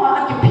pathin mo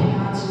a ki pi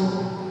ha zo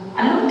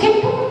anu tin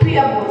pu pi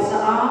a bo sa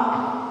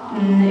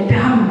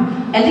Abraham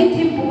ali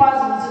tin pu ba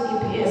zo ki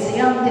pi se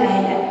yam te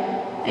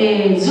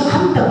ai zo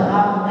kham ta ha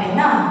mai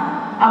na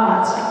ama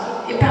cha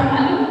Abraham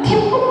anu tin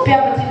pu pi a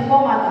pathin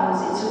mo ma ta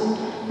se zo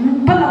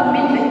palang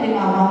min le te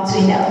ma ma zo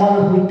ina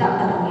wal hui ta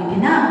ta ngi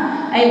dina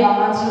ai ba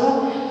ma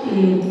zo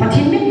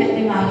pathin min le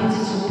te ma hi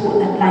zo pu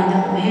na lai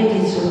na ko he ti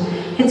zo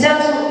he cha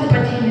zo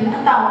pathin min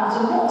ata ma zo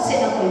mo se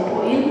na ko po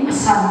in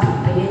san pi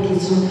pe ti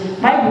zo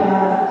mai bu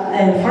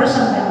first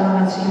and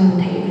ma zo in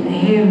te ni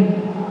he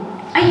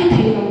ai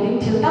te lo ding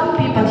til tam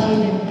pi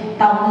pathin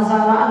taw na za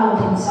la lo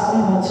tin sa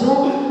mo zo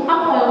a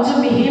ko zo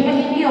mi he ma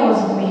hi o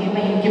zo mi he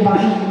ma hi ki ba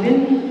hi bin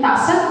ta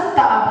san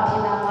ta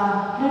pathin na ma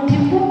nung thi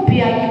pu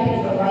pi ai ki pi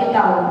lo bai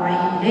taw mai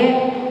le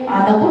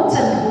a da ko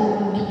chan thu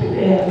ki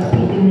pi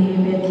ding ni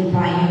be ti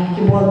bai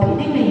ki bol pi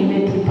ding ni be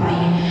ti bai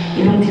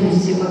ilung thi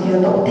si ko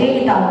ki do te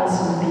ki taw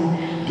so bin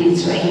ti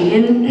zo hi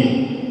in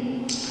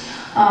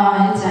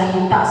za hi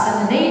ta san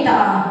nei ta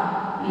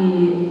I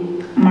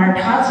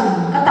martha chu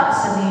ka ta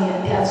san ni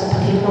ti a chu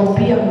pathin lo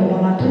pi am lo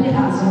ma tu ni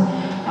tha zo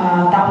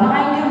taw na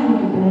ai te mu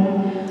ni bum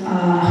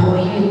ho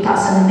hi ta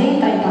san nei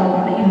ta taw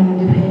na im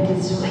di be ti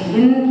zo hi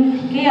in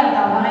ki ya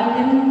taw na ai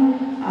te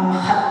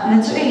khat na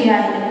chu ya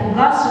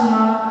KuGAA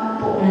suma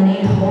po na ni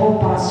ho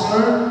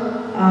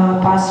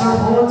pastor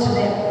ho chu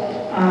le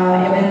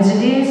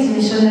evangelist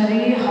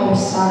missionary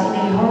house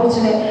ni ho chu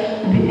le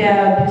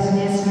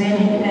businessman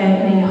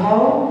ni ho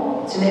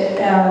chu le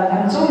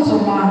kan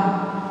chom ma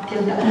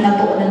til na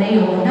to na nei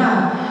ho na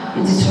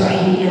ti chu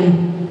hi in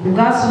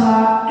KuGAA suma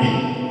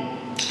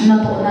na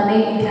to na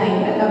nei ti ai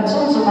kan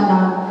chom ma na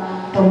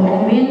tom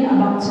omin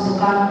abang chu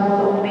dukan mo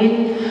omin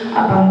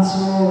abang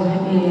chu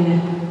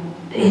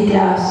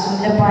dia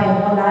sulle pai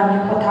hola ni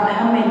ko tha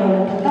ha me lo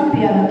tam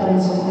pia na tom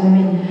so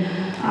omin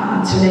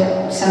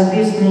chule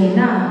service ni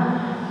na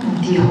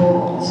ti ho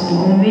so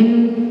omin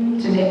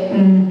chule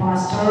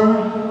pastor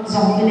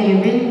zong ki nei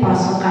win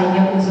pastor kai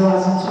ya zo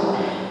azong so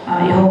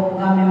I ho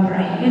KuGAA member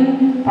in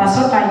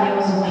pastor kai ya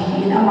zo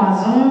hi in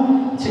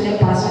amazon chule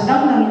pastor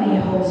dang dang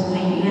ni ho zo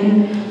hi in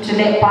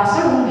chule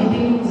pastor hung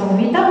hiding zo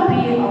mi tam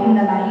pi om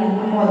na la in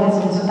mo de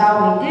zo zo ta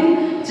wi tin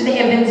chule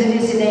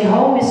evangelist nei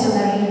ho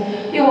missionary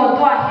yo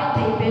to a he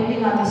te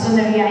pending a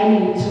missionary ai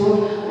ni chu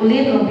uli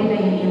ro bi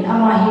nei in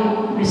ama hi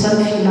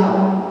mission fila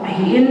hi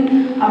in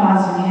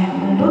amazon he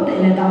ndo te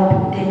ne ta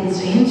te ti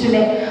chu hin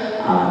chule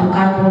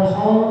dukan bol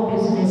ho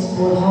business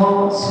bol ho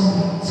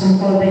sum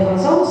kol be ho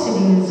so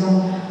sibin zo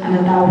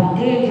ana ta wi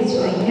te ti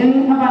chu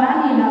hin abana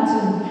ni na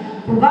chu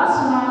KuGAA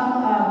suma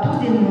tu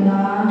din na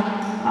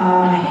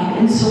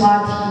in suma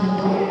thi na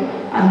to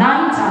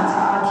anai cha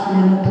cha thi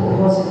na to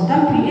ho so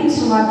tam pi in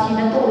suma thi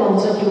na to lo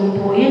cho ki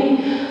po in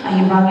ai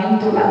bangin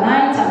tu la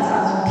nai cha cha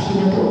zo thi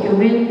na to ki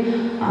win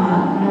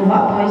no wa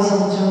poi zo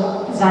jo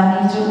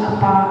zani jo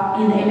apa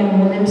in ene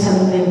modem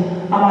salve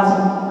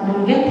amazon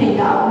lungen the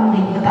ta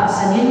ni ta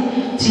sanin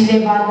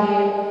chile ba de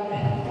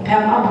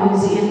pham abu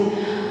zin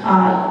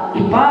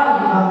ipa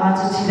iba ma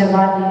chu chile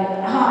ba de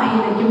ha ai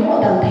na ki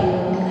modal the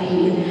ni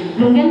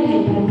lungen the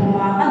pum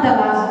puma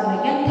andala zo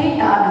lungen the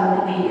ta da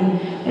ni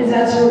is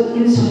also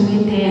in sumi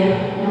te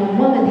no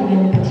mo na di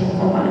ben patin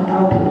ko ma ta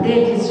o de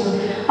ti so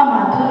ama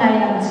tu nai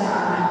na cha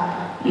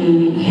he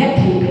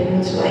the be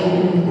chu ai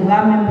KuGAA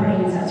member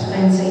is also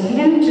and say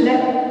in to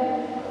that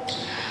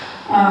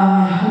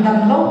dam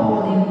lo ho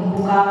din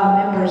KuGAA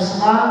members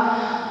ma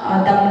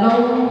dam lo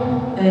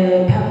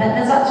pham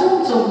na za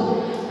chung chung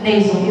nei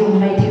zo yu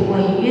mai ti wa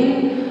in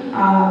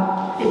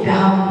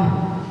Abraham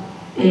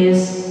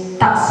is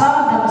taksa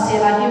dam se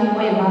la ni mo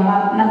e ba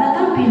na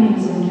tam pi ni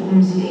zo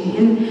ki si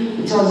in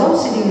cho zo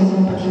si ding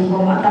zo pathin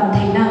ko ma tam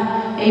theina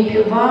e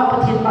pi wa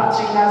pathin ba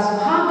china zo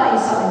ha ta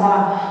isa wa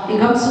e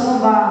gam su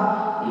ba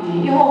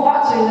i ho ba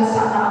china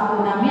sa na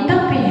ko na mi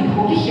tam pi ni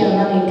ko ki hial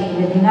na ni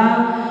theina dinga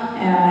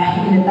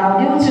in ta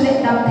de chu le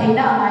tam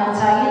theina mai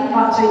cha in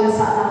ba china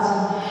sa na zo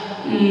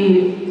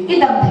i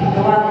dam theina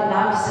wa ne na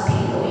ki sa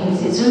theina hi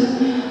si chun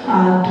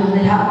tu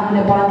ne ha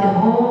ne ba de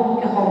ho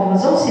ke ho ma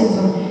zo sin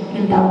zo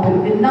in ta pi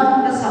bin na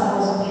ta sa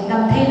ho zo in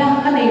tam theina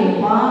ka nei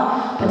ma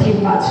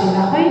pathin ba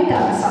china hoi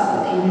ta sa ta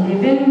theina de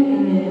bin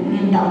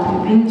in ta pi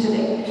bin chu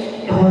le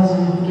ho zo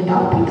ki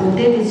ta pi to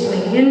te ti so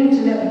hin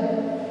chu le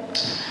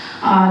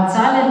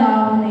chale na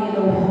nei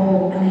lo ho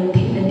nei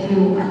theina ti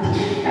u ka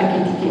ti ka ki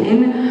ti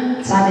in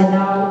chale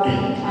na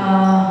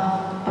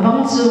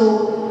abang chu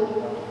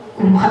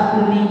kum khat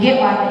kum ni ge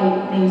wa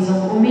nei zo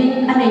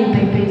kumin anei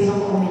pe pe zo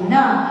kumin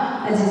na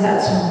aji za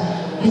chu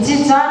ichi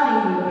cha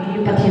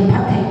nei pathin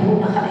phat thei bu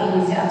na kha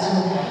ei za chu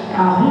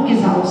hung ki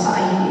zau sa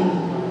ai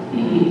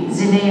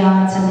zineya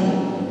chane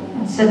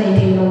sane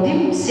thei lo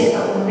dim se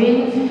ta kumin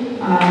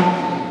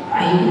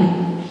ai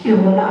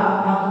yola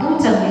ma tu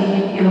chane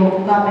yo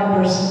KuGAA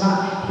members ma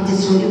ichi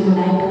chu yu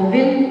nai po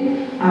bin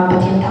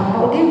pathin tham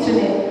ko dim chu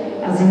le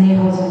azine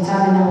ho zo cha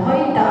na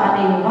hoi ta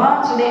anei wa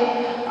chu le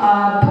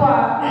tua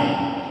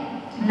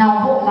nào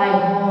hộ lại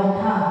ho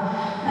ha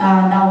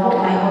nào hộ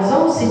lại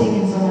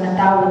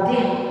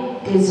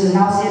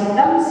nào xem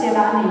đâm xem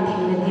là này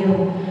thì là điều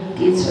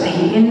thì cho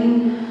hiện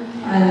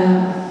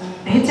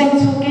hết tranh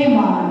số cái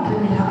mà tôi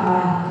nghĩ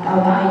là tạo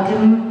đại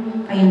thêm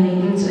cái này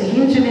cho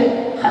hiện cho biết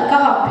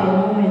các học về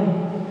mình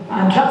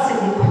drug sẽ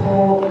đi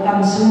khô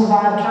làm số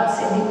và drug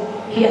sẽ đi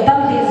hiện tâm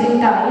thì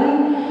riêng tại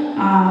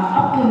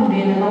Apun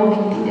về là lâu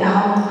thì để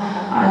ham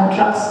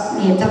drugs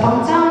này cho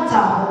bằng cha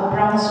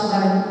brown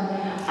sugar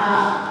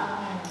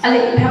ale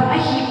pham a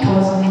hi tho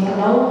zong ni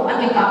to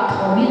age ka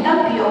tho mi ta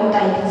pi om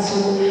tai ti su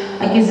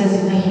age za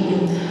zin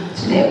hi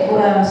chule ko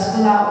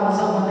skula o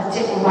zong na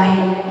che ko ba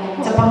hi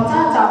cha pang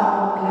cha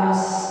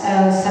class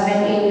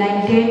 7 8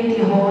 9 10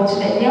 ti ho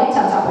chule leo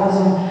cha ho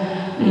zong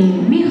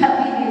mi khat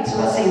ni chu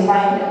sei ba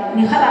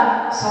ni khara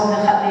so na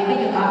khat le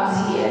ke ka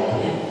zi e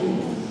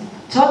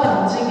cho ta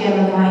chu ge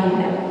la ba hi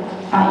le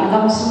yu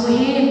gam su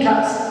hi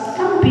drugs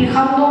tam pi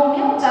kham dong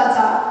leo cha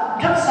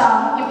drugs sa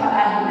ki pa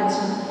a hi le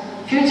chu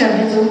future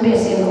ni zum be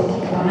se lo ti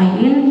ka mai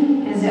in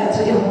is ya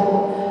chu ho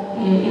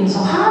in so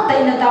ha ta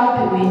ina ta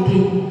pe we ti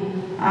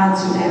a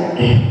chu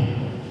le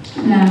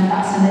na ta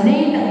san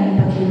nei ta in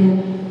pa ki ni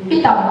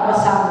pi ta ba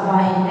sa wa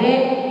hi le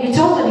I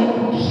cho ta ni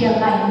ku hi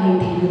na hi ni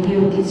ti ti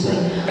ti chu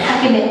ha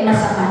ki le na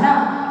sa na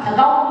ta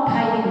ga ku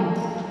thai ni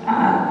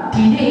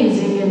ti de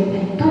ze ye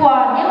tu wa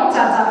ni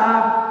cha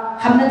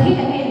ham na thi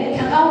ni le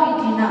ta ga wi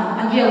ti na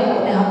a ge ho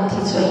le ham ti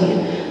chu hi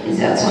is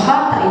ya chu ha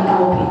ta i ta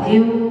pe ti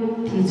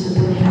thì chúng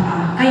tôi là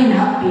cái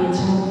nào bị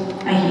chúng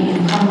ai hiện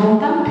không đúng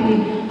tâm thì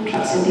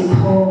chắc sẽ đi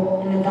khô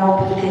nên đau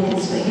bị thế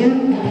thì sẽ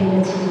hiếm nên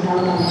là chỉ đau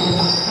lòng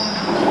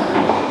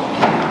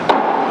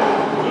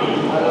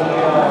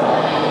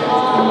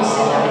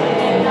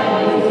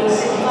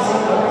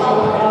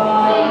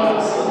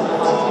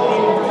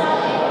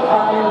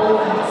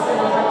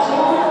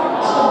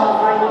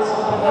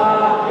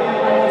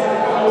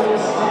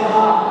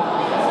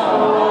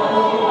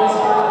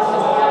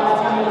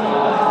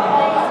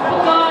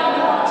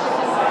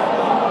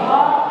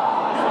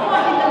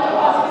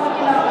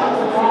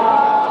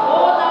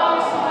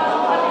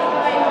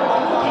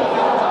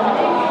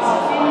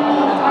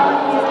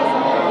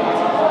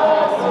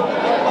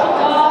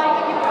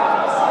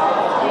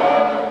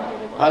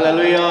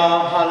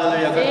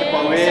Hallelujah, các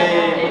bạn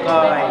về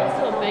Pakai.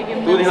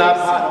 Tu ni là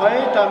Aphat hoi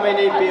ta mai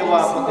ni pe wa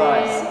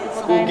Pakai.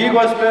 KuGAA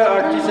Gospel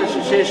Artists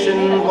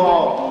Association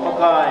ho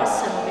Pakai.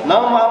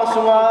 Nang ma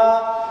sunga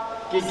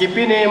ki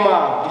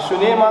kipinema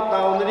kisunema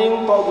taon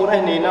ring to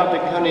gureh ni na pe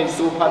khanin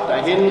tu phat ta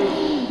hin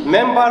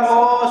member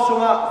ho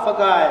sunga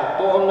Pakai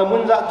to om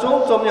namun za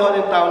chom ni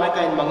honin taon na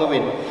kain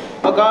mangawin.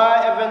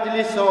 Pakai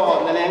evangelist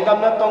ho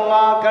nalengam na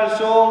tonga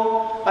kalsung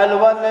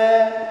alwale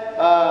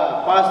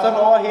pastor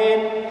ohin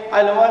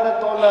alwan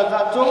to la za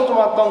chung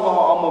chuma tong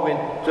ho amobin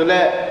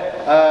chule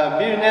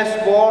business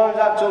ball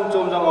za chung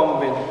jang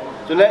amobin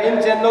chule in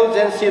chen lo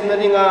chen sim na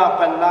ringa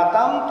pan la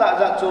tam ta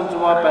za chung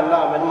chuma pan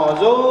la men mo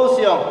zo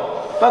siong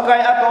pakai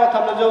ato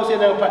tham na zo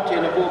sin ang pathe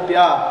na pu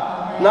pia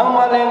nang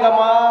ma lenga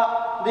ma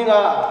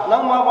dinga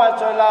nang ma ba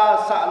choila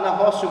sa na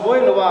ho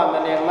suboi lwa na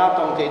leng na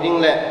tong the ding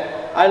le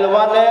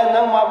alwan le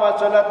nang ma ba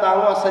choila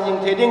tangwa sa jing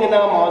the ding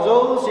na mo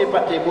zo si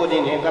pathe bo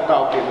din he ka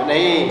taw pe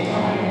nei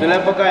chule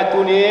pakai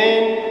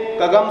tunin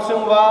kagam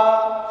sungwa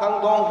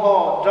khang dong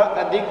ho drug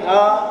addict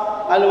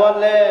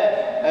alwan le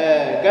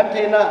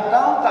ganthena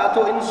tam ta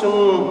to in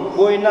sung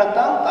boina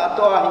tam ta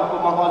to hin ko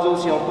mang ho zo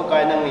siong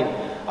pakai nangin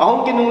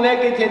ahong kinung le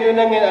ke thenu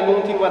nangin alung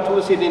thing wa thu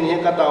sidin he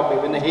ka taw pe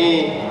ne hi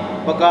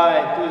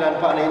pakai tu dan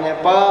pa ne ne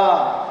pa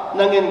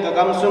nangin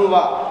kagam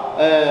sungwa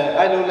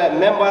ailu le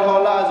member ho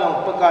la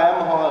jong pakai am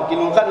ho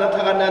kilung khat na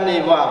thakan na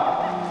nei wa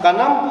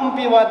kanam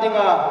pumpi wa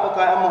dinga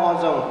pakai am ho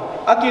jong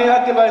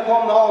aki lai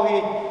kom na ho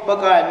hi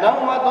pakai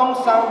nang ma dom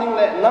sang ding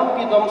le nam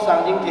pi dom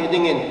sang ding the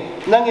ding in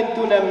nangin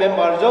tu na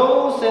member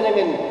zo se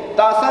nangin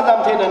ta sa dam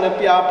the na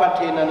pia pa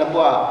the na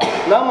bwa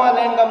nang ma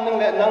lengam ning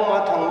le nang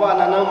ma thangwa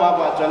na nang ma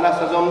ba chala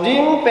sa zom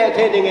ding pe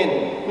the ding in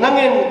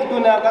nangin tu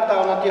na ka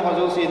taw na ti ho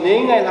zo si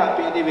ning ngai la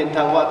pi di bin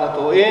thangwa ta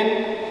to in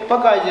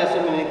pakai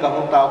jesu ni ka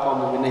hu taw ko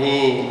mi ni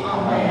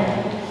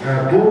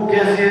amen bu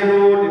ke se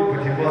ro di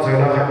pati ba zo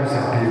la ka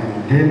sa pi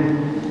din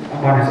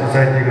amani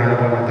society ga la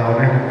ba taw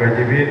ne ka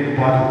di bin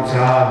pa thu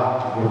cha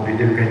वो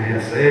बिल्डिंग कहीं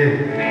ऐसे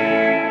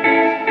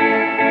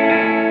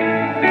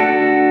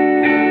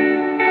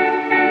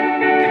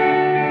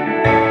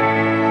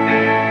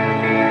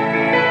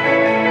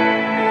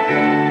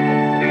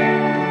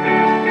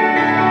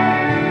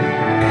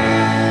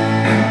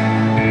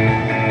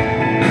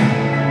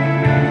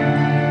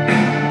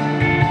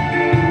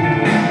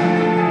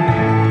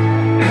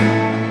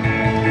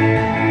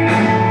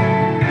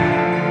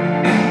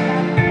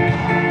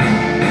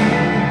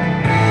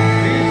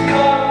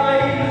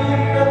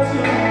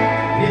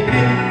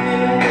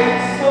Ni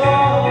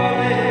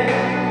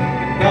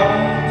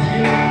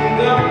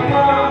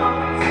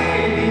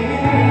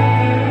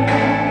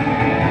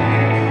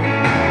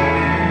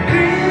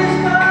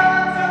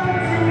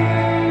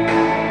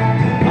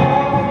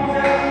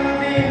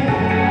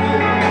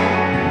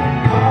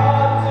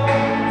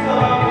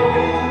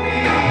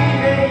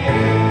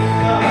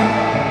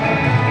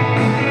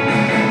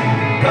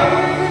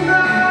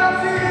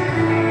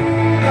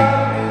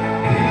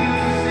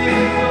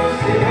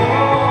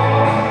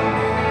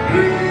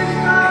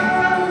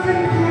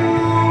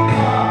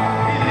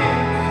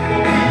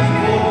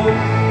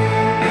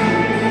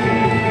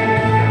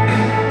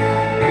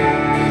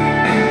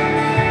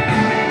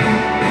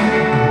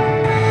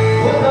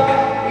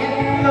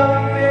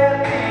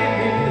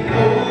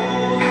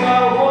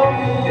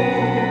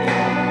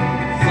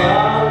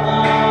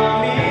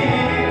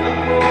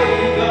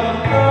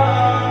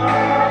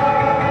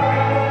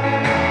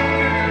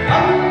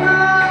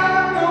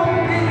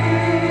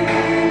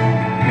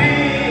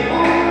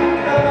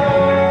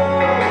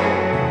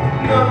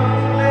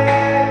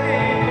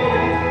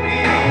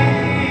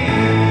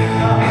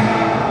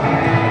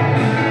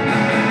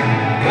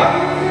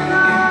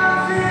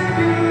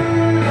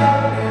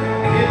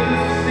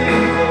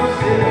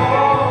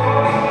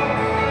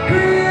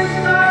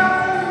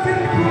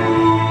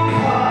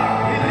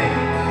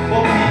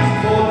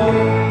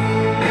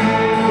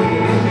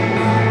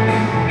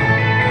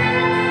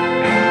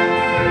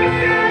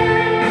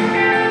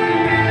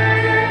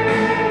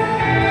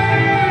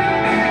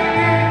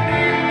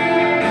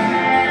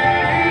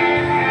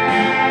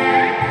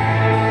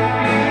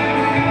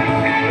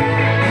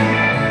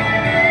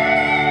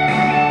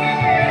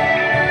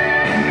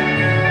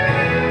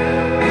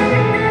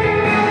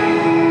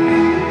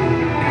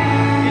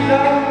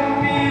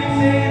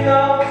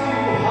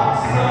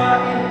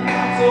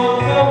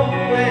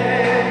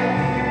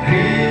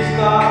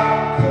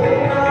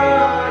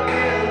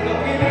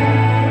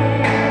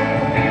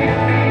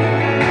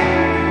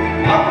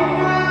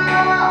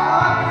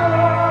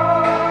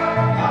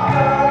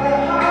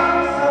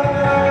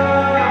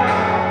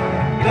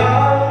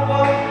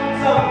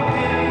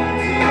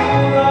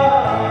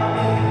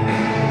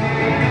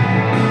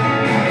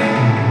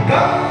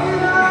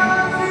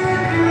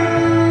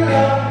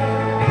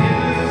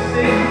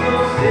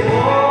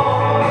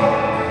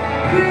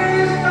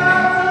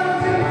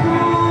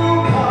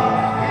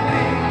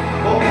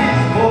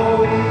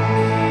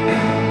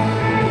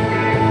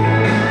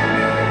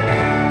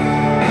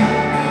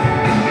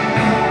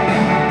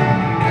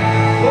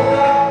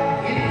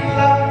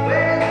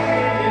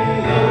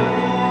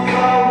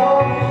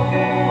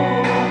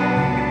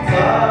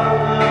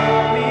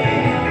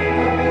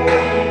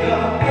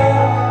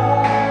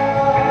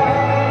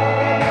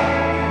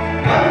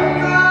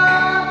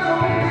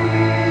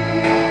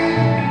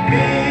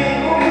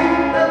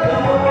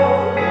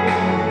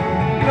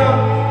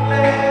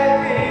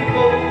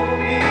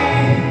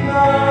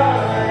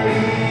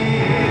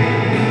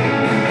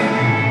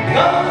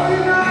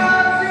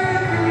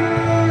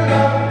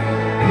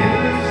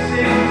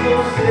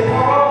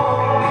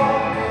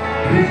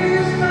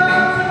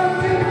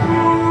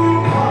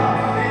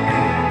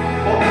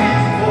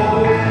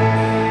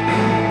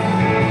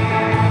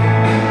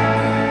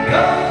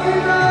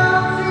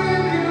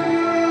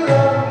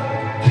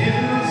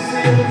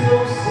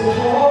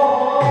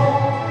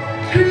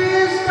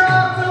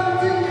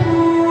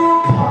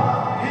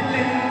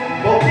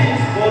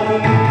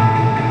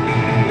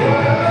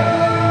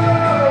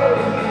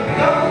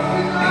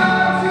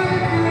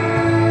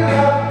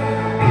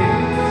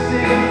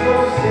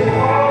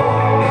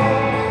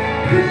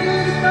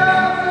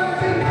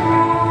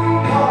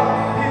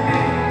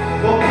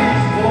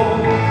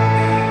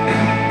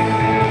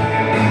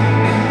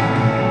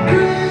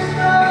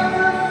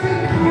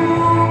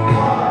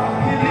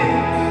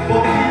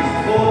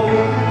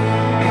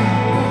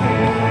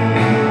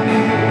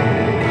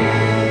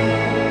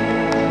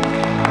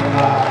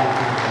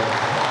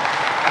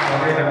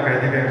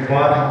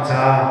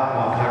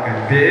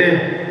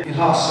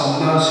Ila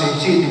samna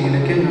Secy ding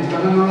lekin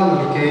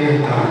tanangal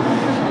ke ta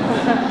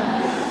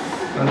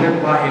kale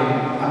bahin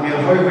amir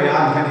hoi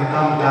bayan kan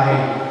hitam dai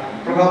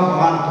program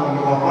ban to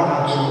no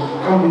apa aju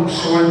kam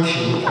suan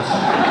thi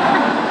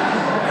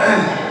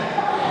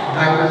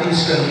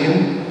diabetes kan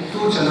tu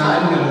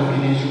chana an lo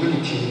bini ju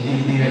ni thi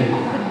ni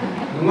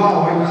nga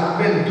hoi kha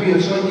ben tu ye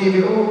so ni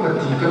ve o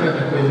ka ti ka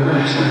ka ko na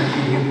chi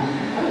thi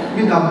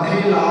mi dam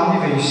thei la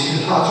mi ve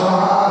si ha cho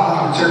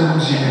ha chen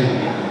ji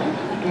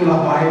tu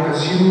la bai ka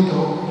simu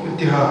to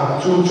THAH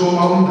chu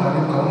maun da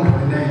ni kam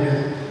ni nei le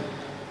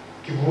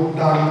ki bo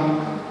dan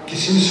ki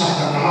sim sa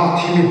da ha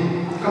thi ni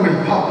ka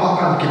mai pha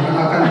kan ki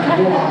mana kan ki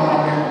bo ma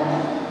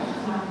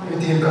le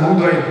ti ka mu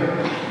doi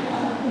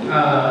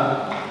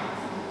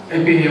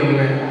bi yo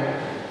le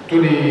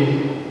tu ni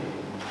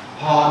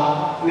ha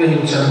ne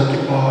hin chan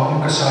ki pa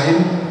ka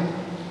sain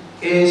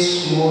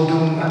es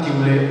Moldung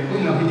atiule ui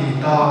la bi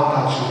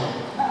ta chu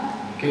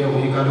ke o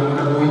hi ka do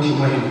na boi thi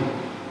mai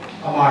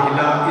ama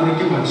ila ini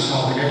ki man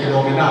sa ke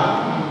lo bi na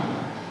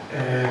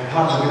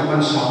Phat cho cái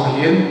ban sáu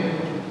hiến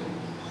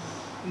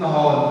nó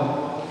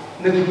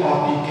nên cái bảo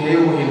bị kế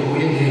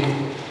huyen hi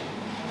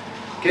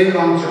kế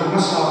làm cho nó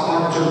sao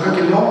Phat cho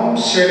cái lom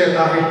xe lại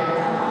đây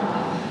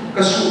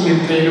cái số mình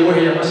thấy nó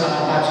hi nó sao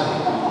Phat cho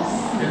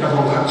cái đó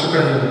không khác cho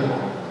cái gì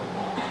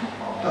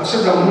ta sẽ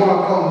làm mua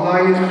con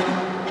online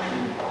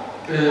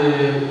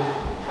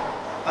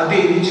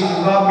adi đi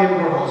chung ga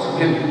member ho so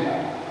hin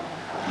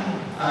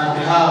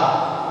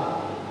THAH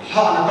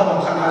họ là các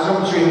bạn khán giả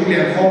chuyên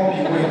liền không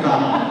bị người ta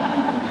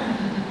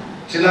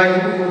chỉ là những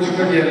cái câu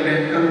chuyện này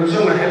là cần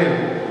dùng là Helun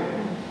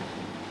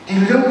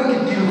tìm được cái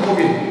tìm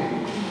COVID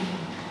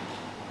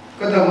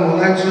cái đồng hồ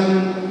lại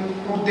chung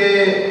quốc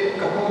tế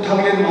các quốc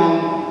Thonglen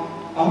mang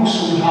ấm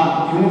sùng hàn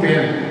yung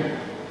về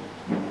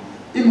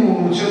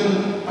imu chung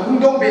anh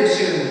đông bể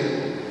xin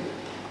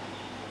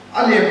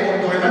anh liệp ở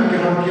tuổi anh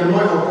kêu làm kêu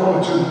nói ở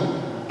con chung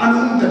anh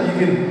không tự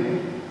nhiên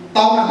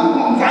tao là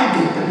không phải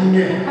để tự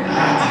nhiên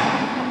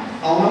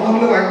Taona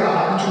không lấy cái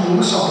đó chúng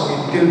nó sầu cái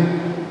tiền,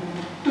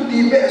 tu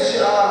đi bé sẽ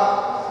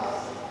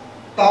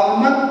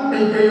Taona mất bây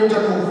giờ cho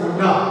cùng phụ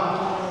nữ,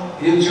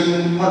 hiện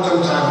chúng họ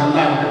trong trái bên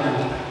này cái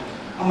gì,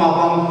 mà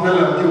bằng cái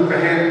làm tiêu cái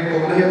hen, tôi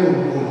đã hết đủ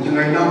như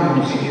ngày nào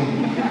mình chỉ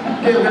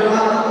cái cái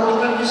là tôi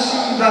cái gì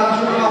đang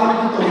chúng ta không có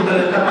tôi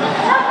đây cái,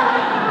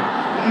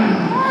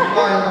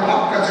 coi các bạn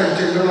cái chuyện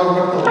chuyện đó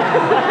là tôi,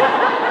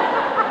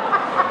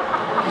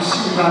 cái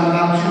gì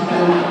đang chúng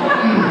tôi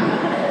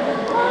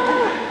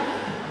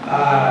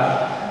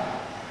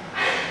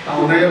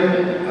Taonam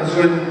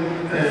azun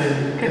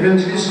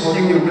evangelist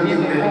calling yung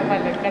kanil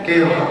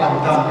kayo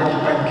kapamtam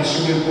kanipan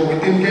kisungin po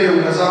itin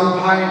kayo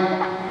nasang pai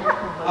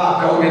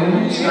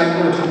kaunin sila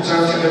ko church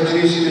sila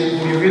jiri sila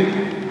ibuliwin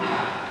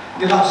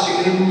nila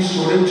sila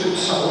sulit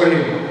sa way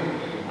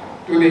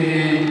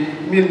tunihi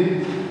min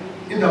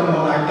idam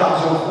malay ta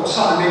so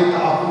sa ne ta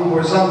apu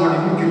Boijang mani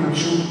mungkin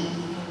muncul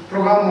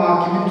program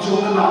ma kimin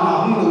so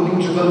na Amun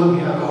juga lu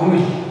ya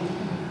kaumi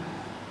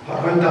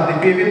Parwenta di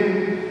Kevin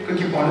ke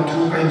Kipatna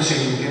tu kain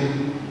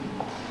singin.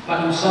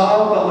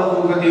 Pansau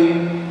kalau bukan ding,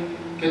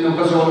 kita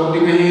nak jual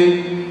ding ini,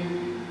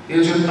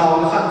 dia cun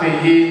tahu nak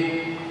behi,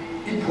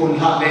 ipun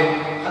hak deh,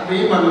 hak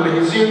behi mana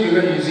leh izin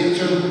dengan izin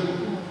cun,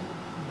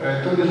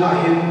 tu dia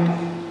lain,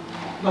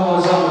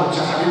 nah zaman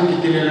cakap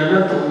kita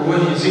lelaki tu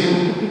buat izin,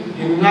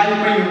 yang ngai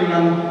mai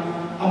dengan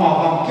ama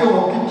bang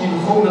kau kita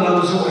kau dalam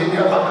tu ini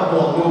apa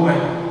kabur tu mai,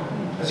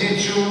 izin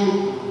cu,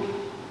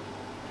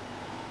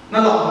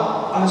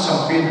 nalar ang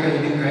sampin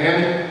kay din kaya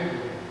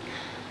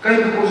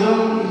kay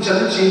kuzong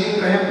ichal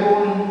chini kaya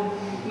pun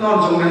non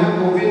jong na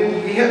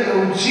COVID ihat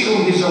lo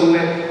siu di jong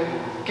le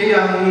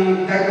kaya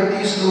hi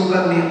diabetes lo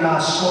kan ni na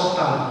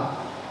sotan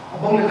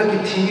abong le ka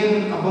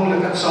kitingin abong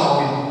le ka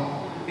sawin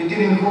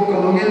itinin ko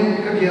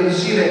kalungin ka gial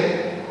sile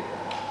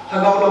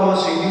tagaw lo ma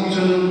singing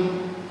chun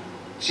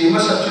si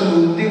masat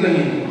chun di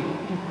ngai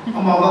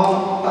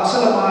amabang ta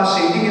sala ma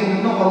singing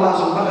no wala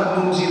jong ka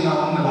nung sin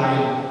na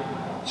ngalai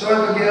so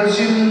cái gel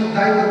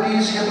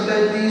diabetes,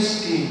 hepatitis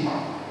thì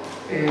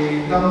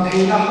tâm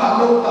thấy nó hát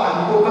lâu tại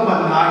cô các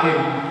bạn ngài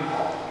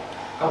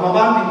các bạn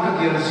ban mình cái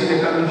gel gì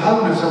để các mình hâm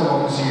được sao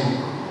không gì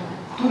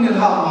tu nên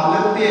họ mà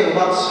lên tê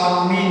vật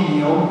sang mi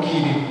nhiều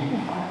kỳ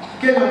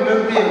cái nó lên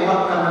tê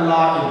vật cần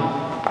lại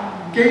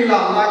cái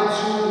là lại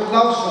chú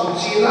lao sống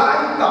chỉ lại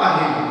tại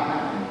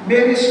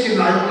bên skin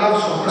lại lao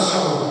sống cái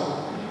sầu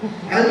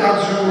hay là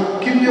chú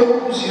kim yêu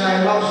chỉ lại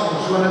lao sống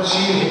chú nó chỉ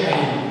hệ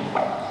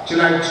chỉ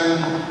lại chú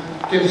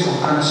cái số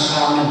căn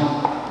sáng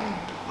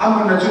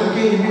Amun na chung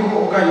ke ini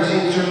ko kai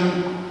si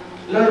chung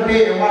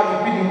lerbe wa ki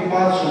piding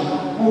pa chung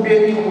ku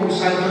be ni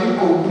Khongsai ko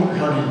ko bu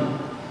khari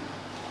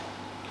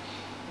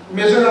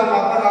mezora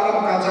ma par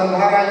alam ka Chachan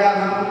ha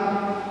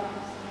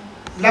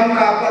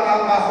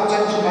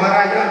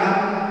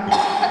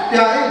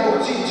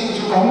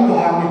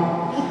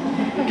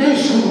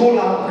số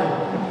lao này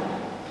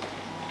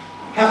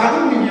ta khá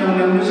mình nhiều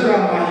lần như thế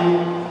mà hi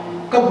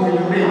các buổi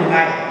lưu lên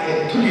này thì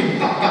thu nhập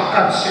tập tập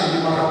cần xem như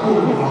mà các buổi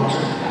lưu vào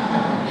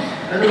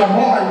rồi đấy là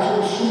mọi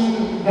số sung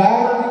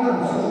báo ra những cái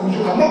khổ cho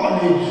các mọi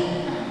người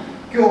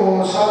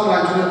kiểu sau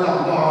này cho nên tạm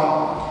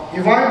đó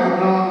như vậy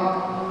là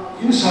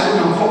insight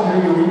nằm không hay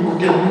nhiều những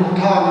cái điều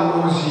tha là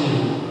nó gì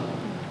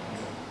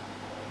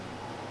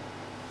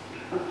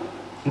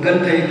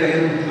gần đây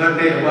gần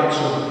đây là bắt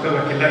số các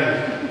cái này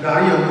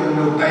đã nhiều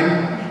người tay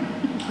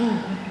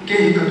cái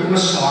gì cũng nó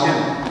sáng nhỉ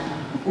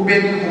u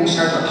bên cái khung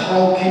sai là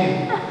thao kia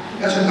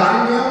cái chuyện đó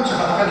thì không chắc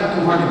là cái gì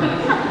cũng hay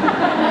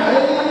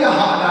ấy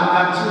họ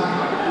làm chứ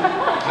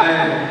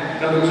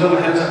là đúng rồi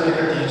mà hiện giờ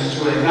cái gì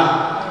chứ rồi na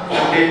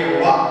cái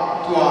quá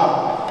tua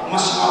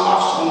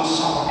masalah song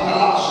sao cái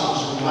là song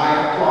song lại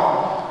tua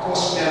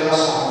gospel là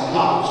sao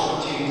là số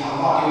tiền thằng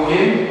họ điều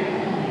hiến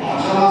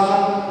cho nên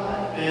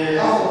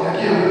các hộ cái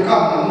kia cũng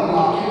cầm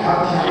nó là cái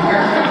thằng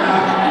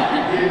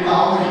thì cái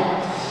tao thì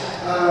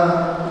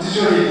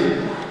rồi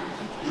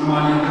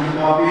mà những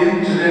cái bảo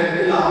biến cho nên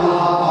cái làm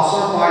là tạo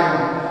ra bài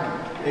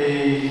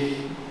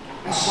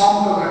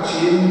xong các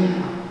chuyện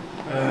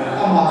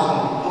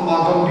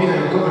Amazon bị hay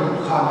các bạn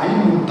khán ấy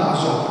muốn tạo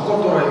ra có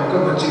tôi là các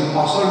bạn chỉ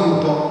tạo ra một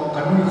tổ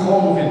cái mũi khó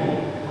một việc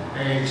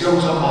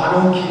trong giờ mà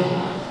đông khi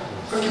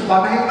các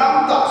bạn ấy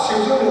tam tạo xây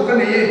dựng được cái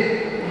này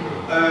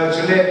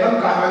cho nên tất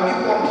cả những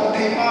cái quan trọng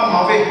thêm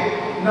mà về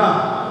na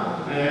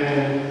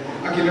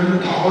cái nó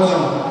thảo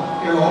rằng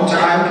cái ông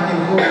cha em cái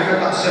điều cái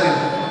tạo xây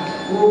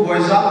ku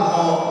Boijang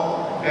ho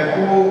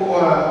ku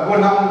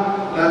wanam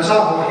la sa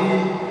ho hi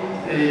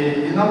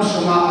inam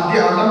suma adi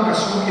alam ka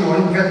sumi ho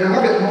in vet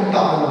na vet mong ta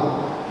ho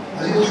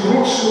asi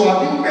churuk su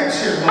adi pek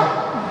se ba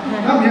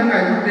nam yang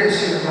ngai nu de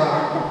se ba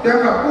te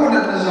ka ku na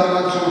na za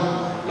la chu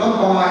lam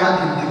pa ma ya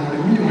tin tin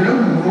mi mi lam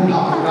mu rom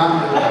ha ram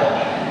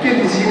ke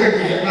ni si ka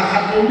ke na ha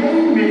do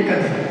me ka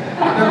ni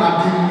na ma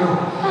tin do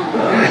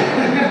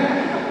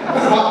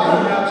wa de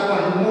ya chu ha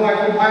mu ai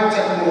ai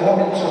cha mu ho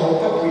mi chu ho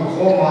ka pu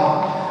ho ma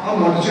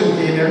Amun chuyện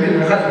gì để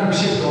mình rất cũng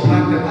xịt của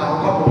anh để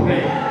tạo các bộ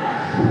nghề,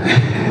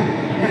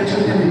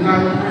 chuyện gì mình ngay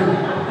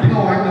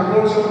nói anh là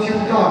luôn sống thiếu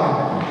đòn,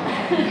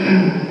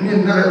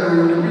 mình đã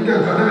rồi mình đã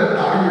có thể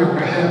tạo nhiều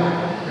cái hệ,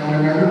 nhưng mà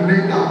ngày hôm nay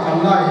tạo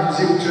phần lại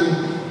dịch chuyện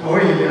ở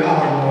đây để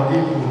làm một đi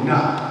buồn nè,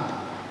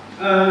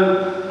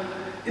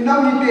 in năm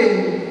như thế,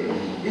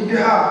 in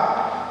thế ha,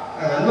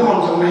 nó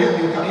còn trong này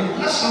thì cái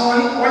là sao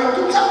ấy quay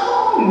chút chắc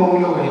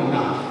mong lâu hiện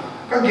nào.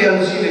 Các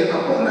gen gì để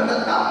các con nó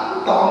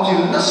tạo gì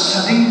nó xác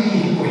định mi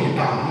của hiện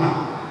tại mà,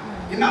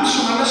 cái năm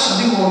xưa nó xác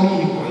định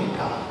mi của hiện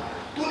tại,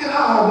 tôi nghĩ là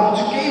họ bảo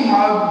chứ cái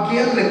mà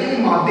gen là cái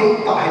mà để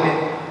tại này,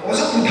 ở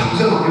rất nhiều thằng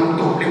dân họ đều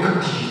tổ để cái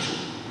gì chứ,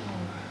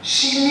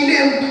 xin mi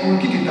lên thôi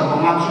cái gì đó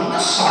mà chứ nó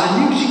xác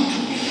định music chứ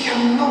cái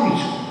hàng nào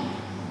chứ,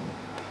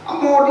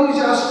 Moldung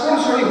ra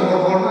sponsor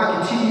của họ là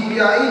cái gì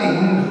ấy thì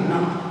cũng được nè,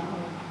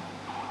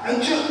 ấy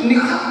chứ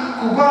nikha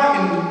KuGAA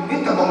in cái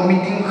tập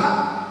meeting khác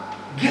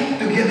get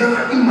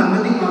together in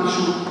man ding man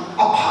su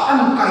aphat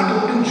an kai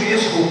do ding ju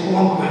es ho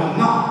kuam ko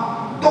na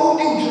do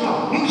ding ju na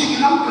ni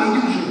chi nam kai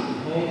ding ju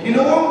you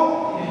know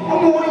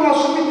amo ni ma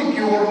su mi ti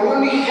kyo ro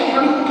ni he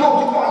ani ku thau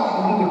ji pa yi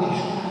ko ko ti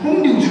su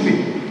mung ding ju mi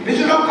be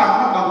ju nam ka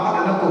na ba pha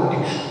na ko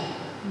ding su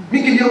mi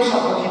ki yo sa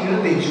pa ti ni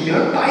de ju mi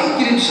dai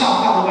ki ri sa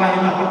pa ba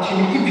na pa ti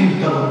ni ki bi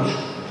da ro ju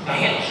da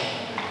he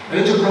ju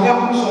ju pro ba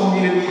ku so mi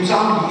le mi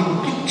jang ni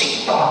ki chi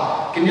ta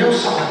ki yo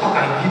sa pa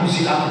kai kim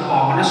si la ki pa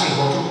ma na se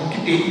ho ju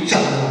để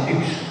chẳng một điều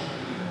gì,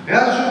 bây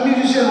giờ chúng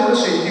mình sẽ nói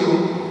về điều,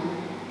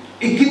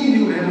 ít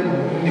điều này là một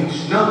điều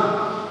gì nữa,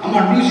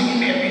 mà music cái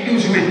này điều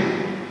gì vậy,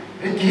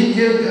 cái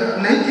gì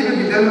này thì là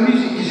cái đó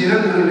music cái gì đó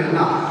là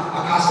na,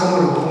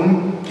 customer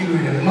cũng cái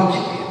loại là mắc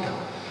cái gì đó,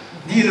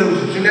 đi đâu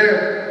rồi cho nên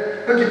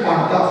cái bản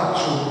ta phát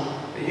xuất,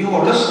 cái họ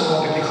rất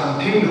là cái khăn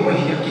thêm nữa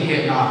cái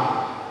hệ na,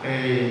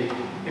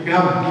 cái bây giờ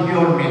cái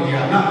biểu media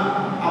na,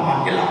 mà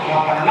cái lạc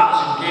hoa cái lạc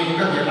sự kiện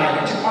cái gì lại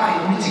cái chữ bài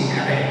mới chỉnh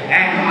cái này,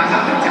 mà sao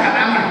cái chữ cái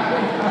này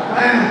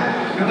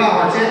đúng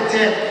không?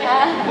 Chết,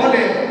 có lẽ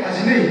là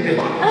gì này thế?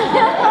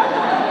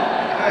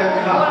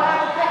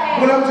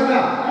 Cô làm gì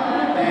nào?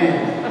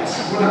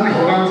 Cô làm này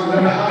làm gì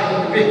nào?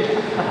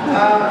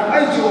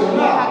 Ai rồi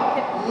là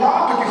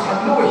cái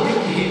khăn lôi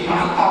hiện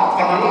tại tạo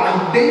và nó lại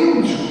đến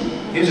chứ?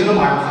 Thế cho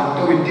nó mà không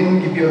tôi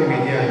tin cái biểu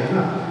media ấy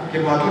nữa.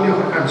 Cái mà tôi điều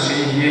cần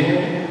gì vậy?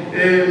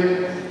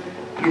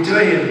 Cái chỗ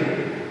này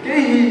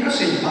cái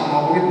gì tạo mà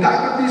hiện tại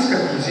cái cái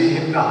gì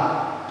hiện tại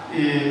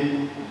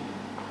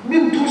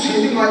mình thu xếp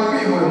đi ngay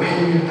cái hồi này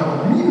mình tập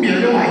mình miễn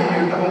là mày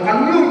mình tập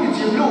cắn lưỡi cái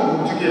chim lỗ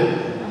cũng chứ kìa,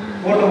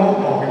 có đâu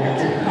không bỏ cái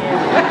gì,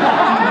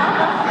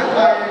 cái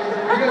này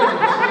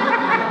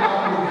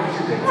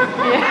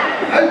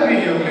anh bây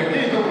giờ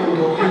cái tôi cũng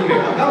đầu tiên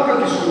là đâu có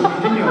cái số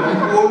cái nhiều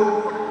lắm luôn,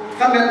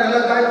 các bạn là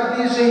cái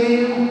cái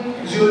gì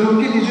dù lúc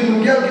cái dù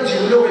lúc cái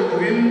chim lỗ cái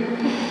quyền,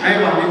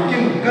 ai bảo mình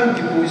cái cái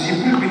bộ gì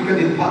cũng bị cái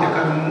điện thoại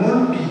cái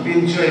muốn bị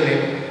bên chơi này,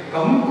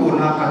 cấm cổ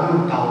na cái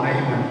muốn tàu này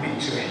mình bị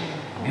chơi.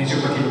 Ini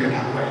juga kita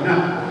tahu, na.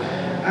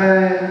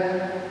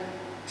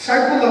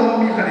 Saya pun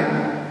lama mikir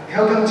ini.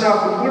 Helun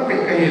cakap pun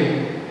pergi.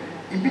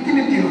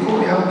 ibitini tirko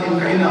yang tin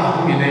kaina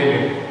ahu minele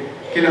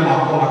kila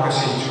mako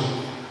makaseju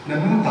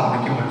nanun ta na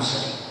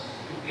kimansa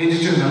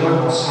heju na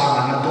loi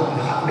pasana na dok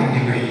na hat ni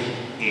ngai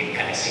e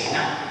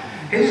kanesina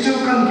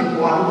heju kan ki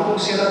pualu ko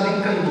sela ding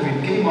kan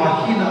buin ke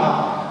ma hina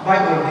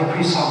bible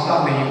degree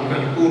sabta nei ka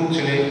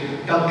chele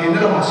dam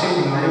tena ma se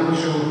ni ngai ko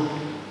su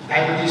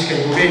diabetes kai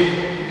buwe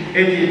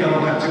eti ta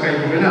ma cha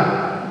kai buwe na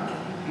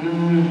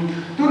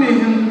tu ni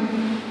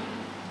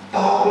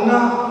taona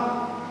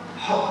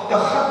ta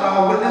khata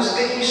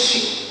wednesday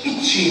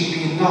ichi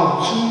pi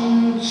na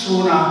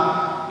chuna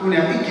tu ne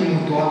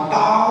ikim to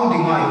tao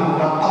dinga i mo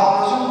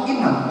tao so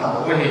iman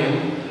tao we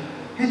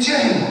he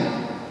chen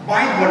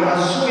bible la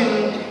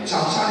suin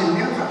chang sa ni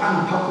ne ka an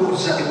pha ko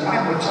za in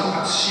bible chang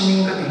ka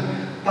siming ka tin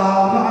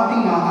tao na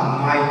atinga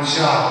angai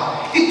cha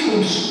i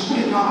thum su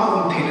ne na a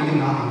on the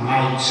na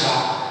angai cha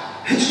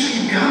he chu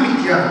i ga mi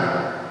tia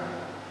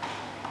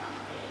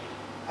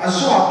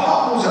aso a pha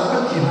ko za ka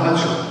tin ha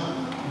chu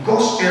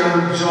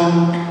gospel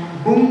John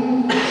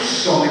bung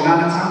song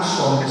na na chang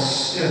song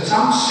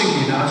chang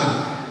sing na chu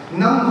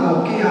nang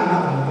ho ke ana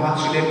umwa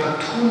chule ka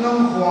thu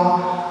nang hwa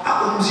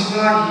a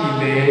jinga hi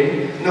le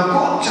na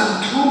ko chan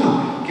thu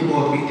ki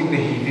bo bi ting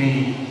hi ni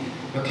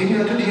ba thing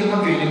na tu thi ma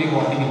ve ni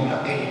ho ni ma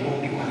ke bo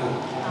ni ma no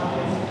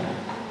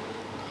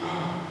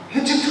he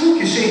chi thu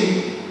ki se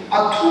a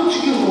thu chi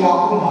ki ho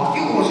ko ma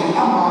ki ko se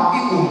ama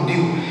i ko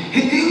diu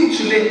he ting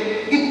chule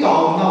i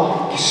taw na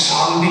ki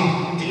sang ni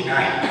ti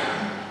nai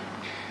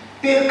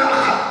te ka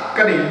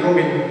ka nei do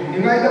min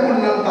ngai da mun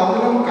lang taw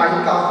lang kai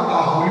ka ko ta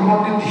ho li ma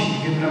ti ti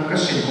kin na ka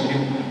se ko ni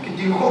ki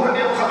ti ho ra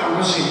ne ka ta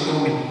ka se do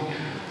min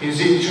is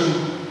it chun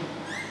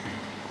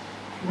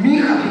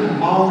mi kha ti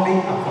mau ni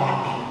a va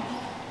ti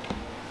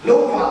lo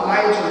va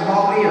lai chun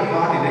mau ni a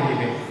va ni na hi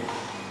le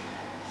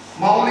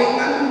mau ni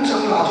ngan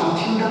chang la chun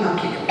tin da na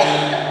ki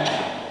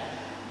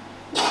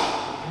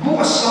bu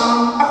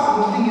asang a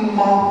khu ding in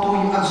mau to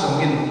i a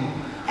song in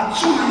a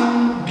chu yang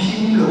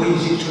bim lo i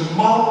ji chun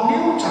mau ni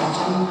cha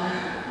chan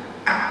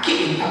a ki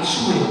a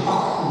chu a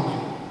khu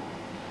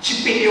chi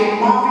pe yo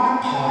mau ni na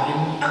pha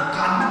in a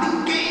kan na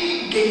ding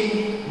ke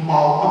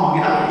mau a ma mi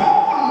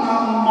na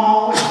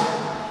mau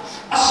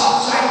asa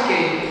sai ke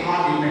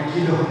hadi na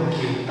kilo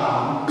ki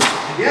tam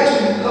ya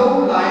chun lo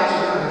lai chu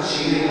ka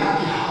chi le a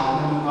ki ha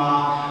na ma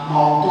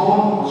mau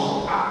ton so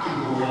a ki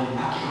go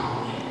a ki ho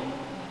ni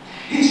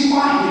his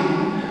mind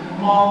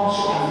mau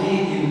so a ni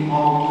in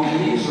mau tu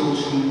ni so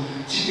chun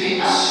chi pe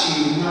a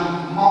si na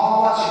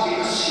mau a chi pe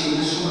a si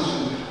na so na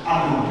chun a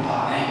lu ta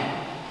ne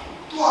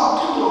tu a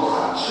tu do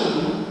kha chun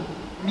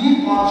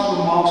mi pa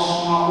chu mau su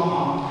ma u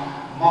ma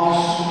mau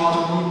su ma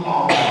chu mi pa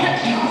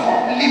ki ho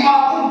lima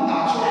ta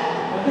cho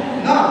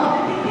na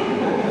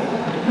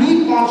mi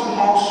pa chu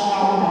mau su ma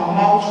u ma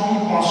mau chu mi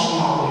pa su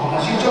ma u ma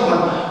si cho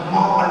ban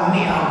mau an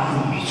ni a lu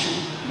mi chu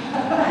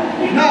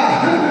na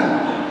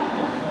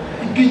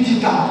ki ti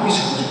ta ko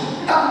sa chu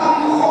ta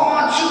bang ho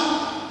ma chu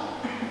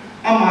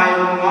amai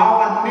mau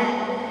an ni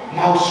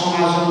mau su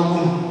ma zo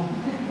ku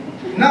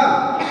na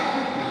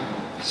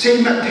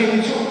sei ma te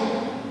chu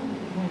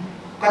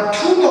ka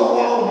thu do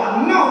wa ma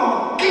na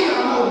ki na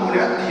mo mo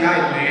le ti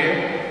ai le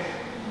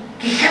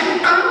ki khem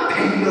kan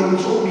thei lo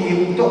cho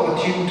mi to ka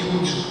thiu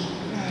thu chu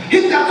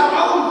hit da cho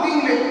au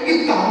ting le I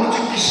ta ma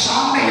chu ki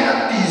sam le ha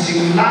ti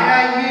jing lai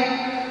ai ni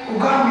ku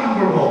ga mi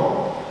bro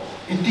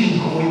I ti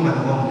ko I ma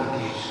no ka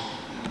ti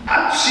a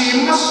chi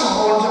ma so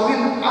ho cho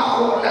in a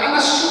ho la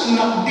na su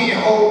na di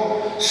ho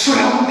su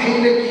ram thei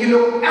le ki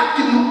lo a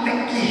ki no te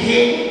ki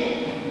he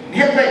ni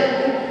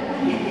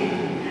he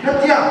na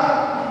tia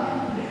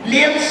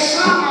lian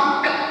sa ma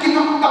pe ki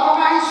no ta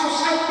mai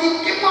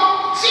society ki no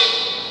si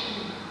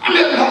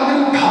ale la ni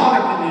tha la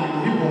ki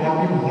ni bo ma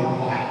mi mo la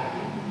mai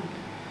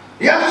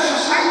ya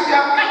society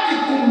a ka ki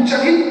kum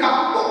chahin ka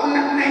po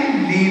na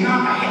nei li na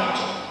a he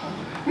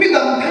mi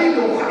dam thai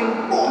lo kha in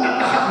po na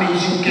ta khat nei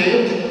sin ke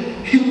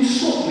hin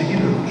so ni hi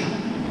lo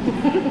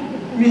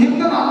mi hin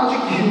na na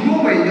chi ki hin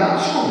no mai ya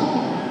so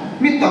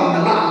mi tam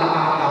na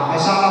la ma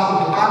sa la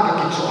ko kan ka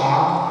ki so a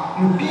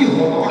mu pi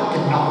ho ka ki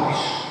na o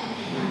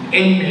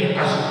en me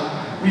ka so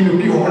mi no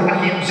pi ho na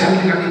hi jan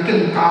ni ka ki ken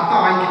ka ta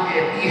ai ki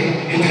e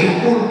he he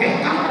pun pe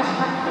ka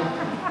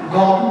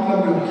ga du la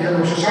me ki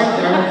no so sa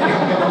ti la ki ha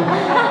ta no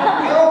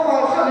yo ko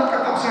sa ni ka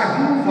ta sa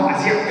hu va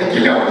sia ke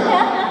ki lo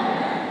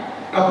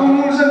ka pu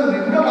mu sa ni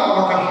na la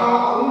ba ka ha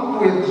un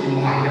pu ti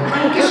mai na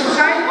ki so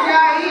sa ti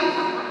ai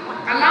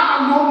ka la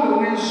no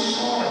no ni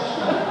so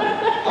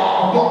ta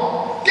bo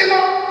ki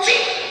no chi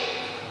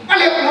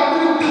ale la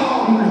bu ta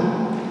mu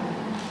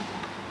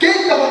ke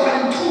ta ba ka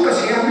thu ka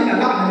sia mi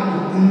na la na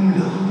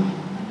lo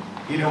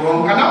ina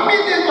wong ka na mi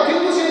te pa thi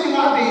mu se ni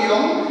ma te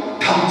yong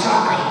tham cha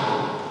ka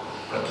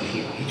ka ki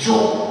hi cho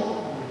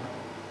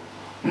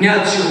nya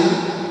chu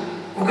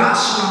ku ga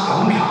su na ka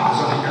mu ha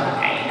zo ha ta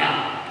ai na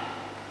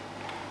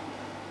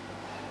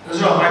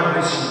zo ba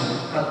ba si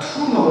ka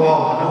thu no wa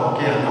ma no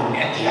ke na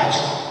ne ti a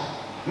cho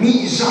mi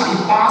za I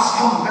pas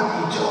ham ka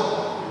ti cho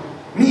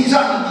mi za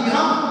I ti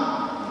ham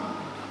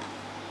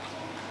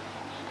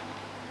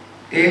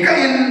e ka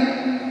in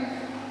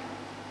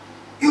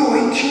yo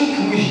I thi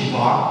pu hi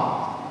ba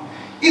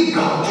ít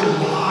gạo cho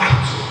lại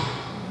chứ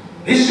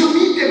ý dù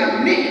mi tiền là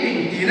nị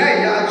định thì này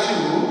ya chứ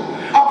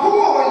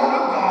không hỏi là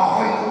nó gạo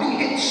hỏi nó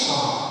đi hết sao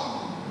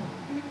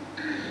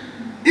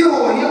yêu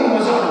hỏi yêu mà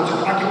sao nó cho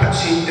ta cái bác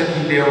sĩ tên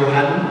đều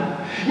hắn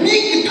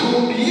mi cái thô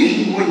bí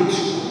hi quay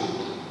chứ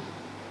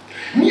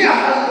mi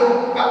hai đồ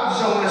bắt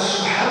dòng là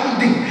sao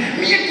định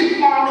mi cái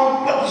ba đồ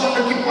bắt dòng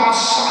là cái ba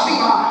sao đi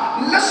mà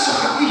là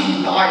sao đi hi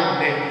tai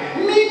này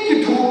mi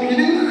cái thô bí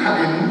đến khả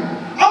đến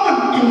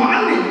Amun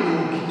iman này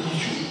nó cái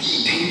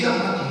gì thế đó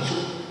là gì chứ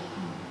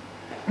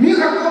mi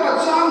khả có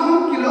mà trang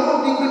hút cái lỗ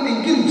tình cái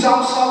tình kinh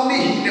trang sao này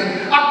hiện được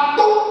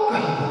tốt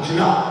cái gì chứ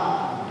nào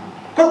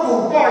có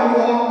cổ bao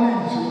nhiêu này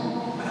chứ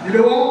đi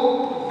đâu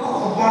có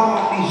cổ bao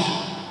nhiêu này chứ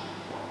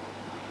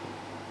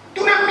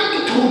tôi đang bị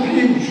cái thô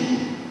biến chứ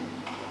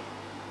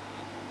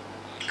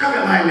các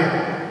bạn này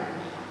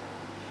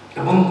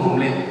cái bông cùng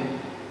lên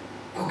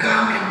có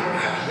cam em có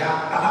hạt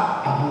ya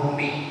balap Amun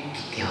này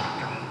kiểu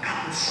tăng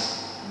cắn sâu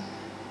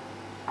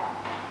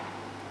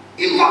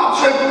in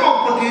Vahchoila có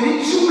một cái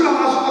gì chung là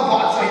mà số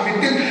Vahchoila biết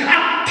đến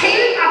ăn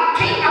thế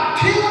thì không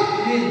chú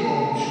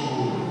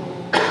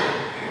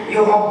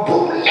yêu họ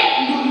bụng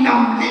lẹ luôn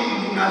nằm lẹ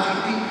luôn là gì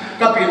thì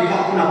các bên họ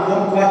cũng là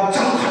quan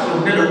chẳng khát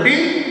luôn để đầu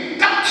tiên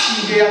cắt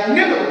chỉ để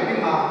nhớ được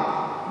nhưng mà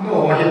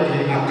nó hiện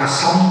thì là cả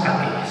sống cả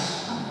đấy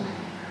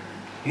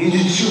như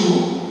chú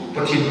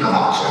và thì các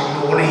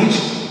Vahchoila này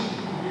chú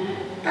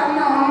ta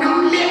nào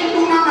nằm lẹ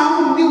luôn là nào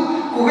không tiêu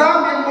của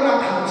các bên có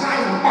là thằng trai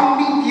bằng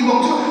binh thì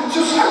bằng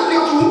cho sai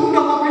theo chú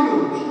nằm ở bên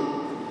đường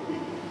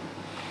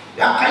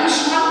ya cái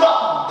sự năng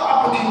động ta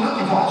có thiên các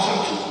cái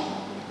Vahchoila chú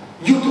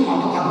yêu tụi mà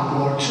tôi ăn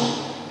bữa chú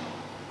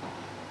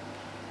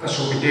cái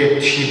số cái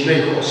thiên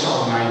này có sao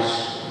này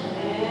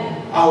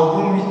ao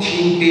bún mít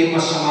thiên để mà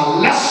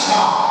sang lát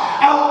sa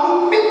ao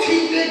bún mít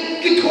thiên để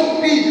cái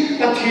thô bì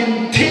là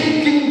thiên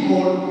kinh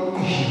bồn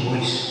cái gì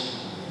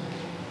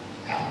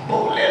vậy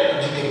bộ lệ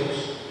là gì đấy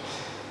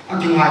anh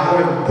chỉ ngài thôi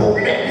bộ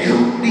lệ yêu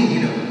đi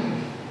gì đâu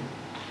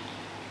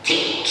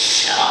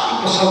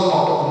có sao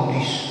bảo tôi không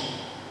đi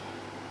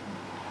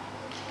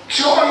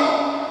rồi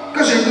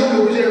cái gì cũng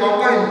được cái gì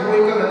có cái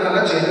vui cái này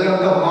là chỉ là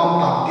đâu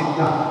ngon tạm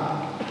tin nha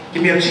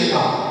cái miệng chỉ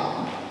là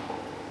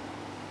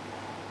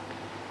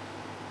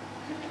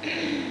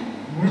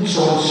mình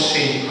chọn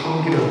sẽ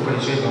không cái đâu cái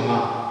gì mà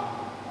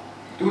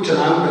tôi chẳng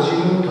hạn cái gì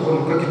nó thôi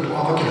cái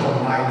tụi cái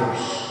không ai đâu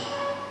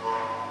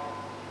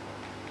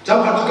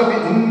chẳng hạn cái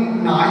mình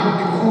nãy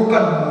cái khu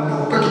cần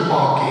mua cái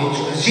bảo cái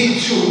chỗ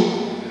gì chú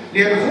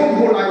liền không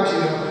mua lại chỉ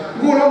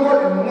mua nó có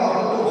được mua ở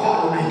đâu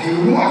họ này thì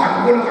mua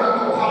hàng mua nó ở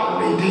đâu họ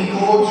này thì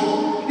ô chú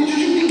đi chú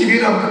cái gì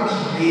làm cái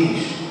gì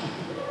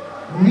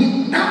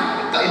mình đã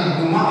tại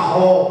mua họ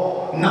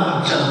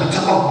nằm chân bên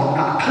trong phòng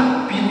nằm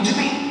thân pin chứ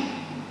gì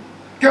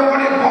cái mà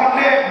để họ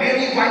để để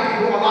đi vay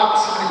thì họ làm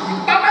sao gì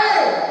ta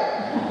đây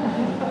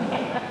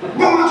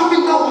mà chú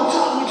mình đâu có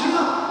chọn chứ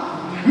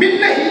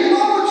mình này hiểu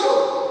không chú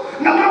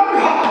nằm ở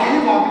họ cái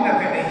vào mình là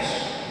về đây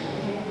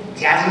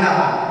giá thế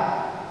nào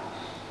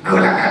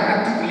gọi là khả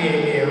năng tự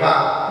lệ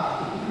và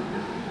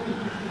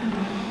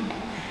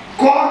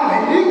con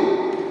lại điêu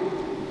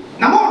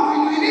nằm ở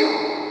người điêu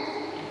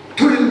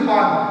thôi liên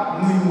quan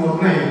người một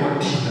ngày mà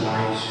thì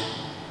lại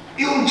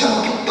yêu chẳng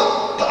cái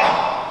tốt ta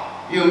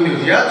yêu điều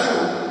gì á chú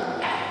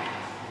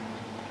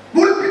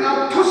muốn biết nào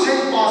thu xây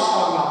ba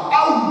sao là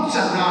ông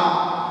chẳng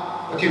nào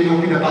có thể nói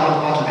mình là bao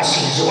lâu mà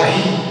sinh rồi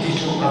thì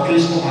chú là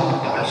Facebook hoặc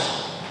là tài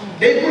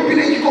để muốn biết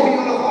cái câu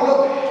hiểu là khó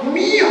đâu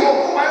mi họ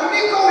có phải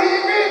mi câu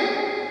hiểu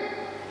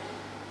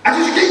à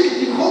chứ cái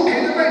gì khó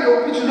thế nó phải đâu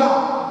biết chưa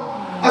nào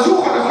à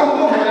dù họ là không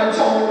có phải làm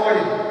sao rồi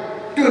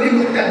đưa đi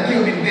một trận chiều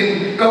bình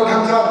định câu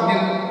tham gia của nhân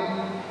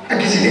anh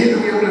cái gì đấy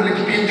yêu là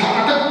cái biến thảo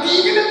là tất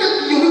tí cái nó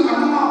tất yêu nó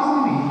còn nó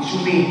không bị chú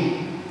mi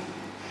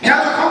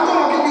nhà cho không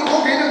có cái gì khó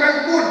thế nó cái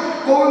buồn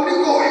cô đi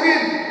cô ấy bên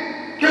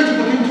cái gì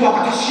mà tin thua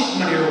cái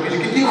shit mà đều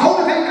cái gì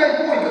không thấy cái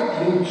buồn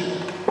cái gì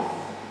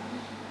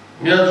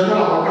nhà chúng nó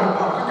là cái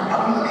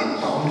bạn nó cái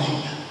tao gì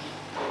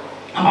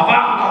mà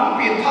bạn có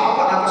biến thảo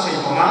bạn đã xây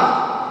không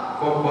á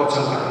có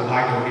chẳng hạn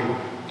hai đầu đi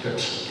cho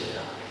chị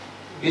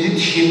cái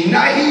gì thiên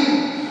này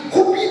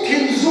không biết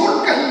thiên dối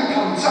cái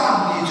thằng gian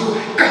thì chú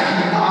cái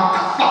này nó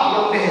cắt tạo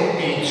lắm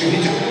để chú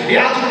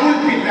ya chú vui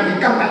bị là mình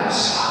căn bản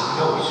sáng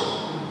đâu chú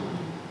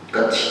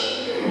cái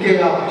thiên cái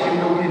nào thiên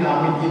đâu đi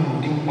nào mình nhìn một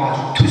tiếng qua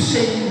chú thứ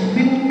xây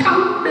mình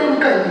thắng đến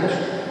cái gì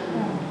chú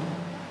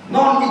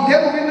non đi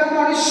đeo bên đó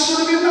non đi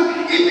sửa bên đó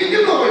ít biết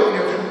được rồi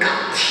nếu chú cắt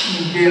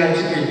thì cái là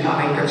chỉ để thằng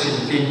anh cái chuyện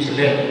tiền chỉ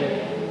lên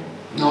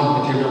non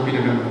có thiên đâu bị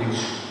được làm điều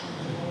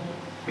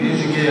bây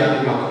giờ cái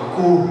là mà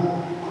cô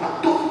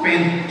tốt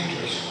bên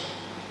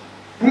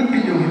muốn biết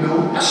được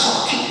hiểu nó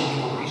sợ thích được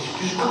hiểu cái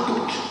chú có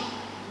tốt chứ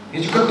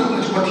nếu chú có tốt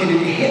là chú có thể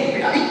để hết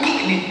bị ai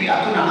kỹ nên bị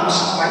ai tôi làm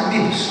sao phải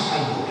điểm sai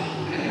rồi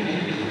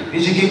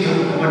nếu chú cái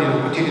thứ mà điều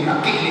có thể là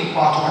kỹ nên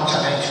qua cho anh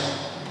trả chú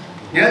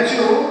nhớ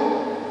chú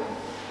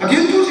mà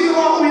thiên chú gì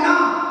hoa của mình à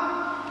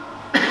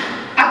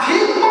à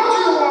thiên hoa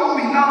gì hoa của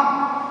mình à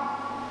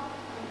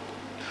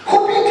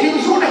không biết thiên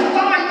số này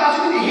ta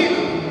chú biết hết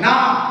được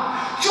nào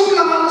chúng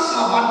là mà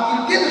sao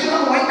bạn kia cho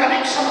nó ngoài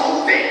connection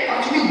ông về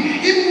ta chú biết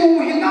im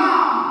mù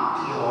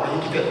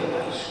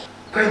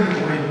cái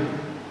người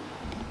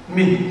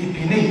mình thì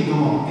bị này nó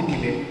mong cái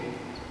gì đấy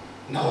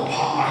nào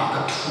phá mai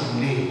cái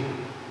thùng này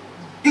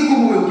cái cô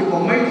người cái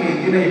bóng mấy thì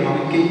cái này mà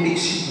cái tích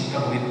sĩ của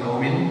tàu mình cầu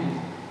mình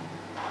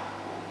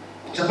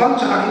chắc băng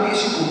chắc cái tích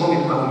sĩ của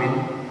mình cầu mình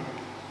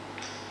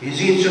cái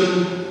gì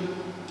chân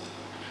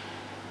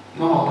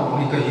nó học tàu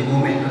mình cái gì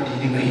nó mình cái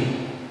gì đi ngay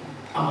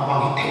ama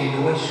bang cái thế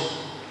đâu ấy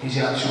cái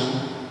gì chứ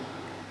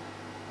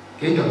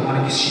cái tàu mà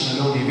cái sĩ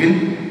nó đâu đi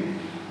bên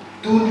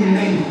tu ni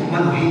này nó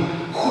mà nói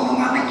không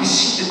mà cái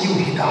sĩ nó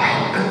nhiều hiện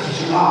đại cái gì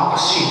chứ là cái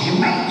sĩ thì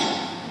mấy chứ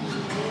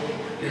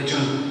để cho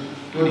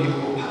tôi đi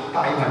học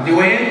tại bản điều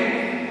ấy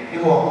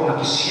nhưng mà cũng là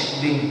cái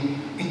sĩ đình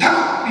cái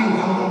thằng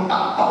biểu không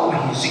tạo tạo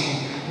là gì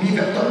mi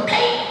phải tuân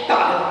thấy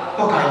tại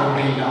có cái đồ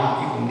này là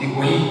cái cũng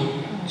điều ấy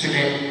cho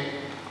nên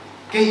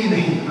cái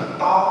này là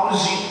tạo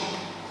gì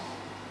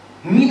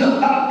mi đã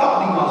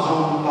tạo đi mà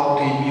dùng tạo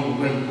thì nhiều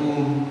người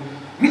cùng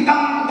mi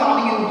tăng tạo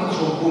đi những cái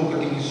dùng cùng cái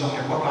tình dùng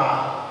hay có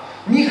cả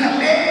mi khát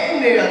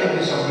lên này là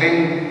tình dùng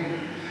lên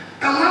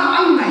cái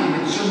anh này là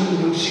dùng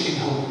những sự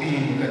hậu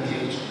pin cái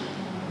gì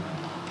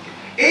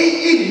ấy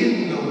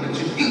hiện đâu là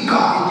chuyện ít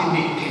cả cái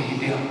gì thì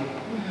gì đấy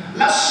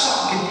là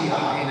sao cái gì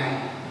hay này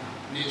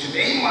nên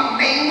chuyện ấy mà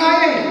này ngay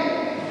này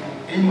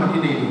ấy mà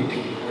đi này rồi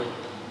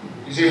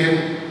thì gì hết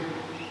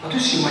có thứ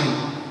gì mà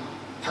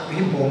thật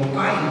cái bom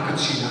cái cái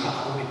gì là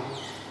không biết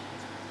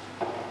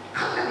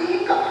khát là đi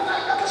cái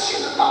cái gì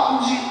là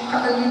tạo gì khát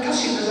là đi cái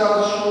gì là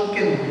giao số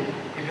kiện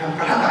thì làm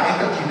cái đại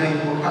cái gì này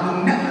một cái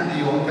nét là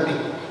điều ông cái gì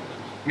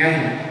ngay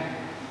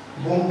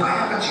bom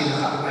cái gì là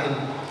khát cái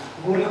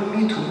vô làm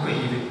mi thu cái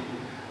gì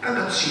các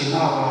cái gì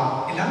nào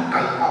mà làm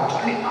cái bảo cho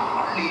nên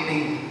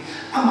này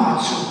ama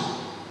chú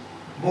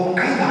bom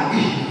cái là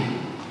gì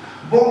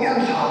bom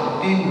ăn sao đầu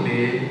tiên của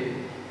để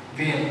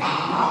về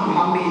tạm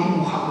mang đi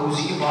một hạt đồ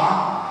gì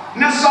đó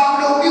nó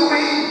sao đâu đi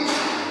vậy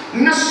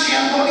nó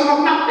xem đâu đi vào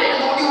nắp bể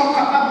đâu đi vào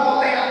cặp nắp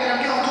bò lẹ thì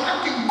cái ông cho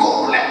cái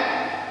gỗ lẹ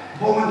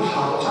bom ăn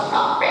sao cho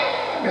tạm bể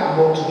bây giờ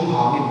bom chúng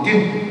họ niềm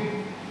tin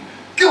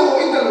cái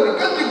hồi đó là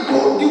cái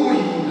gỗ đi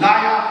vậy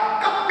lại à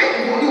các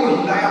bể gỗ đi vậy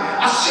lại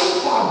à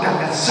sinh hoạt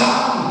đang là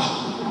sao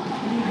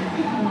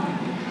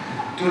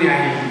tôi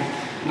này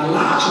là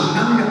lá chủng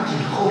năng lực thì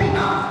không bị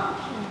nào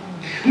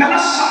nó là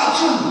sao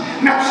chủng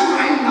nó chủng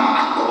hay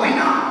là tội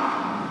nào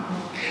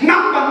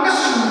nắm bằng cái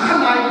sủng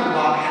khăn này được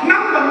mà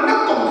nắm bằng cái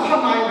tổng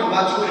khăn này được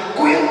mà chú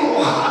quen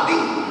cổ hạ đi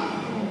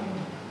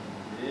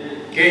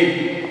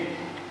cái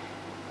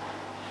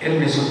em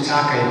mới dùng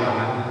cha cái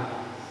mà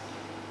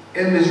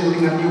em mới dùng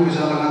những điều bây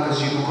giờ là cái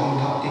gì nó không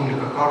thạo tiếng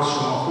là cái câu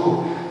số mà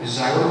khu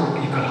giải quyết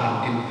cái cái làm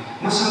tiếng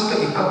mà sao tự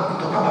cái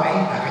các bạn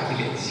là cái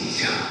gì gì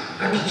chứ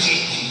cái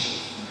gì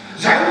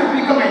giải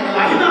quyết cái này là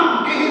lại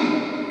nào cái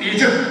gì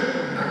chứ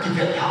cái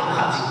việc thảo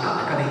là gì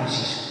cái này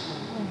gì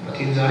và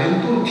thiên gia đến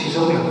tu thì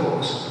dấu điểm của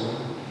sự tu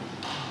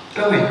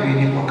các ngày quy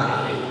định của cả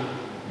đấy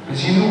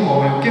chỉ nu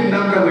có cái kiến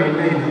năng các ngày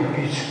này nó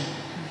bị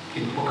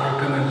cái của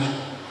cái này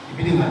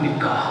thì bây giờ mình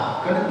cả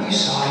cái này đi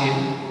sai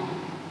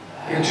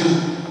hiện chung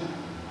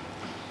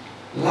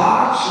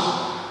lá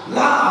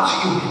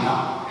chỉ yêu đi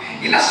nào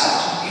ila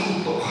sao chỉ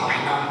to khai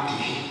nam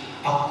thì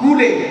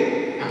akule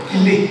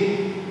akile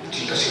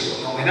chỉ có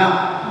sự nó mới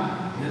nào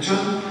hiện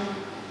chung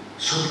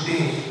số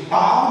tiền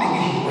bao nhiêu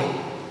cái vậy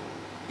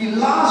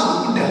ila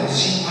dùng cái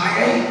gì mà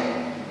ấy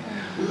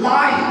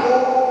lai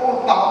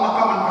ô tao nó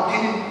cầm một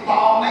cái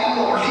tao này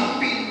lột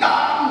thịt bị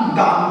đâm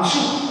đâm chú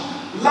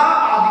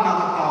la đi nào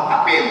tao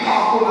à bên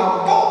tao cũng là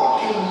vô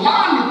cái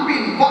la này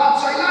bên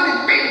vắt sai la này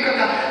bên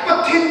cái cái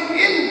thiên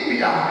in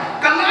bia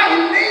cái la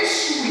hình này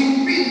su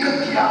hình bên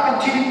cái kia cái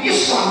thiên in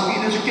sang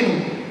bên nó chỉ cái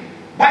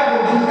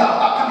Bible đúng đã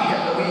ta kan hiện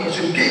là cái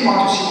chuyện cái mà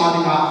tôi xem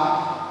đi mà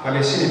và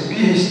lấy xin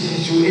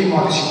PhD chú ấy mà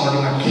tôi xem đi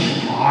mà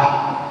kỳ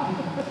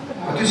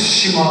mà tôi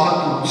xem mà cái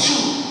tụ chú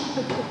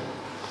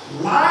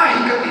lại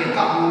cái địa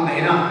tạng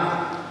này nè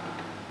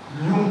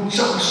lung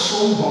chắc số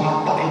hóa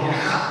tại nhà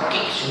khắc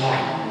kích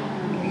lại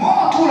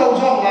ngõ thu đầu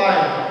dòng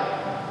lại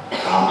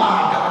cả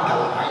mà đã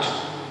đầu lại chứ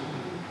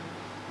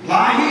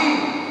lại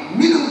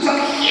mi lung chắc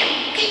hiệp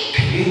kích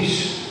thế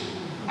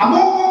à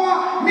mô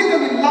mi đã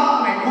mình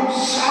làm này nó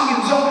sáng hiện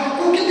dòng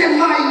cũng cái tên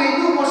lại này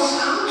nó mà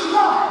sáng chứ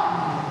đó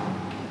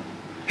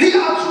hi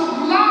à chú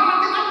la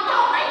thì nó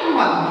tao này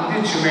mà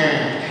đi chứ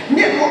mẹ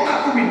nhẹ có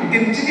cả của mình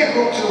tiền chứ nhẹ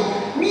có chú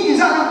mi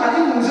ra nó phải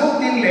những dấu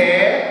tiền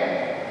lẻ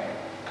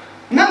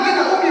năng cái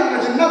nào cũng như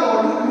là chúng ta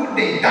bảo lút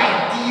để đại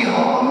đi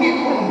họ mi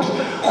có lòng chú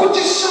không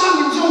chỉ sang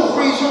những dấu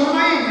hồi cho nó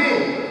này về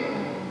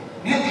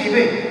nghe thấy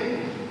về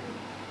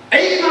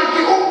ấy là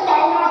cái ông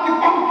tao là cái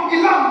băng cái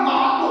làm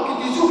má của cái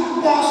gì chú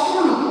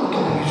pastor là của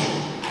tao này chú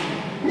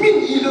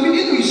mình ý là mình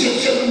đi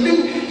sẽ mình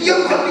đừng yêu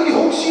thật mình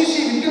không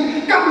xí mình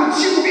đừng các mình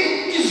chịu bị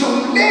cái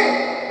dòng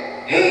lẻ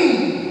hey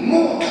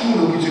một thu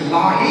là cái chuyện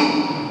là hey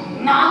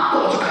nát tổ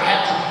cho cái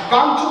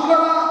काम चुकला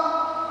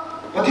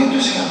पति तो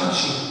से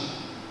अच्छी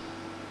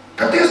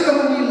कतेस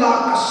तमनी ला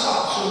का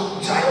साचु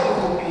जायो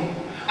को भी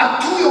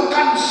अथु यो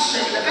kan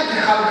से लगा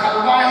के खाल खाल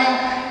वाई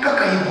का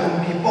कहीं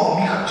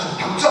बोमी का चु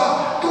थंचा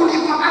तो नी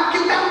मा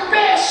अकिन तम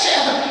पे से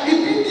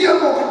इपितिया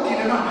को कति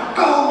ना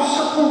का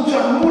सब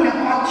जन मूले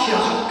पाथिया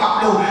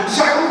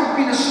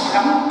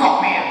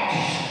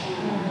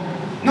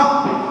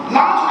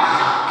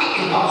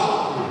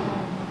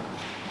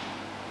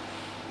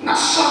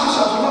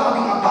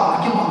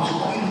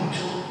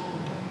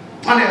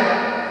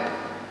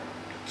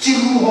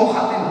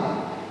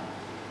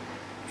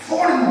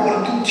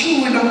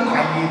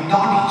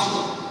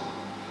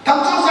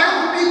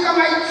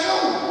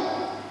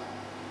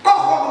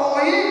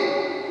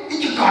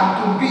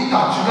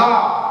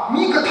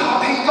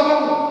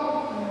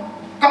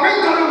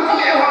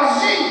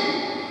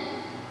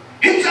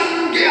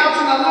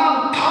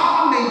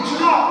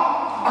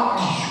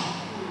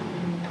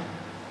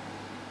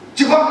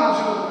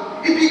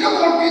个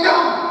我比较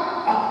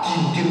啊，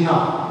真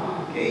呐，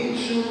给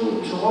出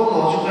做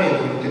老就该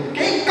有的，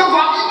给个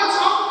话一个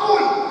长辈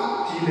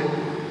啊，真的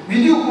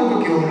，video call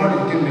个叫我那里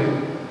听的，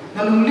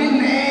那农林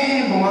呢，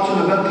我们做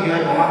那个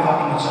天，我们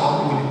话一个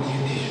长辈的天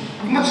天，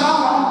一个长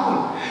辈，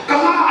干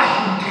嘛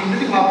现天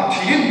的话不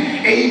听，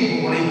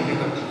哎，我来那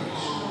个天，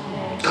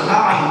干嘛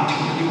现天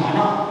的话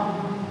呢？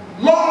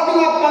拉的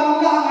话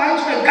本拉买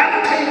出来，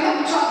干脆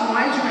能赚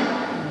买出来，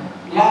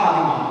拉的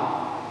嘛，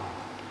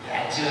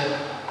也这。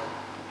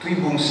对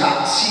蒙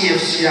萨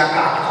CFC 啊，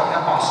家头一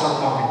把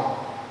手包的。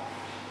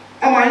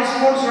阿买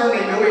sponsor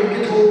嚟到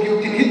你投票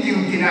點去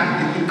調點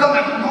啊？點今日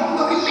講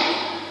到啲咩？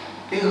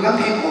你個咁睇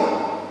過？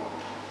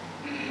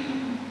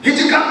你只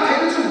咁睇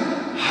得出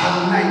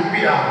行內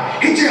邊啊？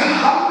你只行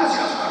嘅時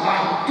候就來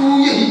都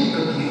一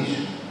個啲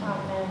嘢。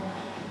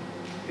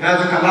然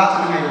後就咁拉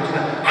住你又知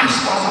啦，阿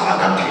斯巴薩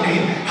咁睇你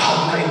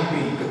行內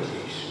邊個啲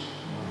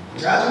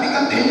嘢。然後你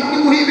咁睇有你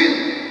冇去邊？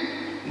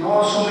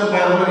我送你擺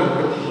落嚟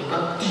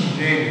個啲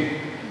咧。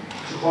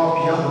我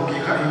比较好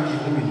给看一点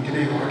我们的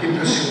那个，跟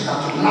着谁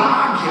当就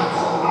拉起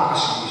好拉个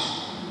什么意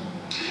思？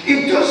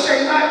一就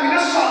谁来，为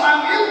了啥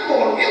人一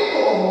多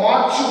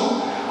我住，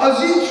人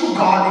住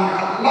家里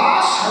看拉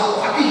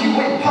手，还以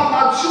为怕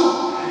他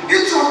住，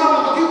一做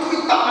那个就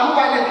推打人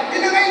外呢，你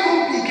那个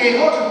用比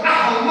给我就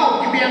啊好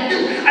闹这边的，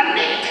啊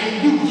那天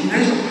有起来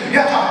就，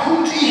要他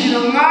控制一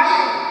人爱，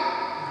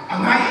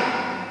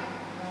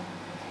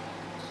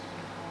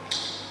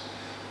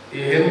一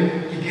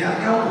定要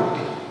有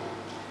的。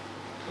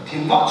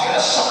天把这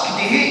sakit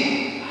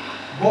ini,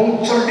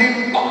 bong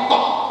cerdim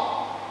tak,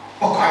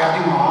 pakai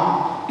di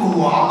mana,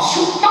 tua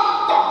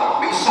sutak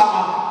tak bisa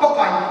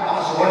pakai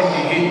bahasa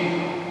ini,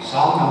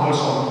 sama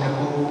bersama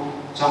aku,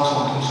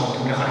 sama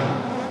tu hari.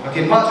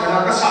 Makin baca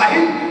nak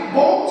kesahin,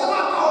 bong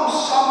jangan kau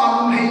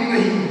sama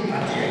menghina ini,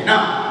 nanti na,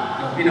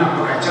 tapi nak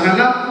pakai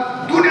janganlah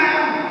dunia,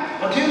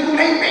 makin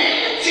dunia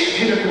becik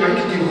hina dengan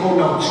kita kau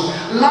nak tu,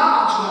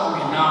 lah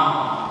cuma mina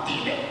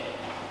tidak.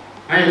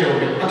 Ayo,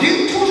 makin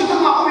tu je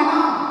tak mau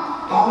mina.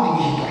 Tahu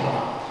di hidup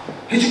lah.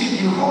 Hidup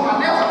kita kau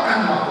mana akan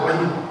nak buat?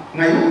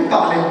 Ngayon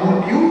tak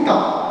lewat, yung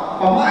tak,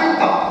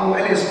 pemain tak ku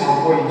LS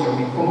mampu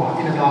jadi kau mah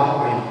tidak dah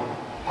buat.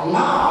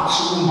 Allah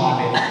suruh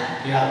mana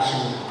dia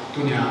suruh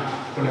dunia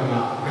kalau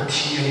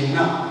ketiak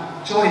na.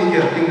 Jadi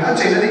dia tinggal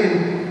aja lagi.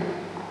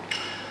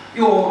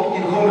 Yo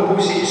kita kau nak buat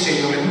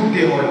sesuatu yang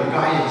mudah orang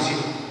kaya sih.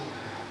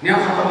 Ni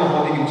apa kamu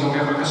mau bikin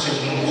jomnya kalau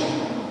sesuatu?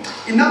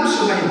 Inam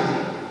sudah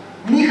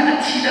ni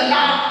kan tidak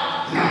lah.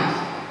 Nah,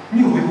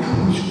 ni orang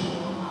punya.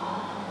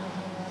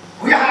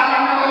 不要让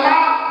那个拉，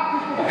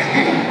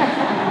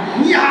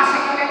你还是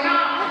那个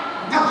拉，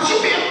他这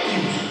边丢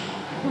失，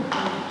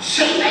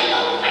谁没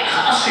有被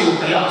看，谁有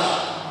被要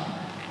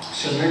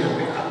谁没有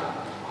被看。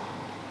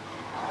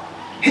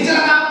你这个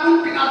阿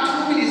公比那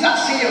土比你啥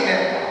谁有的，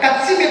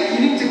他这边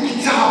比你这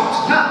几早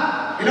子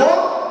呢？你懂？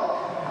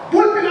不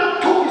比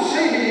那土比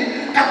谁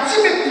的，他这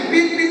边比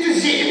你就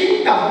热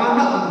你打完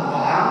那个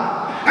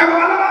话，哎，完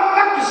了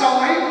那个稍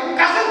微，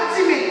他是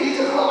这边比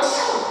这好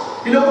少，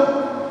你懂？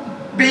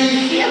 危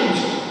险着，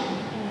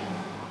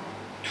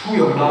土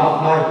有哪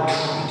有土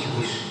的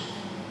回事？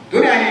对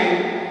不对？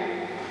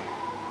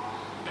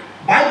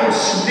外国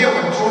新的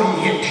文做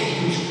也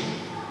挺住，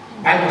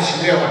外国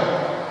新的文，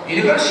你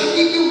那个新的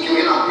就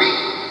那病，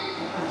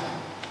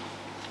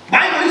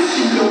外国的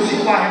新东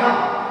西坏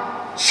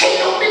了，谁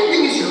有病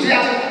的时候这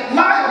样子，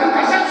哪有人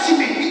敢上新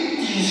的一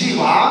底是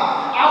吧？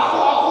啊，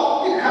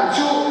花你看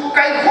就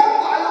该花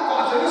来了，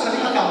花这个事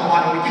情很难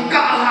花的，你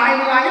干来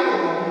了。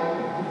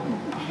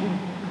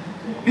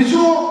 你说，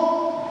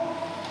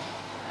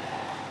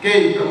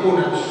给个不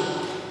能，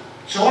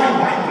所以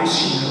外国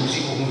新东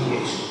西我们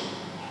也是，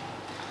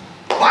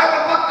外国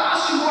把大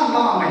新闻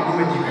拿来我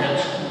们就开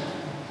始。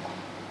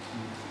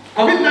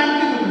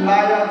COVID-19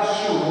 来了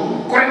之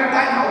后，关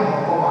带好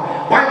好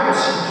嘛，外国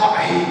新发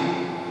黑，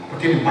不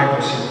听外国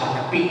新发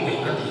的变为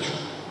个地区，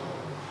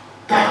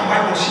但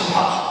外国新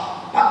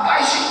发把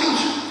大新东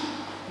西，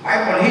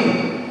外国人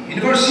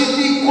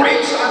University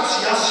college 啊，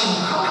只要新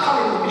看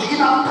的东西，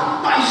那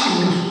大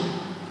新东西。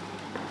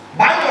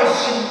 Bible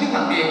新的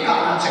问题讲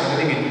啊，整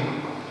个里面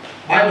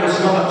 ，Bible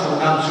是那么重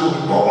要，就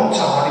帮助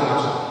我哋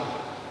嗰種。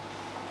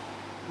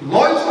來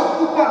咗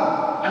古本，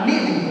啊呢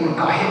啲古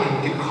家係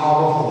點考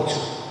個好處？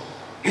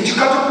你只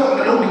搞咗古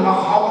嘅老點話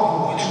考個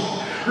好處？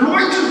來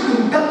咗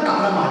東德講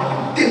啦嘛，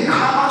點考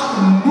咗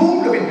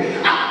農嗰邊，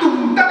啊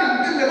東德人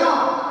點嘅啦？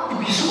你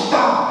必須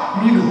打，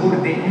你如何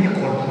嚟你講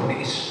到呢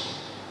事？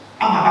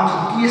啊嘛，當時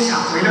第一上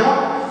嚟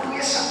咯，第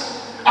一上，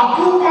啊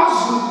古巴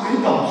是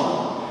佢當初。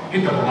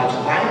 kita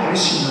mengajar baik dari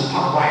sini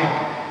pak baik,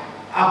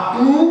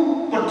 aku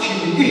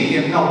percaya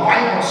dia yang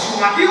baik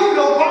semua itu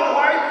lo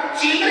baik,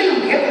 siapa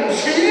yang kita,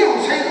 siapa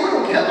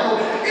yang kita,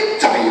 itu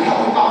jadi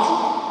hal baru,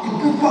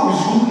 itu baru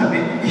zoom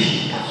nabi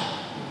ini baru.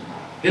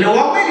 Kalau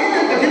orang ini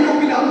yang kita nak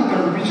bilang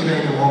bukan bicara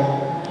itu orang,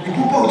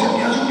 itu baru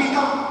jadi zoom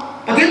kita.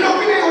 Tapi nak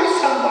bilang orang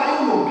salah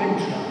itu orang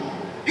bilang,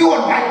 itu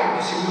orang baik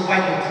di sini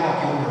baik itu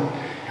apa orang,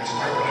 yang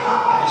baik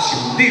hak di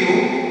sini dia,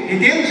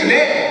 itu yang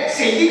jelas,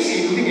 sedih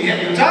sedih dia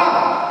yang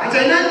jauh.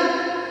 Aja nan,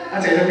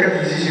 anh chạy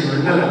cái gì gì rồi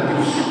nó là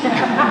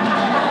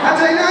anh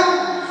chạy nó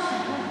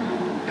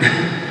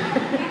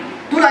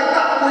tôi lại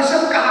tạo một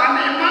sân cả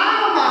này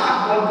mà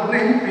hạt bồn cũng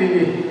nên vì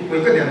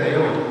với cái điểm đấy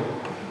rồi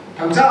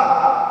thằng cha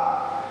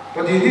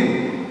có gì đi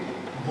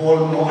bồn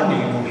nó ăn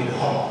nhiều đồ gì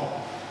không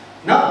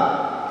nè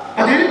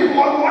có gì đi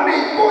bồn nó ăn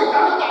nhiều tôi ta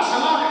nó tạo sao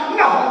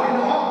nó không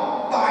gì nó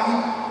tại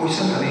với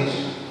sân cái này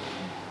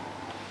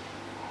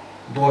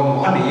bồn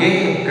nó ăn nhiều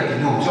cái gì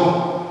nó cho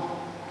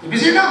bây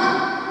giờ nào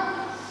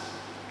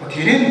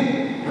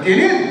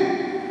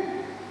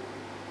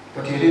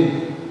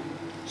Patirin,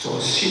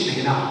 so sit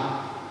na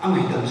ang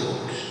may dam so.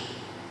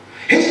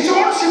 Hindi so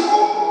si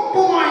po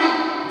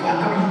pumayag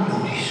wala kami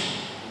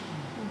notice.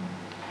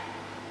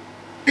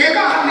 Teka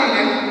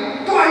kanilin,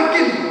 to ay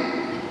kin,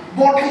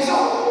 bot ay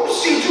so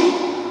si chu,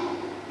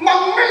 may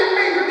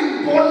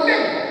kating bolle,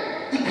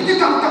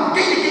 ipititam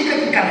kini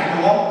kating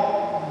kanino.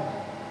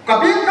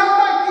 Kabin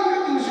kamay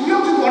kating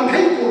suyang sa tuwan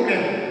kayo po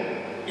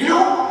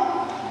ilo,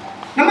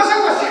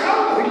 namasang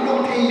masikal po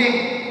ilo kayo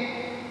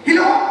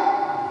ilo.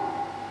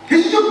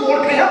 His to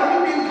board here,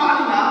 Mipim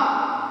Tanina.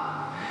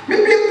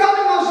 Mipim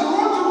Tanina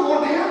Zuru to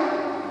board here.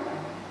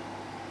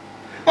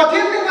 But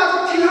here we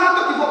got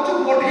Tilato to go to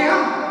board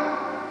here.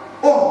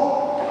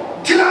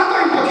 Oh, Tilato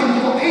and put him to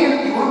go pay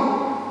and you want.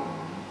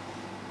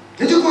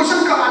 Did you go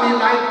some company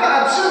like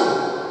that too?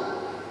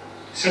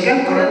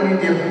 Second current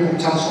media boom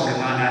some sort of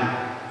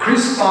man.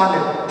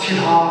 Crystal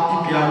Tiha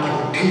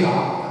Ipiaki Tia.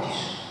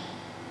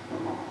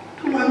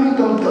 To let me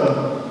don't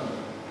tell.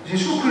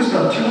 Jesus Christ,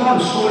 Tiha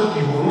and soul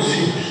you will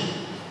see.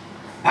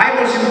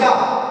 Bible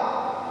simple.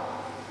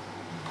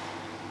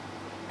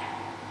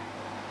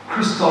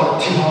 Crystal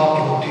Tiha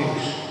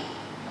Kibotius.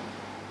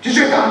 Just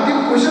a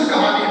damn question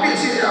kami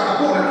besi ya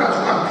kapo dan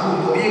kacukan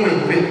pun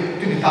ini ini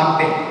tu di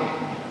tante.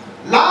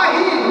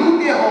 Lahi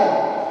lunia ho,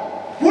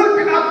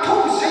 pulpin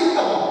atuk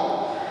sento.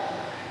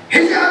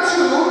 Hija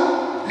curu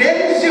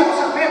len zio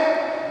sapet,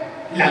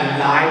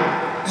 lalai.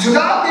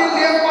 Sudah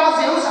dia lepas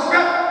zio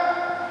sapet.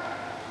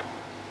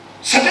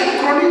 Second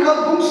Chronicle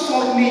book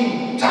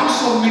sorni, jam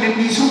sorni dan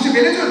isu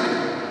sebelum itu.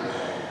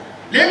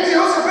 Lihat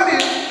jauh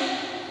seperti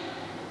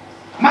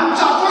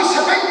mencapoi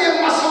seperti yang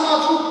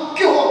masalah itu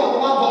kau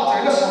bawa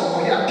baca itu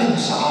semua ya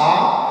dinsa,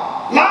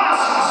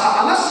 lasa,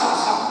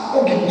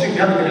 oh gitu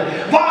juga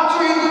begini. Baca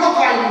itu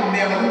apa yang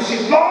dia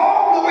manusia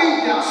long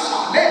way dia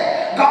sale,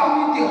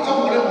 kau ini dia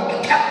boleh mau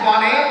kita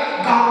mana,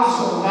 kau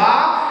semua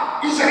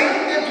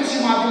Israel dia tu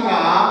si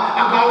madunga,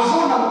 kau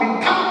semua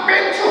minta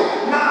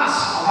pecu,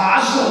 lasa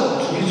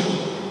bazo.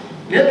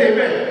 Dia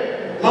debe,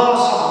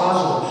 lasa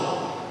bazo.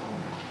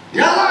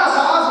 Ya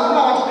lasa bazo,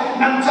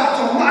 nanti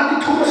cuma ni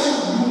terus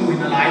dulu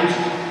ini lain.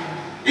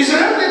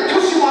 Israel ni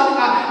terus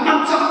mana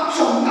nanti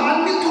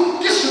cuma ni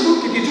terus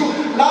dulu gitu,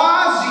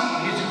 lazi.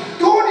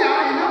 Dunia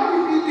ini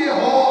apa dia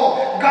ho,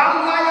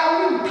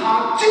 galaya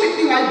minta cipit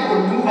tinggal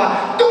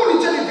berdua, dunia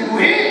jadi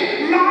berdua,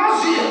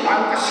 lazi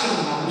yang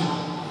kasih mana.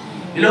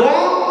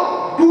 Lalu,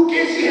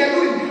 bukan si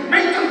Helun,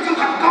 macam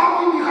kau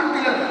ini kan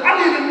dia,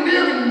 ada yang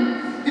dia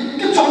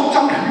itu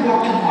contoh yang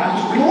diwakil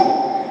maju,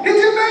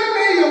 itu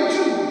memang yang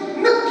tu,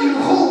 nanti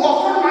kau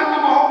wakil mana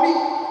mahu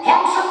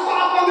hangsa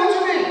apa itu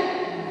ni?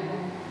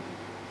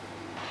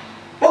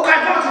 Bukan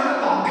apa sahaja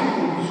tampil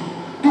itu,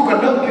 tu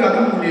kan dalam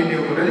piagam mulai dia,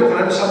 kalau dia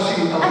kalau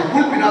saksi tampil,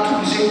 pun pinatu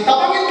bisa,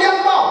 tapi yang dia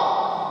tahu,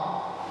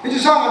 itu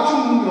sama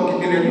cuma wakil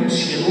dia ni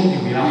siapa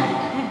dia bilang,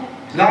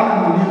 lalu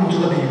mulai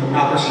juga dia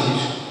nak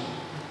sih.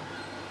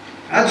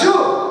 Ajo,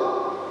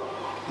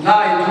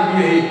 nah itu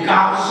dia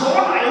karzon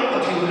ayat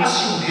betul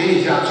asyik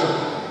dia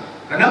jatuh.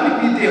 Karena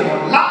mimpi dia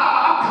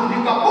lah, pun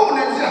dia kapun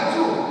dia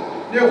jatuh.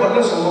 Dia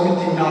kalau semua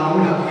mimpi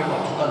namun dia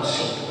bacakan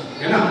sih,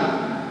 ya na.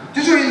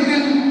 Jadi ini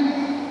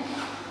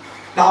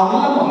tahun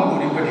lama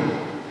mengurus beri.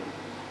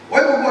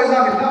 Woi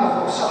Boijang kita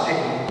mau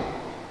sakit.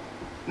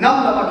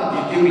 Nam lama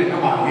kita tinggal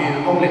nama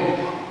ini, komplek.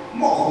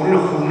 Mau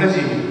urus rumah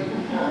sih.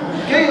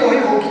 Kaya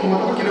orang Haokip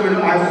mata kita boleh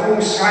main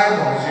Khongsai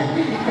bahasa.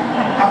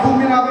 Aku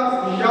minat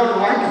jauh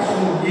luar itu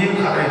semua yang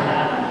kaya.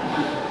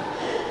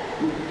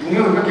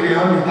 Mungkin orang kita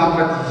yang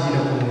ditambah tinggi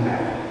nak pun.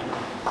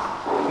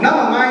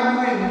 Nama main tu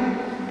ini.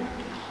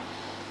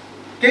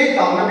 Kaya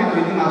tahun lebih tu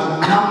itu macam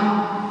nam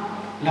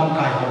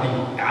langkai beri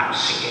dan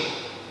sikit.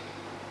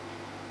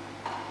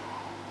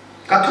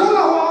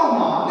 Katula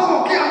wama,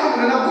 nama kaya orang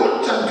mana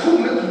gut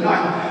jantung lagi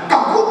naik.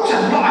 Kagut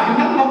jantung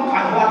nam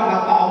langkai wama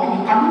nak tahu ini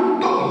kan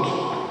tak.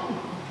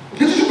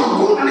 Itu juga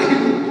guna ni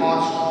hidup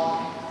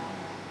macam.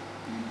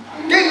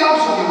 Dia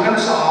langsung kan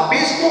sah,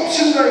 Facebook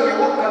singgah dia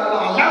buat kan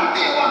lah,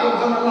 lantai waduh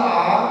kan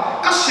lah,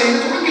 kasih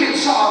itu kan kilit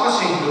sah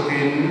kasih itu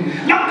pun,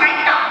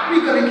 langkai tak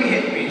ni kan lagi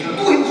happy,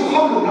 tu itu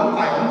suka lu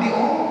langkai pun dia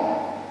oh,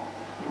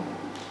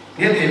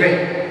 dia tebe.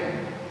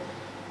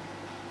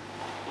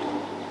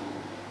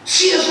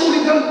 Sia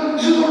sulit kan,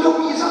 sudah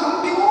lu bisa kan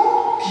dia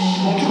oh, di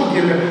mana juga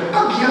dia,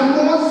 kagian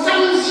mau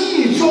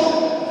sensi so,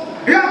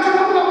 yang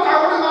cuma langkai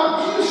orang nak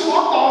kiri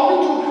suat tahu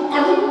itu.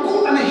 Kalau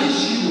kau ada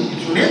isi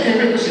itu, dia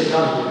tebe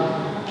kesedaran.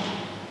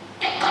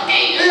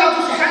 Ia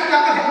tu sekarang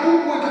nak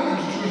Helun pun tak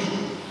itu.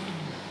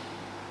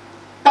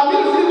 Tapi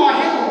film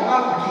Helun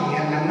apa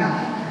dia nak?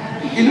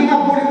 inu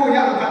ma boli mo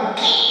yang kan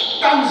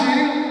tan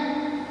sini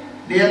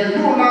dia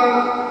lu na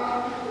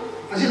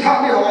asi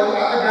thang dia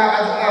ada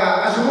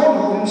azumon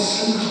hum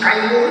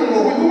kai lo mo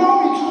ko mo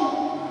mi chu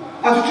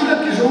azu chu na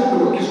kizo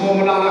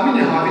mo na la mi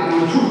ne ha bi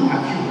no chu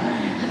ma chu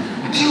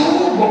chu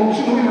bong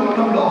chu no mi na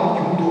na la ho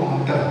chu do ma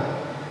ta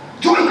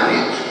joy ka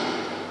ye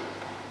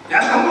ya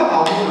kam lo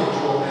ta mo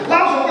chu la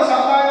so ka sa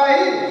ba ai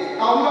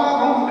ta ma ka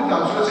mo bi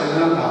ta chu sa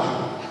na ta chu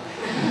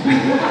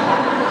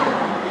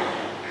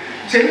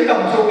谁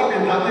敢说我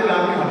变他的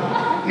男人？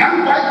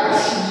难怪我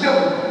死了，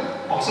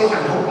我说很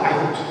多白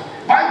胡子，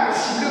白我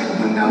死了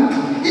很难听，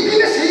一边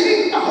的谁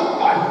人打好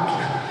白胡子，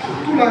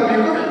突然别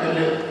个人的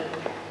嘞，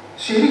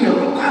谁人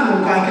有看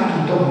我该跟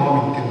读到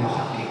我明天那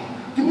行的，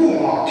你莫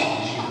话题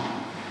是，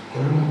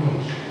可能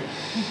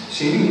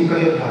谁人应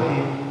该要他的，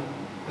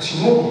我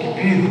是我不给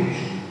别人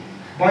去，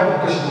白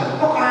我可是嘛，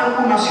不该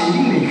我那谁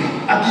人没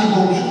啊地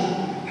方去，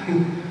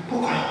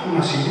不该我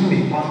那谁人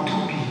没把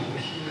土地。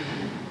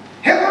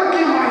Helun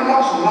ki mai la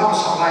su la ka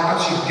sa lai ka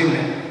chi tin le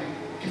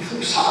ki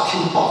fu sa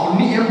tin pa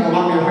ni em mo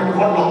ma me hai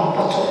ko la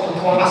pa chok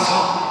to la sa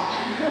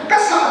ka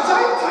sa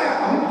chai chai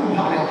a hum tu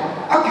ha le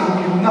a ki hu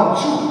yu na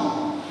chu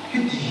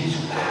ki ti hi chu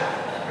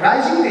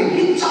rising de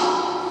hi cha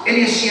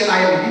ele sia la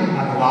ya ni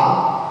ma wa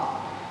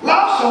la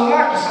so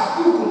la ki sa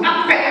ku ku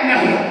a pe na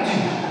hi chi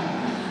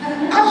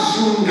ka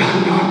zu ga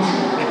na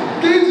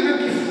ki zu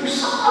ki fu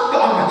sa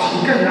ta ma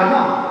chi ka ya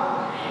na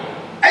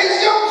ai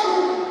xiao chu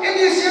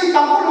ele sia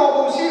ta ko lo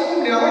ko si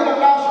了为了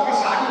拉什么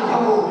啥地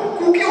方哦？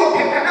估计我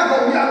偏偏那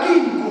个亚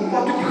金股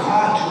我都得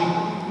卡住，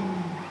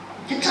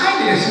这真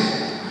的是，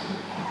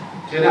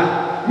真的。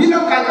你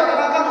那改革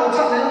那个农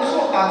场人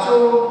说打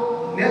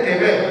出，你对不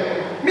对？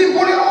你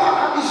不了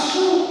话，你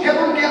输还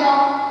不给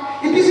吗？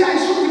你必须还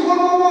输，你我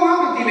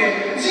啊没得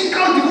嘞，是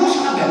搞的我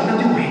啥人那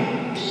就会，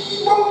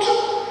地方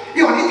出，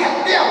要你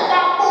太掉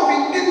把包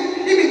平定，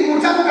你们农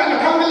场干了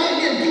他们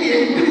练地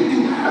练不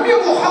丢，没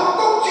有我好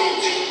多机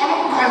器，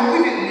我看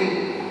会变的。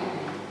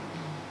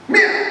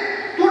咩？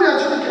多年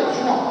前的教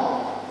训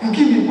啊，不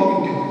给你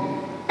报名的。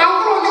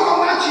当我要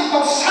讲那起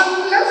到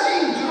三年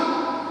前去了，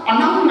啊，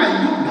那没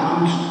有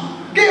难处，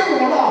给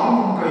我那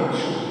不该处。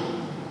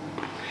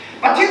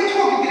把天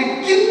托给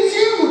你经济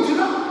不去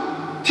了，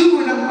就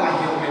为了买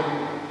药的。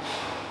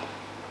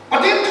把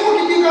天托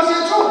给你个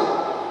谁做？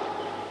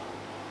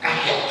该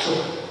要做。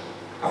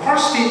个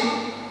first thing，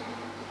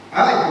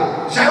 哎，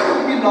然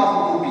后你老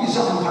虎闭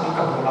上他的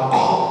个不拉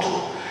搞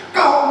做，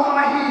搞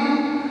那些。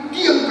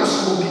yang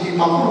kesulitan di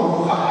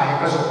malu buka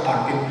ayah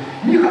kesopanan,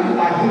 ni kan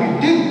ayah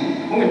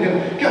mungkin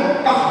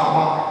kita tak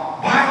apa,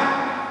 baik,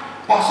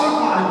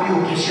 pasal mana biu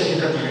kisah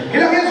kita tidak,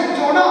 kita yang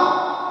suci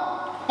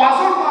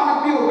pasal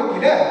mana biu kita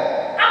tidak,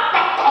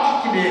 apa tak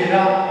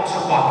kita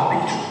pasal mana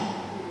biu,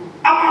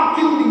 apa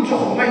kini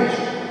jauh mai,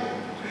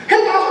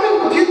 kita sudah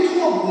mungkin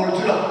tua buat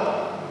juga,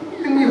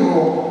 ini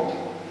ho,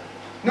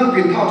 nak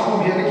kita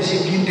tua biar kisah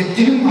kita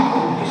tidak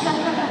mahu,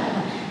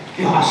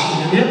 kita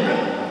hasilnya ni.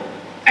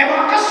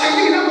 Emang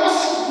kasih ini nak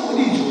masuk tu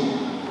ni tu.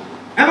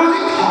 Emang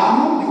ni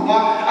kamu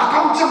juga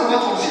akan cakap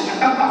macam si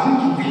akan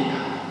tahun ini.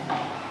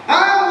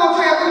 Mau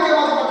saya pun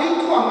kita macam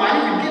tu amai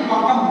mungkin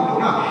makan mulu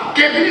na.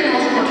 Kepini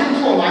macam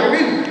tu amai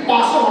mungkin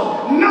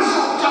pasal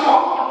nasi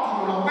cakap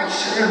tu orang baik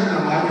saya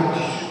nak amai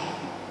mungkin.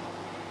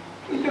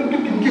 Itu tu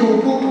tinggi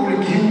upu tu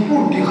lagi upu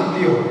di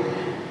hati yo.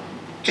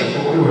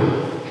 Cakap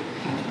boleh.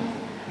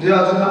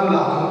 Dia jangan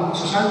lah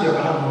sesuatu yang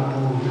akan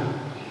upu.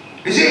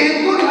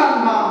 Jadi itu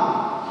kan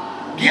mah.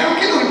 Dia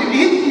kita ini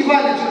hinti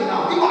balik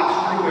cerita, ini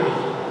macam apa ni?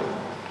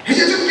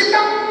 Jadi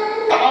kita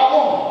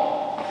tahu,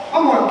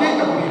 amun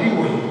kita beri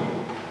wei,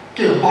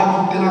 kita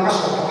bantu tenaga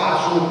soal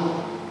kasu,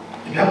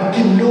 dia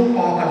mungkin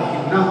lupa kan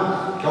hina,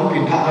 yang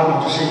pintar dalam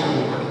tu saya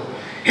tahu.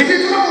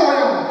 Jadi kita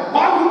orang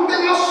bantu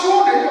tenaga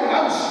soal dia yang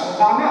harus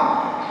soalnya,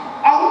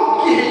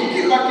 awak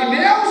kita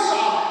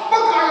leasa,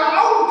 pakai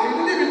awak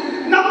tidak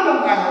nak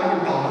kaya ni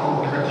tahu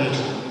awak kita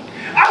kerja.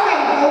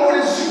 Ada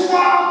orang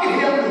suah kita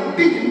yang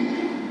lebih.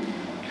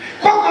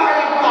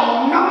 KuGAA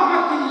TAO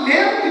nama kita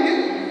lem ini,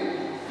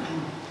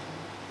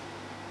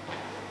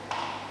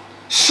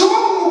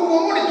 semua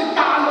hukum ini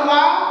kita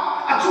lawa,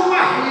 cuma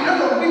hina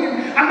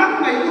lebih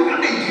anak itu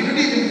ada itu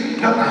di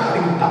nak kali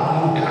kita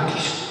mau dekat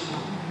itu.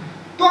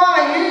 Tuh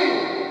ini,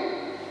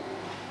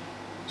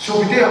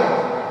 sudah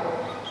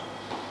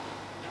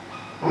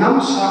nam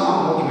sama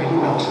mau kita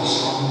nak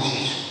sama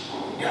sih,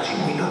 ya sih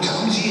mau nak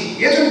sama sih,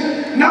 ya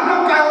sih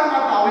nam kaya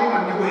orang tahu ini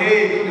mana tu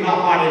kita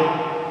apa ni.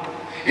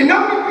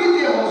 Inam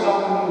piti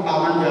hozam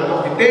taman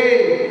jalo pite,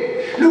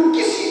 lu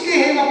kisi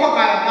ke apa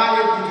kaya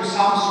kaya itu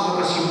samsu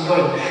apa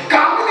simdoi,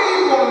 kamu ni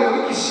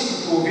kalau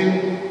kisi kovin,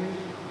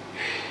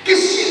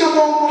 kisi nama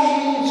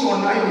orang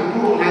zona ini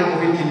puru naik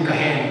kovin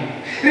tingkahen,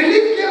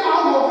 relief ke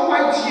awak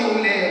kau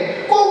cium le,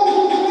 kau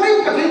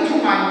tuturi paten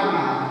tunai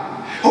mana,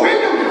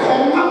 hoin yang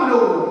berhormat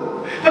lo,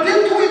 paten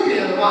tui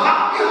biar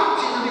wah, ya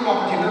cina di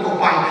bawah paten itu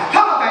pai,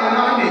 hak kaya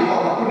nama ini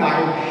kau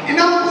punai,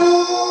 inam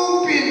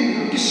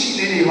pupin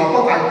kisi ni apa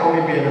kaya kau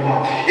biar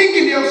wah,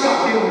 ikut dia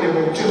sakit oleh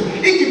bocor,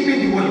 ikut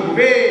pilih oleh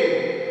bebe,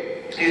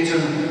 itu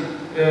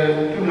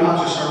tu na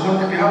chu sarman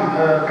te ham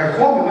kai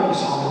kho mi mai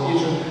sa lo yi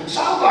chu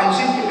sa ka in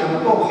sin ki na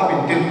to kha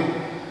bin tin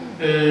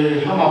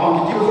hama bang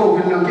ki ko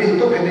bin lang ke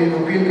to pe nei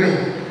no bin kai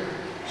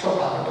so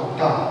ta to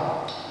ta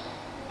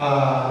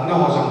na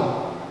ho jang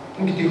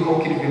ki ti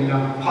ko ki bin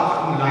lang phat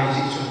ang lai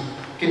ji chu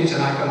kin cha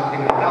nai ka ma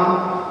ding na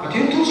ma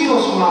tin tu chi ho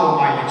su ma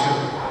mai ni chu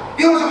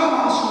yo sa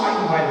ma su mai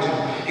mai chu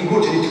in go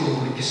chi tu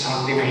ki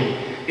sa de mai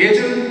e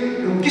chu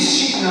lung ki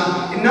si na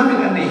in nam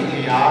ni nei ke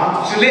ya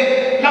su le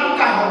lam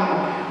kai hon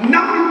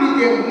nam ni bi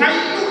de ngai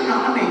tu na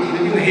nei ti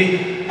ni he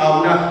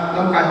au na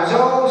lam kai ho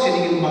zo si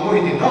ni ma mo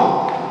hi ti no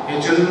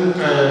e chu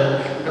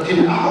ka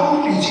tin a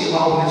ho bi chi ba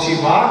o na chi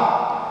ba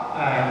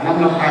nam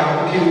lam kai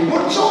ho tin mo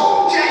cho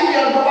chai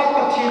ya ba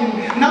ba tin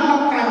nam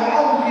lam kai ho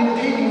au bi na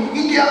thi ni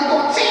i ya to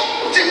chi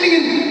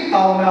Chimingin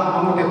Taona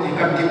Amun ke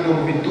tikan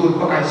tiplo bintul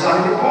pakai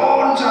sari di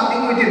pon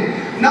samping itu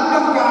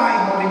nam kai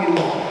hodingin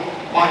mo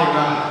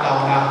Paina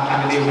Taona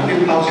ane di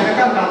mungkin tahu saya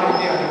kan tahu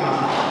dia di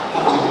mana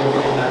apa dia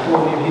berada tu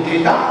ni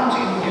kita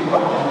sih mungkin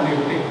pada mana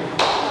itu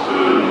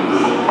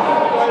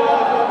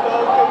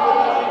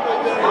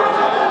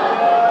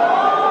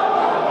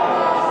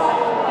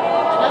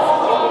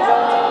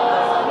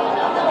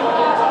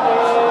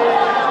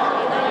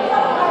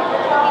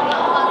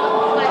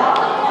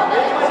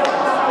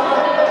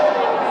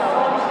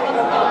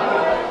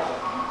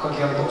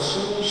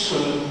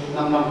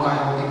nam kai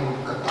ho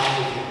ding ka ta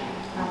ni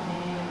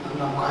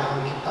nam kai ho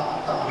ki ta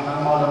ta nam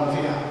ma lam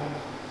via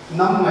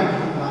nam mai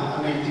ku na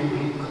anei ti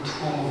bi ka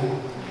thu mo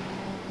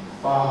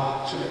ba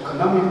chu le ka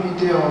nam bi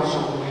te ho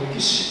so ni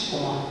ki si ko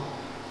ma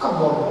ka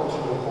bo ko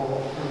ho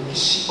ni ki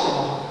si ko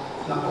ma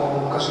na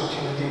ko ka su ti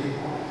na ti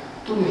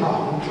tu ni ha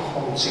mo ki ho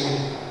sing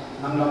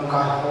nam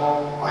kai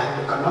ho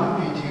ai ka nam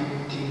bi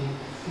ti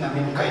na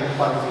min kai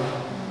pa vi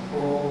o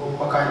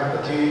pa kai pa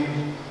ti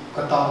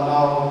ka ta na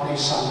ni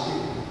sam ti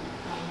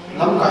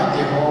lam kai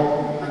te ho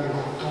na ni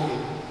ko tu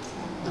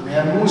na me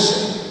anu se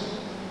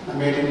na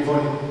me rin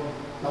von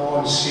na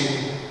on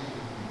si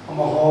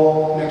ama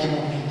ho na ki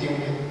mu bi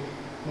ting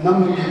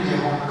nam bi te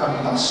ho kan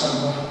ta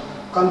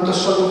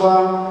salwa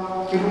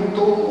ki ru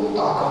to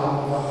ta ka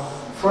mu ba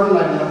front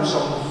line lam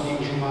so ni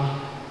ki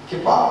ma ki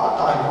pa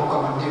ta ho ka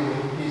man de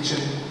bi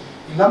chen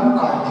lam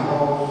kai te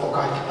ho ko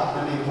kai ki ta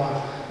na le ba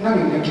na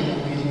ni ki mu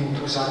bi ni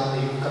tu sa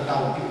ni ka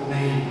ta bi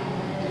nei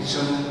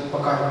sun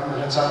pakai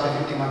na cha ta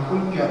ti man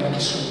kul pya ni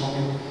sun mo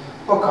min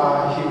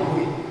pakai hi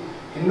hui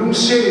inung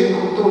se in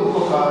ku tun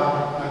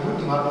pakai na hu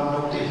ti man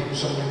no te hi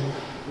sun ni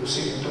u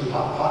se tun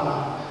ha pha na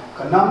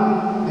kanam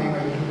ne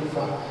ngai lu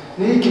fa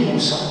ni ki mu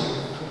sa ti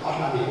tu pa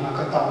na ni ma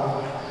ka ta mo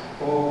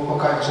o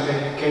pakai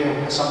chule ke yo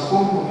sam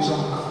ku mu mi so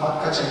ka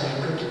pa ka chai ni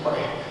ka ki pa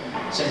e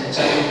chai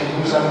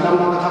mu sa nam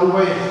ma ka thang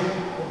wei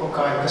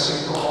pakai ka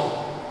se ko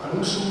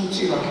anu su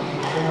chi la ki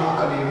ko na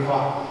ka ni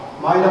va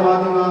mai la ma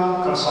dinga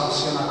kal sam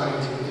se na ka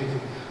ni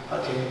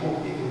ati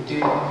bu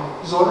iti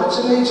zora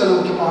chene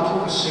chalo ki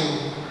pathu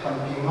kse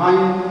pan bi mai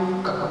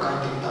ka ka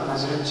kai tin ta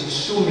nazar chi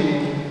su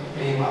mini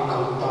e ma ka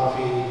ta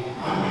vi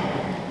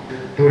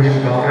tu hin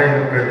ka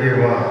ai ka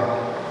dewa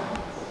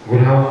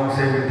gulham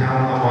se bin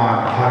thang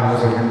ama phan ma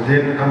so bin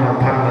tin ama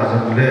phan la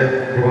jam le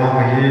ruwa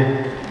ma hi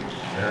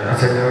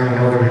ase na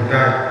no ro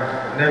ta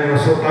ne mo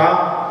so ta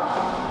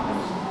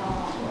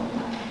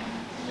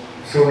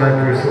so na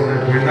na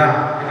ina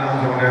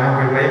mo ne ha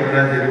bai bai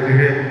na ji ru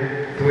he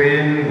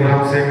tuin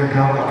gulham se bin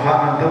thang aphat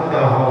man tam ta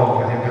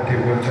ho ni pati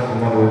bol cha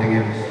ma lo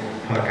dingin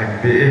ha kan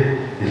be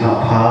ila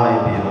pha ai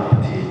bi la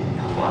pati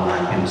wa na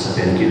kim sa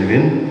ben ki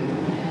levin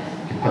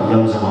ki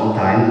padlam zamam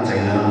tain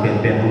chaina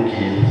ben hom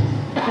ki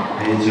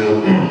ai jo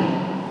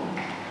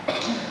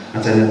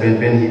achaina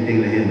ben hi ting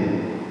le hin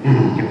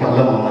ki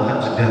padlam ma kha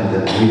chapam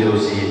de ni ro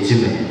si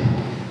chime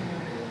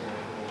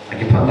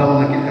ki padlam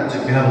na ki kha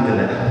chapam de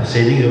la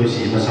sailing ro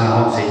si ma sa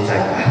hot sei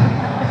chai ka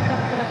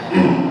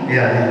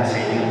ya ni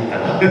sailing ta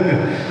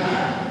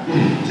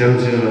jauh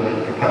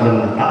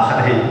padam tak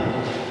hari,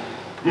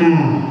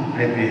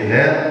 hari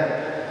le,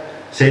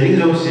 sailing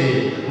jauh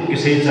si, mungkin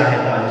saya cahaya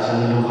tak ada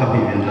sana lupa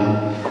bimbing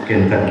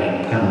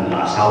kan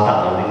asal tak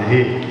tahu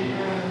ini,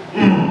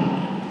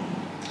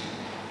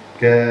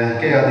 ke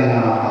ada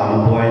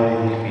nama boy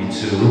di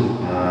picu,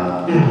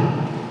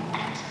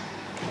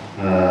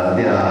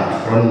 dia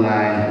front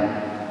line,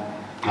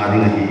 ada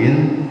ngahin,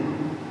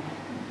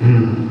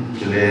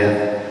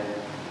 jadi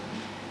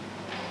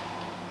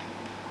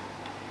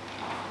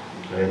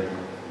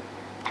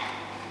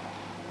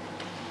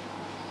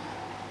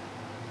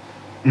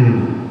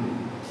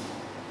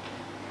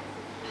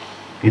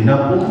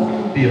Ina pun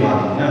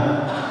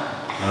piwalina,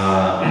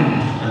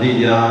 adi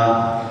dia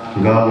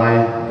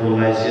galai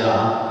tulai sia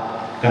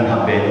kan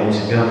hampe dong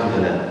siapa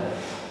tu dah.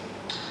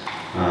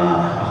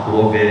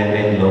 Aku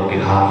berenin loki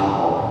hal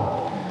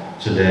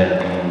sudah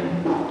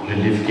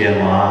relief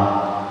kema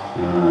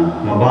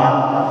maban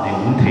di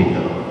untai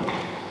tu.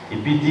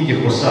 Ipiti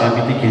ke kosa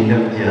ipiti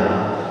kinder dia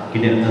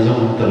kinder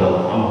nazam tu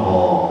lo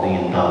amho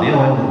dengan tahu dia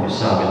orang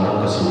bisa benda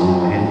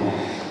kesemua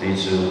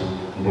itu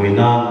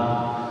boinan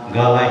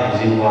galai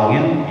izin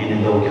wangin ini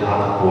lo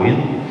kita poin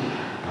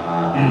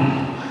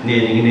ni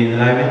ini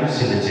naibin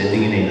sila jadi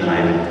ini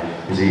naibin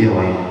gì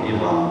rồi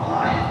Ivan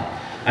phải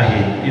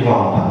ai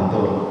Ivan bằng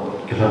tôi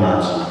cái lần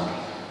nào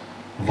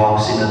vang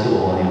xin là tụ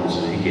họ nhưng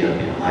rồi cái là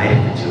cái máy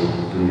chứ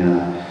tụi nhà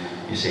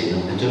cái sẽ nó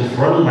cái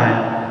front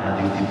line là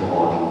điều gì của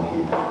họ thì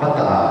bắt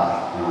ta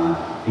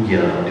cái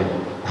là được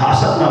hạ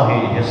sát nào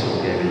thì hết số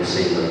cái bên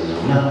Seilal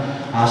rồi nè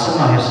hạ sát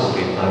nào hết số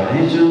cái ta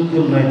cái chứ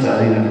tụi này trả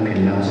đi là cái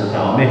kinh năng sẽ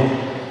tạo mấy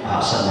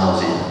hạ sát nào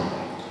gì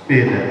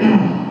biết đấy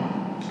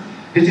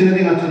cái chuyện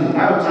này là chuyện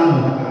ai cũng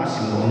chẳng muốn cái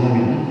sự đó nó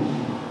mình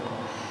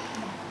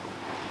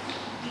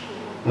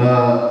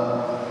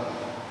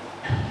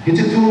cái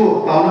chuyện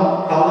thu tao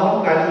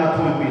nó cái này là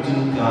thu bị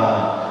chuyện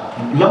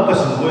lâm cái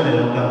sự vui này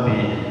nó đang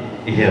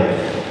bị hiểu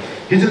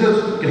cái chuyện đó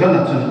cái lần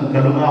là chuyện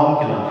cái lúc nào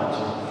cái lần là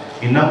chuyện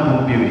in năm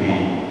cũng biểu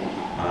hiện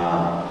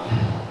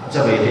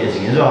cho vậy thì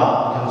สิ่งที่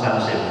ทำการ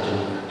เสพจน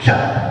แ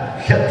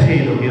ค่เท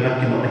โลกีนัก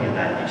กินอะไรเห็นไ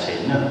ด้ดีเสีย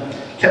นะ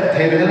แค่เท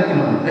โลกีนักกิน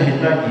อะไรเห็น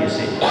ได้ดีเ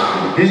สีย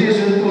ที่จะ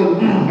ส่วนตัว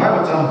ไม่ว่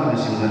าจะทำเป็น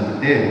สิ่งนั้น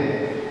เอง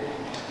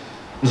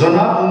ส่วน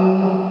นั้น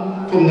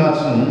ทุ่มนัด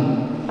ส่วน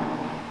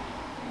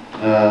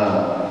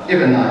อีเ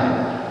ป็นไง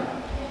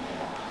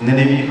ใน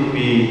นี้ก็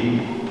มี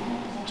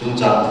จง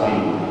จำไว้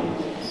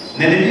ใ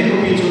นนี้ก็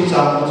มีจงจ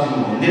ำไว้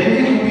ใน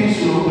นี้ก็มี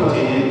สุขประเท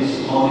ศส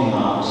มองง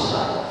ามใส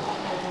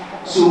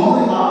สมอง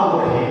งามบ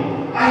ริ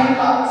I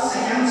got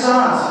second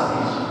chance.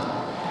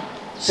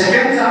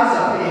 Second chance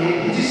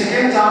ini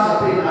second chance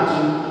ini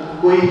aja.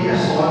 Koi dia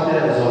soal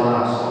dia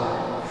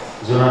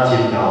zona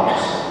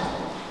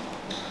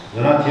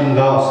tim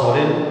gao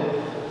soalnya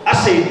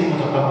asal ini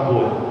macam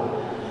kampung,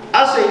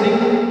 asal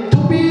ini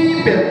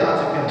tupi benta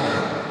juga.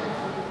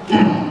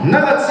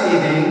 Naga sih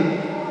ini,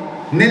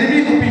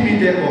 nenek tupi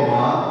minta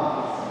koma,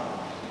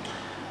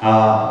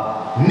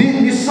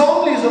 ni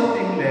somli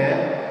something le,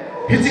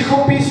 hiji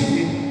kopi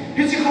suki.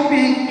 Hiji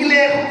kopi gile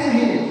kopi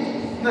hi,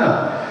 na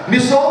ni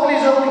somli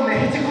something le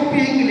hiji kopi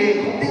gile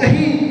kopi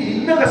hi,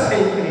 naga sih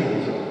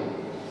ini.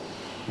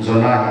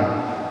 Zona hi,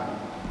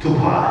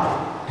 tupa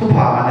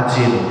mana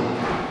cil,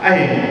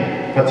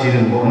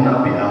 patirin bo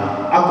nabi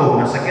aku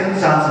na second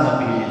chance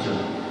nabi itu,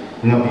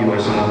 nabi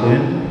wajib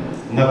ngakuin,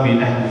 nabi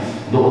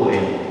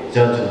doain,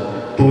 jadi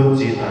tuan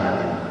cita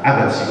nanti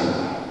agak sih,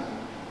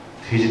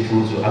 hiji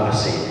tuju agak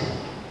sih,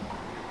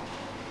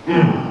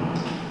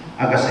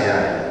 agak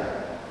saya.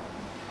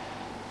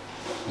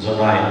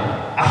 Zona ini,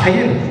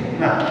 akhir,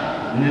 nah,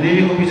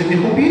 ini kopi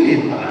jadi kopi ini,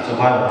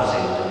 coba bahasa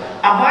itu.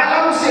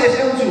 Abalam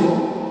sesi itu,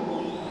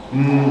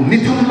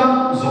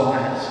 nitulam zona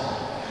itu.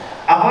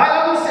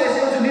 Abalam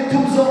sesi itu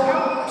nitum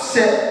zona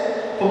se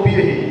kopi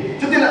ini.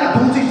 Jadi lah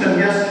adung sih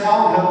jenis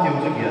kau dalam jauh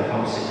juga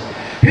kamu sih.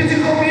 Hiji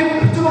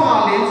kopi cuma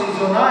alih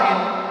zona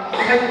ini,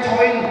 kayak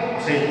toin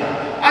seita.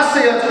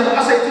 Asal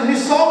itu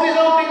nisab ni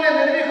jauh tinggal,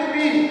 ini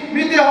kopi,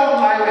 miti orang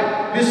lain.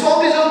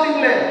 Nisab ni jauh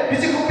tinggal,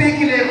 hiji kopi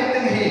kile kopi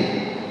ini.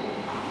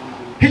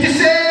 Hiji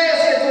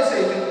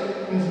itu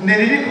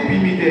neribi kopi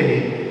mite hi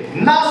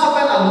nasa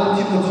kan anu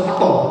ti mo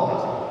atong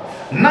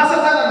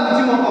nasa kan anu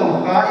ti mo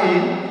atong ka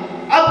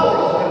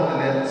apolo kan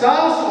tele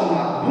chang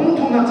soma dung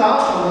thum na chang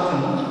soma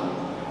chun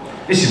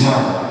isma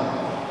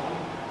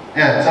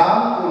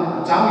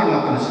chang gi la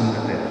kan sin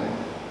ka te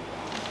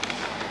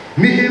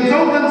mi him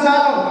jong kan sa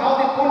no ka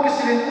di pon ke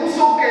silin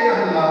uso ke ya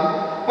hala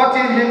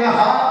patin hinga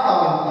ha ta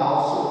ta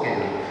so ke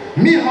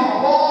mi ha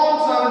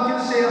bon sa tin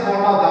se ho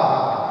na da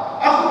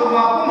aku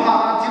ma kum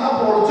ha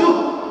tina bol chu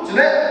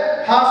chule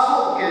ha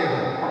so ke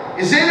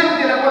isenam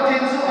tira ko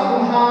tin su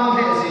adum han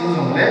he sin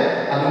jong le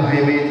adum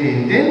he me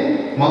tin tin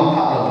mang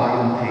pha la ba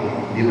yum the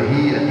di ba hi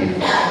ati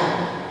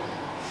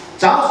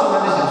cha so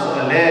na sa so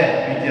le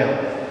bitia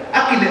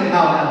akile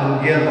na na adum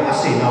ge ko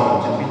ase na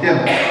o chu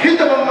bitia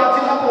hitabang ma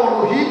tin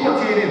apolo hi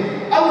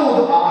patin amu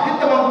do a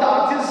hitabang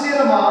ta tin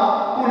sira ma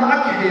una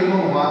akile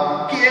mo ma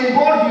ki en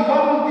bol hi ba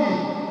mu ti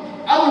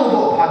amu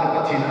do pha na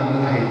patin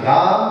anu ha da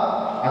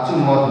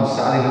acung modun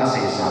saling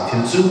asai sa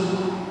tinsu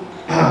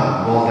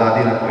boda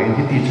dina ko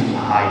ini tinsu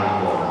hai na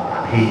boda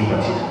an hei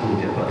pati tu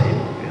dia pati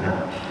ya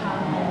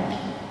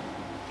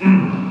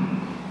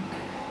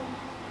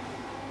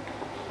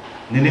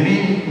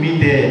nenebi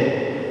mite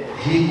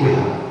hi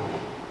koya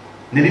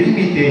nenebi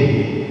mite hi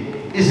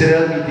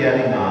Israel mite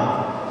ali na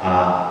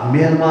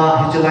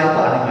Myanmar hijlai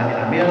ta ali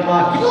na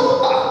Myanmar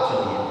kilo ta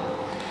choni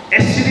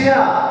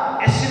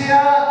Assyria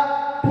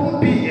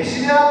pumpi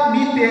Assyria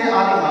mite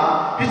ali na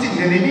hijing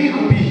nenebi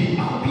kupi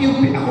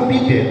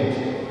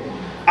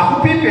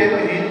aku pipe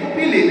ni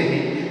kupi le ni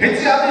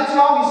hijing ati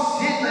chau ni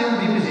sit na yung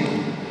dimisi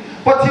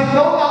patin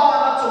lo na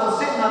na chon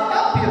sit na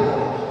tapio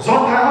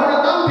zon khai ho na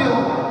tapio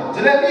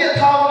jele ni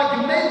thao na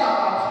kim nei ta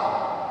ta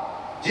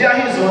ji a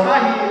hi zona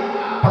hi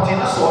patin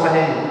na so na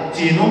he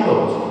ji nom lo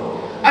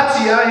a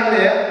ji a hi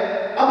le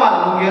ama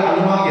na nge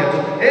aluma ge chu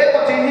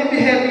patin hi bi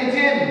he bi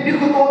tin bi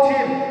ku to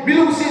tin bi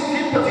lu sit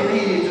tin patin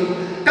hi chu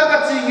ka ka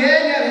ji nge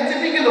ni ji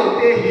bi ki lo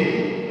te hi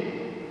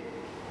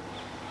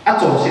a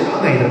chong sit a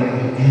ngai la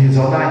ni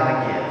zona hi na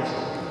ge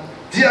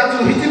ji a chu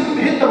hi tin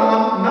hi ta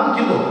nam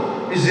ki lo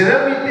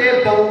Israel mi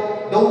te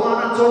do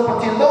mana chong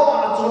patin do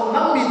mana chong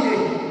nam mi te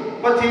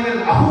patin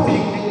a hu hi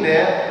ting le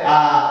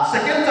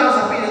second chance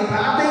a pi ni pa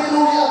te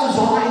lo ya chu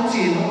zona hi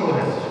chi no lo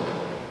he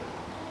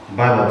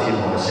Bible team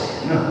ho se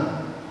na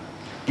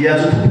ia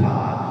chu thupa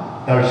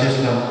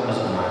tarsis lam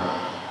asana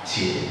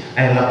chi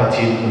ai la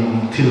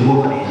patin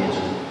thilbo ka ni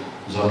chu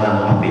zona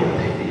no ma pe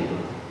thai ti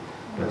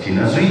patin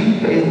a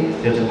zui pe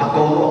ya chu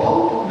akol o thau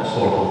na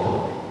sor tho tho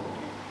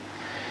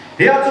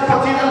ia chu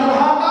patin a lu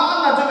ha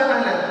na chu na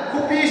le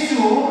kupi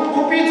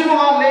chu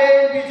ma le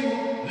bi chu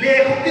le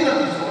kupi na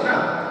ti so na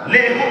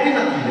le kupi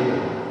na ti le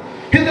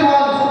hita ma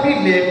kupi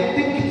le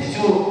kupi ki ti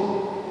chu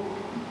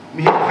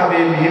mi kha be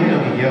mi mi no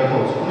ki ya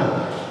ko so na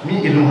mi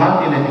iluhan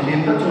ti na mi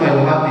hin ta chu ai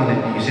luhan ti na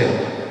ti se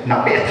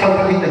na pe thal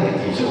ka ni ta ki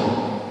ti so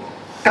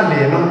kan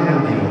le mang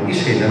han ti lo i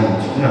se na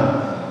so na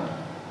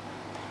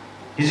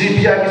izi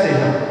pia ki se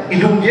na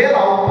ilung ye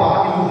lao pa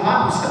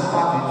iluhan san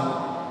pa ti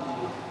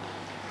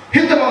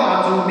hita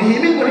ma chu mi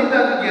mi ko ri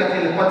ta ki ya ti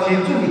le pa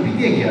thi chu ni pi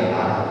ti ya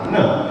la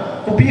na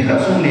ku pi kha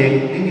sung le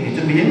ni ki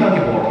chu mi ma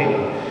ki bo the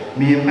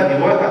mi ka ti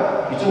wa ka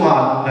ki chu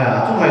ha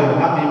chu hai lo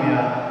ha mi mi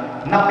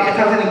na pe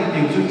thal ta ni ki ti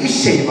chu i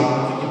se ma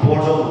chu ki bo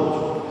zo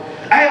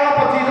ai wa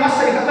pa ti na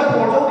se ka ta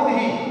bo zo ni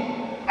hi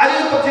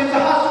ai pa ti ta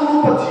ha su lu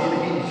pa ti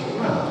ni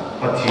chu na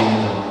pa ti ni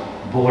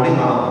boarding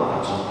ma ka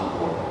chu ka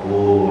bo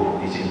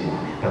di ji ni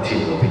pa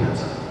ti lo pi na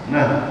cha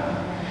na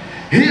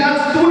hi a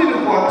tu ni ko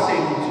ka se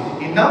ni chu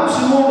in nam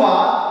su mo wa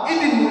i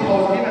din mu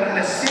ho ni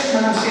na se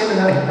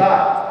na hi ta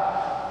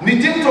ni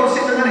tin tro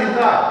se na hi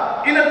ta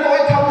in a toi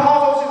tham ha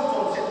zo se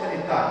tro se na hi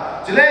ta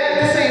chile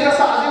ite se ina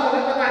sa ji mo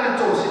na na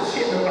tro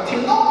se na pa ti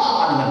no ma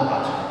na pa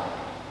chu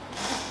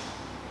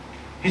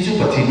hi chu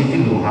pa ti ni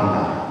tin lu han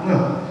ta na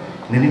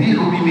ne ni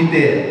ko bi mi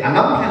te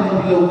anam phen no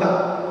bi lo ka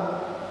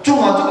chu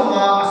ma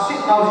se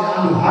na ji an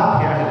lu han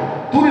thia he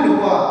tu ni lu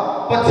wa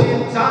pa ti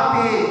za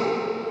te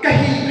ka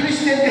hi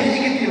christian ka hi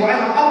ki ti wa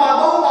ama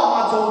do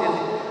ma zo de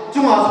chu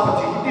ma pa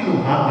ti ni lu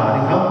han ta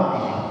ni ham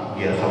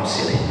ye kham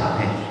se le ta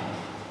he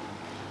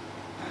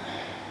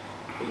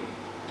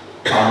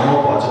Amun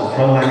apa tu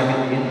from line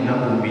kita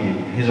nak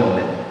umbi hizong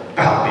le,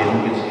 kahpe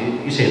ni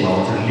kita isi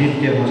mahu tu lift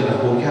dia mahu tu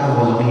kokia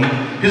mahu tu ni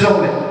hizong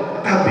le,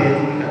 kahpe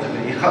ni kita tu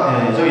ikat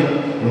so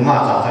nunga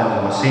cacat tu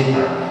masih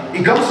tak,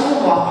 ikam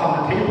semua kami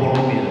teh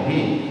bolong ni,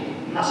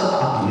 nasa tak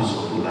apa ni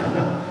so tu lah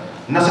na,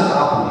 nasa tak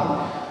apa ni,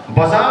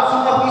 bazar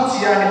semua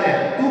icia ni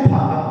tu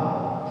pada,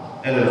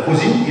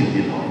 khuzin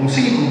itu,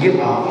 mesti kunjung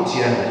apa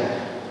icia ni,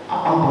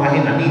 apa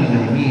pengahin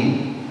ni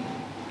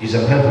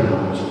izabel tu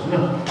lah so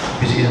na,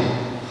 bisnya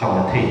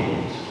kami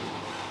teh.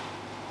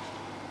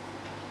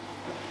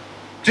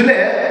 Jadi,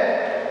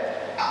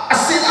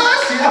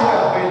 asyik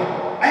apa yang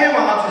ayah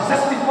mengatakan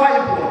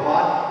justifiable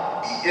bah,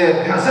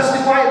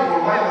 justifiable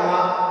bah yang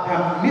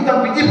mana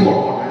minta pilih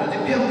boleh, jadi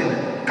piang tu,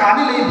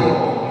 kani lagi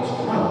boleh,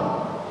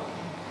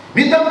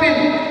 minta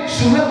pilih,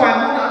 sunnah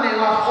payung mana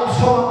lah,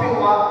 khosor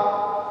piwa,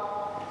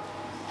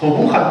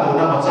 hubung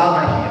kantor nama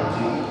macam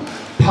ni,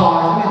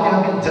 payung yang dia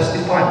min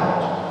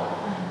justifiable,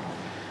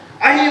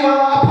 ayah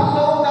mana apa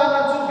law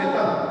dan tu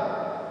betul,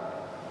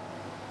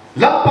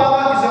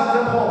 lapangan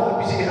disambung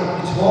ho, bisi ham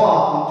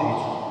semua untuk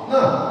itu,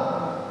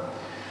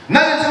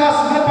 nah jelas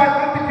sunnah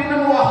payung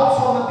pimpinan mua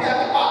khosor nanti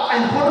akan pakai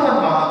pun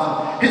mana tu,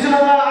 itu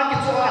nama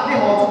kita soal ni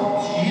ho tu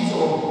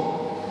jizo,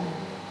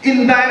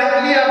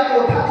 indirectly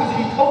aku tadi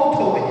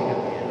hitung ini,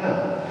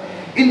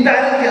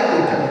 indirectly aku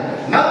tadi,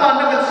 nama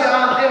nama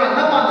siapa,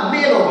 nama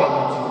nelo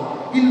mana tu,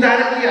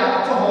 indirectly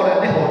aku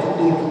orang ni ho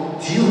tu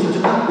jizo tu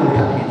kan tu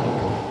tadi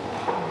hitung,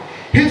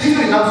 itu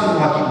tu nama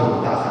semua kita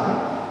tahu,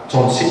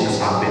 contohnya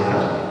sampai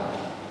lah.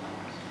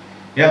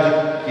 Ya,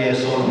 jadi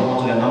soal nama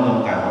tu yang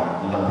nama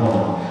kaya,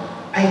 nama,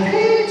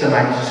 ayat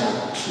jangan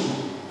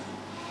su,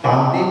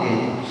 tanda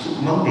su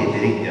mengde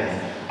derik dia.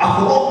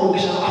 Aku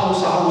kisah aku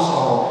sah,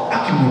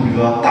 aku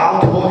mula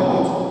tahu tu boleh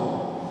tu.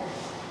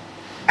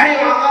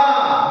 Ayat apa?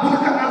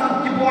 Bukan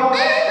aku keyboard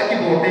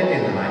ni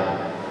nama.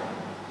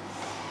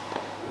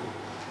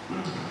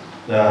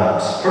 The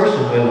first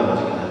one mana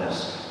juga ada,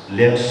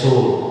 lekso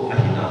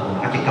ahina,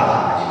 aku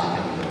kata aja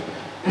jadi.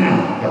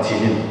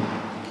 Pacinin,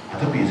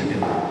 atau bisa tu.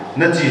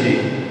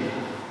 Najiri,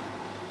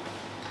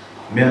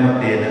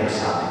 memang dia nak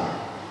sati.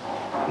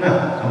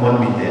 Nah,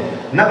 amun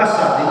mite, nak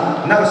sati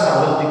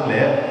tikle.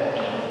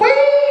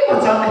 Wih,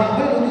 macam ni,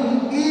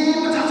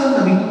 macam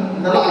ni,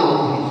 nalalu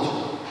ni.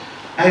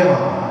 Ayo,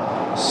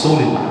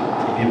 solid,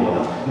 ini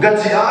boleh.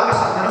 Gajah ke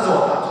sana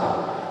zona.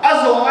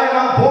 Azor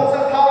ayam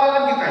bongsa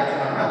tawaran kita itu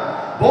mana?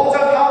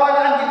 Bongsa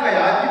tawaran kita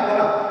ya, ini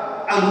boleh.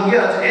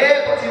 Alunya,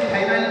 pacin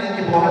Thailand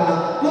ini boleh.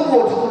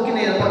 Mungkin tu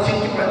kini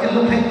pacin kita di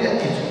luar ini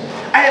itu.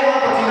 Ayam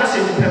apa sih nasi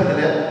macam tu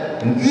deh?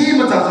 Ini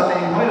macam apa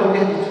yang mau orang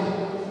itu?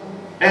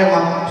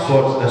 Ayam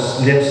sort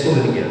lihat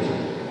sulit gitu.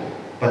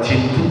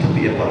 Pacin tu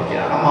biar pergi.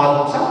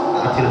 Amal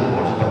sama akhir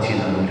buat pacin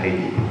anu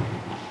Thai.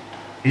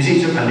 Isi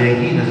tu kalau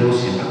lagi nazo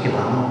siapa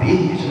kita mau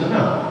pilih itu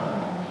mana?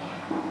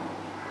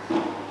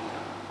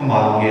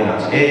 Amal orang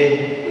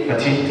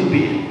pacin tu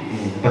biar.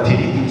 Pacin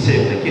itu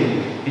saya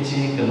lagi.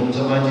 Isi kalau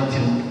zaman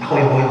itu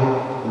hoi,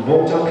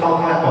 bocor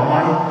kau kau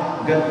pamai,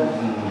 gan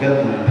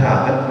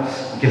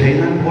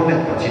Helun pun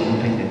ada pacin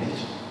untuk ini.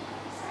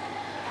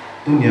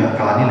 Dunia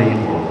kani lagi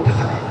boleh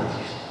tak ada.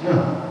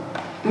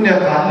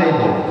 Dunia kani lagi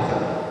boleh tak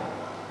ada.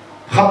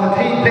 khăm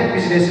thấy black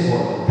business của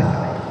ta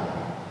này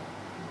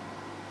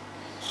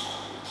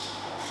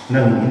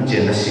nâng những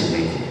chuyện là xịn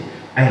vậy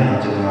anh làm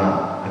cho mà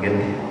again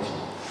thì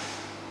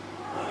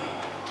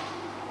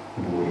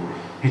bùi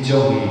khi cho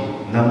khi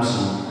năm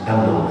sum đâm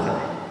đầu khai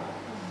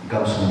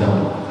gam sum đâm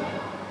đầu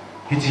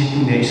khi chỉ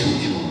tu này sum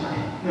chịu này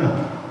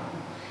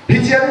khi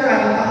chỉ anh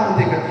ta không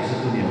thể cái gì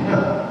tu này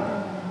nữa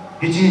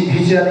khi chỉ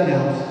anh ta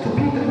tu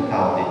biết cái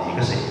tao để thì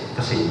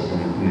cái gì của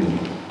mình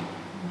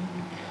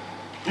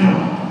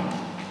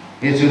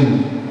cái chuyện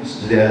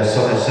là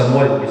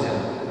Semboi Singsit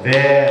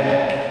về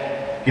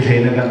cái hệ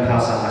năng lượng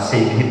thang sang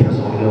xây cái hình rồi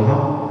rồi ha,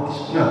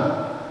 nè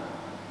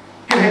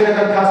cái hệ năng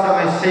lượng thang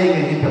sang xây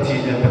cái hình bát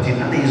thiên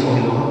này rồi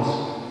rồi ha,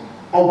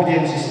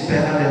 obedience is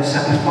better than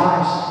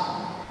sacrifice,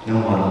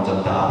 nhưng mà nó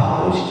chẳng ta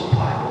bảo gì cho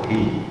phải rồi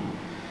đi,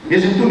 cái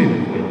chuyện tu niệm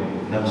của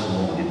nam số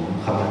một thì cũng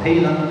không thấy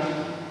lắm,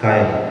 cái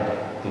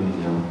tu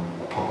niệm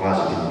học qua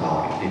sự tin bảo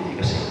cái gì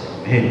cái gì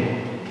hết,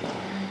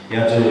 giờ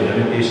cho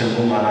meditation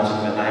cũng mà nó chúng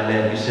ta lại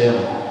cái xem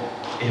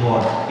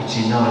ehon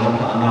ichina lam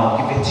ta anao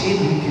ki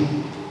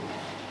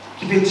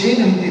vechin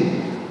hitin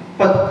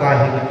pat kai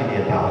hi ki le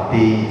ta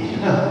ti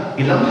na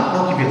ilam ha no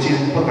ki vechin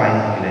pa kai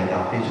na ki le ta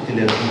ti chu ti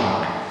le ma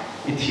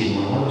i thin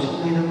mo no su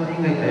ni na ma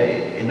ngai ai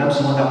enam su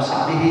ma dam sa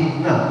di hi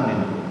na ni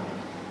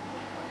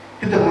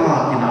kita ma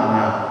ina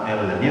na el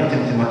le nia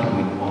tim tim ma ki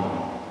mu mo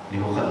ni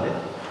ho khat le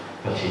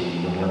pa chi ni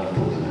no la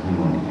tu tu na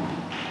mo ni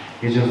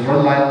ye jo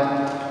front line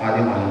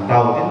adi ma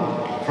tao tin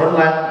front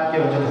line ke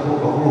jo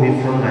ko hi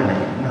front line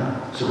na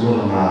semua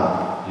lama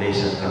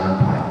lesson kanan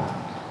pai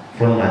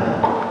front line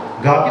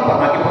gak kita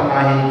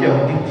hi ke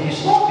duty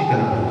stop di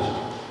kana pus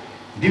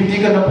duty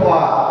kana pa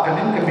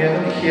kalim kemero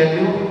ki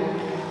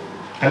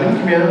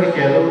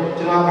khelu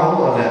chuna ka ho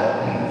ala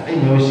ai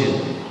motion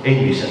ai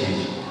bisa di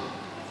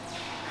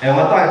ai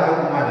mata ko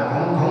ma da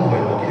không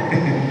hoi bo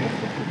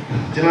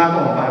chuna ko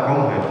pa không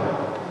hoi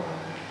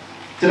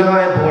chuna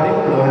ai body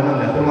ko lo na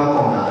la ko ma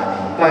ko na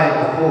tai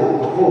ko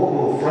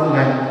front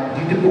line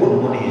di de ko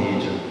no ni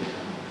ji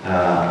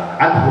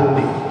anh hùng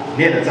đi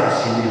nên là giả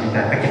xin đi người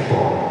ta cái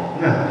tổ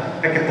nè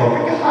cái tổ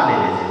cái hạ này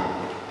gì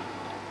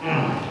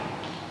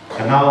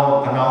cái nào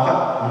khác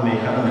mình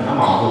nó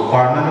bảo của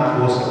permanent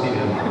post cái gì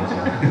mà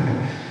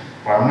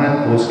permanent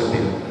post cái gì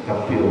cái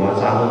biểu và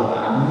giá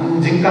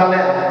dính cao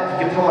lên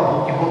cái thao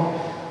học cái không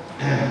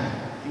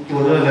cái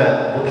đó là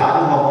một tháng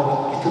học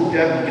cái thu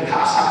tiền cái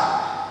thả sa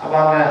các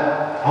bạn là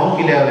học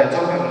cái lều là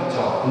trong cái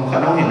trò cũng khả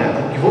năng như là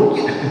cái vốn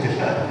cái này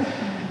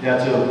giờ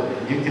chưa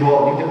những cái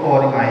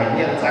bộ đi ngay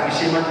nhé là cái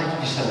gì mà cái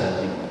gì là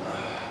gì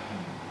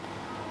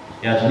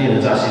giờ chúng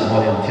ta là xin họ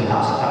thiên hạ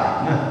sẽ tại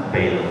nè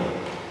bể rồi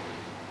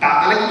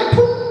cả cái cái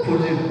phun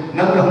gì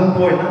nâng là không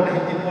bồi nâng là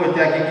cái bồi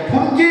thì cái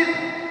phun chết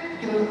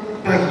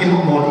cái lúc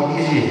một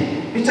thì gì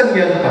cái chân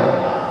nghe nó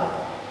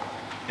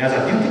giờ giờ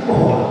những cái bộ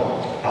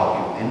tạo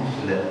điều kiện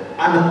là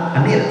anh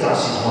này là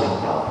xin họ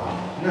tạo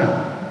nè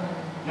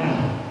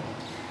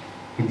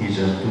cái gì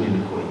giờ tôi đi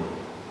coi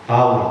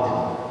tạo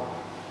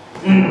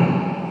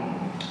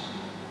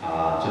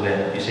cho nên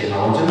cái sự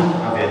nào chứ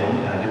về nó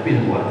cái pin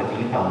của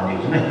cái tàu nó nhiều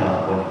chỗ này tàu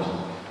còn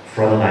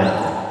front line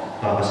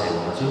tàu cái sự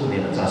mà trước nên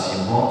là ra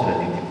sim ho cho nên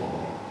những cái bộ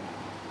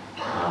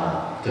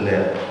cho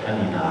nên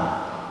anh là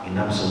cái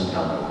năm sung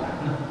tầm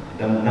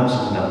đó năm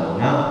sung tầm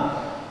đó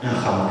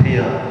không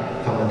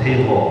thấy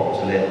họ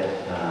cho nên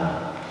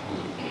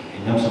cái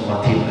năm sung mà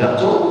thịt gạo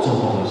chỗ trong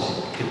họ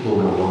cái đồ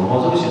nó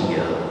rất là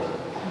nhiều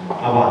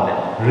bạn này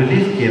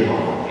relief kia mà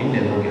cái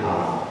này nó cái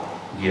hàng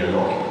nhiều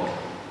rồi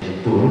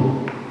tu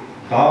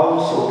cao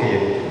số kia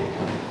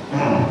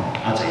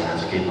anh chạy là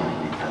cái mà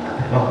đi thành là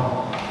thế không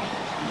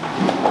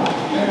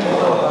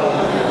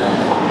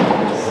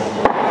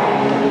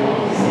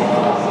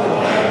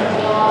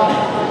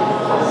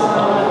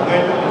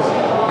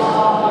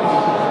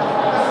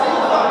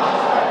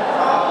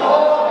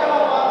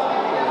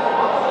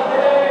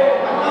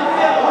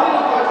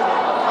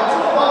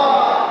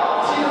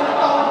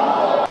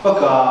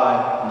Pakai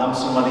nam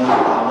semua di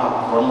Taona,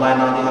 front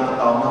line di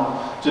Taona.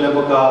 Jadi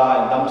pakai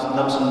nam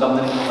sundam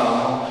di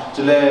Taona.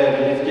 Jadi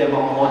relief dia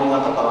mau di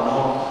Taona.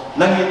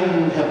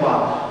 Nangin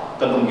hebat,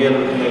 kalunggel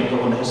ini tu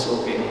pun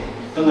hesoke.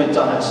 Tengah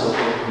jalan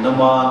hesoke.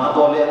 Nama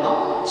atau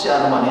lelak,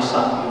 siapa nama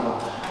nisan kita.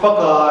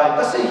 Pakai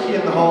kasih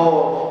kian ho,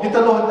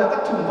 kita loh kita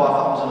ketumba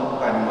kamu sana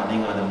pakai nama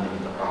ni ngadam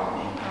di Taona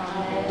ni.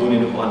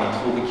 Dunia ni pun anak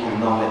tu bikin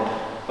nama.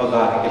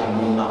 Pakai kita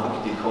muna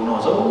kita kau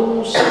nama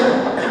jauh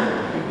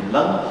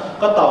bilang.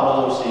 Kau tahu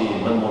na si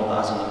menmot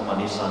asal nak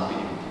manisan pi.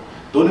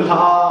 Doni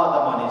ha da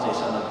mani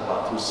jesa nak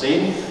ba tu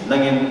sein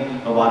nangin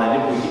mawana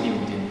ni pui ki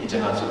imtin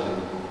ijangan su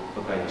tu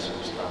pakai Yesus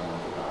Kristus.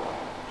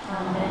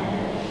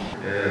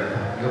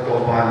 Amen. Lo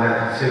to ban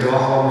le se lo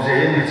khom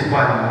se ni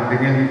chupan mo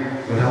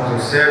dingin lo thang so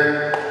se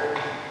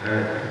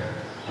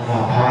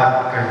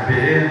Aphat kai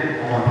pe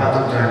Aphat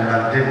tu jan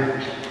lan tin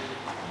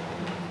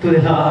tu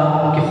le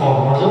ha ki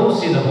khom ma zo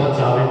si na bo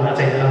chawen na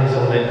chai lang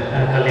zo le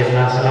kalem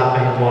na sala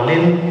kai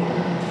bolin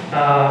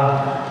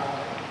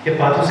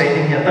Kipatna sa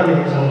iting yata may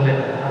isang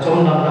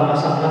atong nama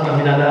saklat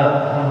kami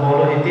nala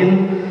bolo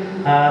itin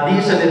di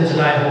sa din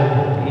sila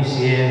ho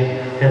isi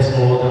has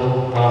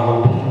Moldung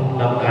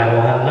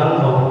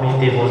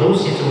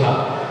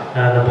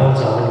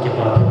zawin ki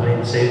pa thu len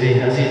se ve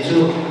ha ji chu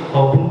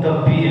ho bun tam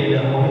pi e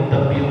la ho hin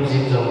tam pi um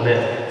jing jong le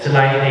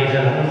chlai nei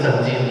ja han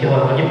chan ji ki wa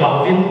ki pa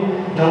vin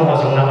nang ho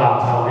jong na ba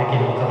thau ve ki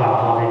ho ka ba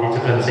thau ve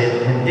chu kan se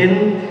hin tin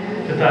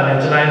chu ta le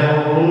chlai ho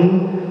bun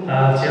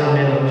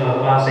chairman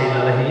Upa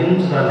Seilal la hin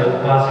chu ta le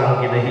Upa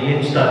Janggin la hin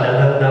chu ta le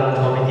landang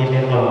committee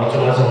member chu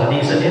ma jong adi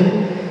sa in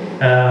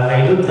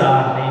LAHLUTNA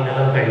nei na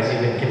lam kai si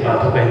ve ki pa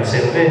thu kan se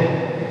ve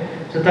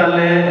chu ta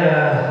le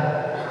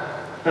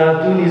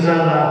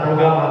Tunisia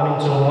program amin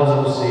chung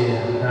wazo si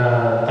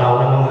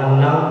Taona mang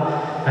hanang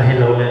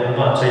Helun le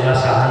Vahchoila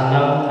sa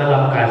hanang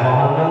dalam kai ho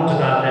hanang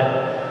juga le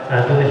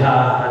Tunisia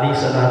adi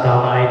sana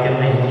Taona item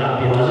mai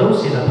Lapi wazo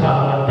si na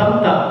phat tam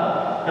ta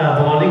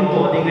bowling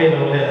to ding le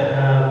le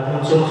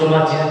sum sum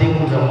chi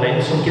ding jong le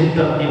sum kin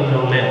tam ding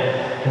jong le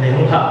ne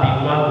hung tha pi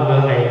wa KuGAA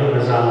ngai lu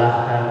za la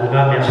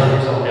KuGAA member ni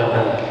song deu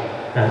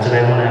kan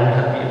chai man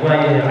tha pi wa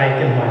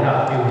item mai tha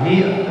pi hi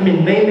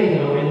min nei nei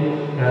lo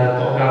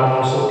to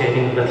gam so te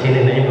ding la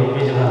thine nei bo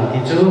pi jang ti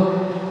chu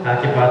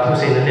ki pa thu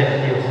se ne le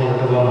ti phone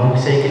to gam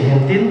se ki hin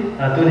tin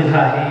tu ni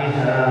ha hi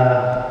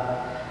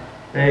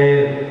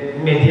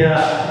media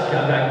ka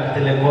ga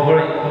tele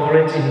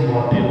coverage in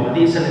bo pi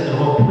di sa ne to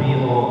ho pi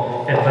ho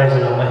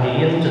advisor ma hi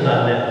in chu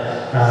ta le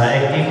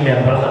active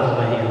member ka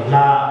ma hi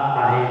la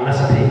ma hi la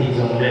sa the hi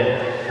jong le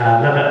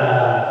la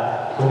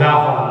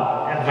KuGAA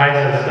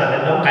advisor sa le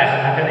dom kai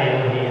kha ka nei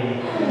hi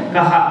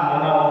ka ha mo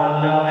na han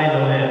la ai lo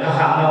le ka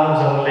ha na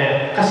jong le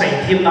ka sai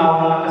thim naw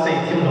la ka sai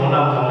thim no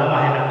nam jong la ma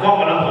hai na ko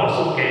ma la bol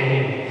su ke hi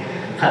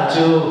kha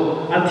chu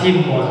a thim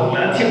mo jong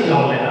la thim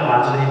jong le ma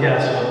chu ni dia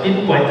chu pin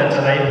point ta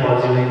chai bo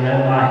ju ni na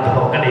ma hi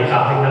to ka dei kha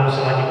phing nam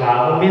so ma ki pa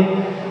ko min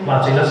ma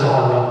chu la so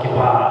han la ki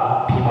pa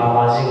pi ma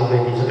wa ji ko ve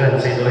ti chu kan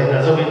sai do na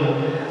so min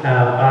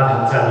ba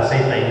thang cha la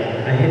sai tai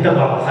hi ta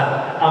ba kha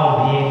au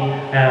bi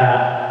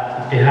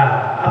ti ha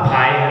a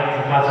phai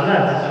ma chu na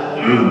chu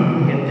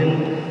hin tin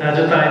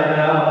chu tai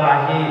ma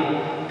hi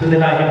tu ne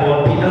la hi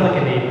bo pi ta la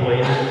ke nei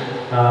point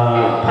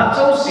phat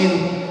châu sin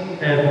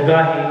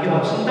KuGAA hi ki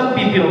hon sung tam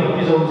pi pi o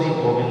pi zo ji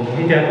ko bin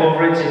hi ta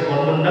coverage kon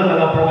mun dang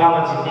la program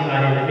chi ti na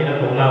hi le mi na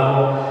ko la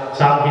ko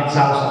sang hit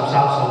sang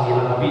som hi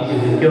la pi ji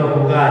ki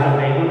KuGAA hi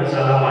nei lu sa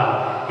la man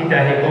hi ta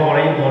hi ko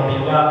rai bo pi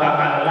wa ka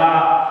ka la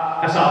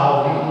ka sa ho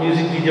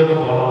music video ko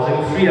bo so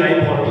free ai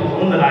bo pi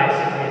on the live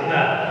na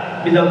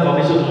bi dang ko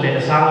bi su le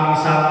sang li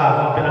sang a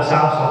ko pe na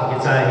sang som ki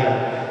chai hi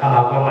ama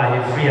ko ma hi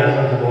free a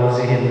so bo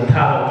ji hin na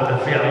tha ko da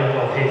free ai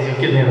ko the ji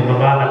ki ne ba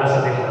ba na sa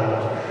de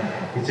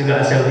itu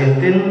juga saya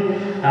hintin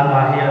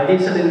ama hi ati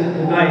sa din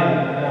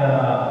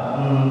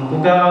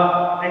KuGAA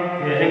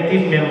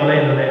active member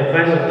lain le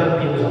advisor ter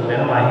pi jong le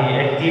ama hi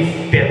active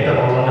pet ter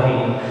orang hi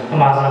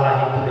ama sa la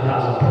hi tu ha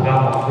so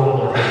program ko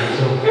do the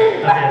so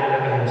ada ka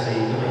kan sai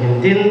tu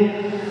hintin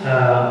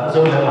zo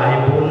le ma hi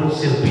bun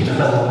silpi na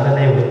ka na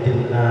nei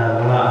witin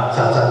ma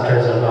Chachan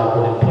treasure la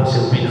ko po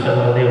silpi na ka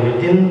na nei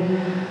witin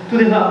tu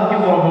de ha ki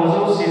form ho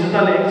zo si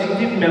ta le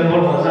executive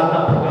member ho za ta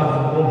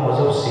program ko ho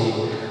zo si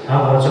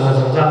mo chung na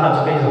chung za ha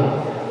chu kai zo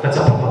ka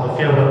cha pa to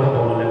fair ko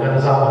to le ka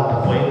za ma ta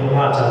point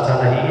ma cha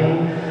na hi in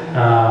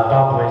ba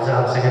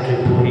Boijang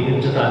secretary pu hi in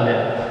chu ta le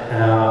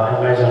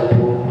advisor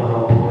pu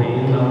ma pu hi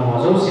in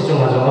mo zo si chung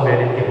ma zo ma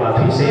verin ke pa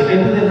thi se le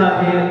tu de ha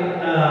hi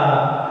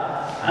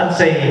at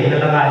say na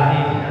la ga hi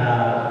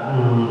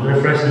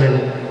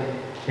refreshment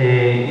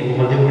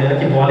Moldung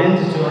ki bolin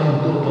chu an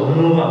tu to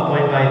nu ma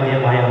point pai te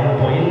ma ya mu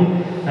point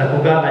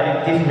KuGAA la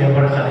active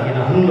member kha hi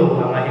na hun lo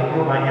ma hi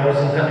pro ma ya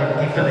sin ka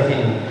active ka hi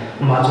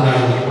ma chu na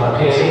ki pa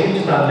thi se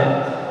chu ta le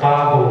pa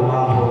go ma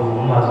ho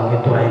ma jong ki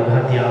to ai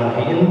ka ti ang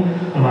hi in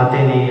ma te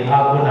ni a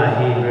ko na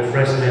hi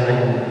refreshment na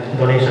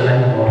donation na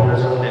ho na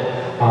so le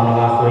pa ma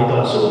ga khoi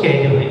do su ke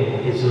ni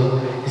hi chu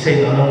sei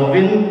no no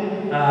win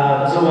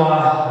so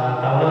wa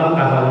ta ma lam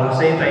ka ha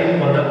sei tai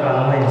ko da ka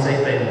na hi sei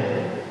tai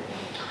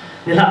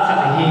ni la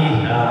sa hi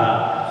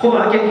ko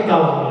ba ke ki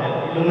tao le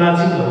lu na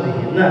ji lo ni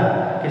na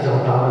ke zo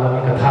ta ma lam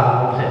ka tha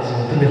mo se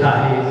sin tu ni la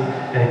hi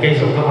ke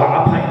zo ka ba a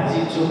phai na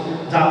ji chu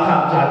za kha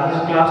za ni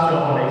class cho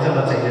on exam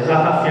la chai za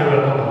kha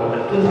farewell ka bo le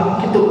tu na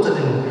ki tu cha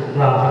din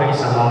na ma ka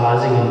isa ma ma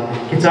jing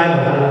ki chai ma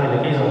ka la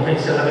ke zo kai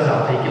se la ka za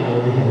thai ki lo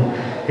ni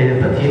ke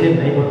ta thi ni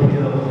nei bo pu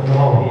yo no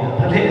ho hi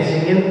ta le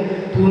jing in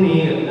tu ni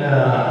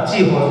ji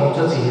ho zo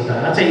cha ji ta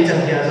na chai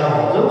chang ya za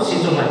ho zo si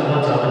zo mai mo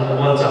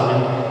cha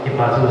ben ki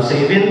pa tu se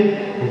bin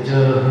ju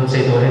se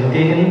do hen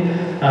tin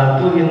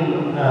tu in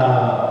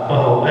pa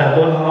ho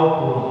bon ho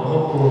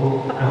ku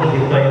hong di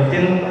to in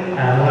tin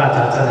nga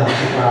cha cha na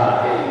ki pa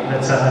na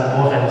cha na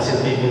bo han si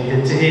bi bin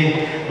tin chi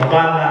ma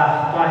ba na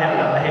pa ya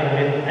la he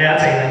bin ya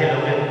chai na he lo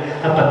bin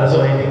a pa na zo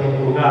he tin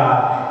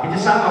KuGAA it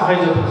is some of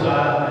his so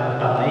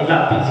pa na ila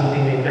pi jing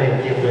tin ni ka he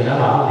ki ko na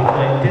ma di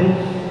to in tin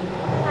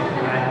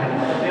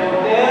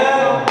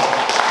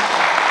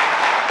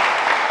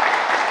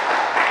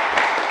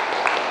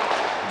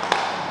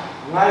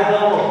ngay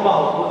đó một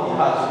bảo của thì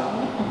hạ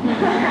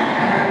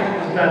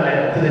chúng ta lại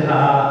từ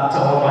là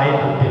trong bài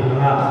đồng tiền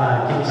là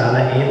kinh tế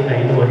là hiện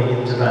nay đôi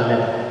hiện chúng ta lại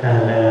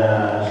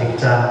là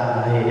Lhingcha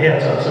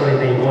sorry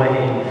đây đôi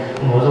hiện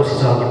một số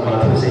sự kiện mà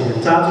thứ gì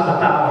cha chúng ta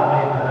tạo ra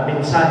là mình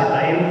in sa hi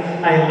tain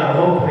ai la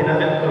ro pina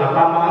vet ko la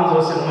pa mang zo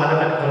sim ma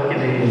vet ko ki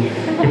dei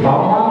ki pa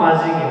ma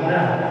jing in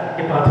na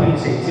ki pa thui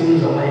se chim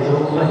zo mai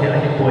zo ko hi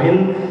ai poin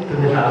tu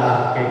ni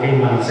la ke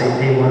man se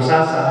te mo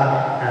sa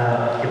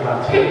ki pa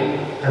thui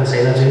kan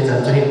se na jin chan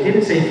jin tin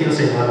se feel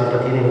se ma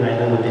pa tin ngai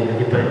na mo tin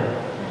ki pa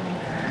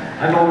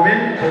anh ông biết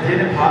có thể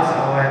là phá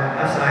sao vậy,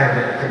 sai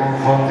rồi, cái mong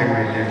không chừng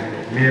này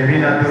thì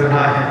mình là từ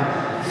nay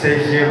sẽ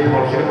hiểu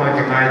hoặc hiểu mà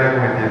chừng này là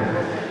mọi chuyện,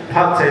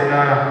 phát triển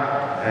là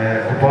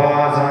Upa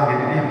Janggin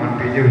ini mình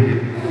bị điều hiện,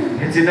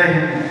 cái chuyện này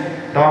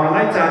tao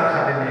nói chắc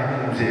khá là nhiều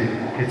không gì,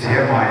 cái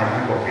chuyện mai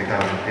mình có cái tao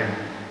được,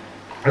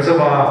 bây giờ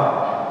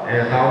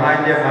tao nói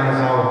dia mana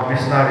sao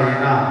missionary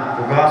na,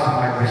 tugas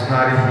mai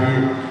missionary hi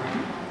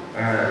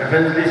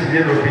evangelist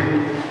dia lebih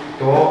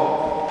to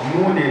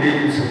mu ni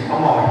di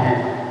semua hi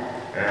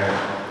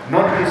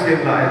non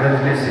Christian la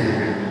evangelist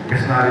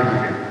missionary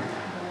hi,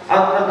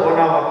 adna to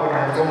na waktu na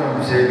cuma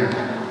misalnya,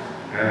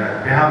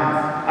 beham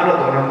ada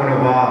to na mana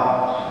ba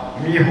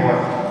mi ho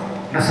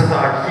nasata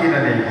aki na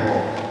ni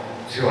ho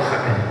siwa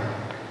khati,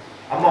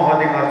 amma ho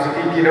dengan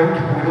cuti kira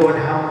untuk buat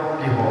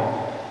ham di ho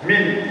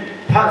min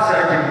phat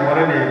sa ki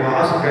mora ne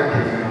ba asu ka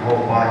thi ho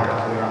ba ya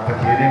ko na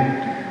pathirin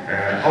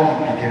om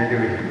ki ke de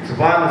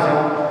subhan so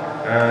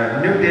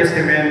New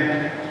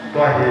Testament to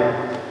hi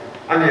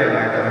ale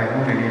lai ta lai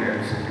mu ni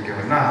ne su ki ke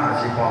na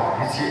si ba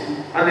hi si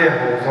ale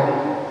ho so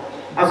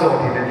azo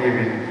thi de ni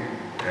bin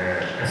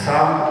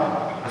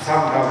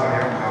asam da ba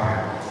ya ka ba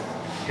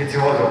ki chi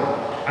ho so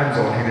an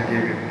zo thi de ni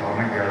bin to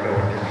na ga lo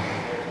ti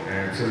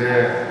so le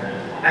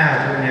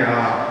dunia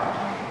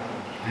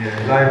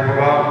lai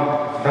program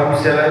dam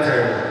se lai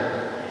chai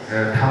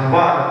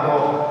Thangvah itu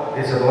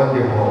disebut di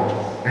ho,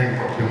 main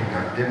kopi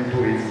kan, jadi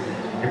tu ini.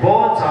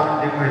 Ibu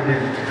cakap di mana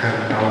kan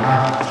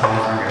Taona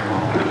sama sangat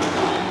mau.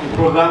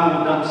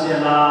 Program dam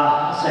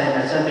Seilal saya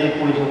nak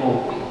cakap pun itu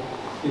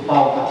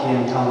ipau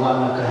Pathian Thangvah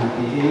nak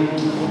kahimpiin,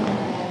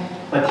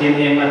 Pathian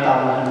yang nak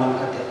tahu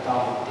nak kata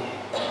tahu ti.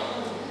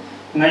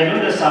 Ngai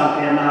lu dah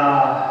sampai na,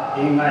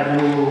 ngai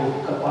lu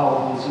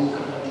kepau musim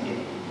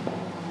kepatian.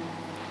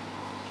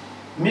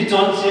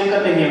 Mijon sih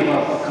kan dengan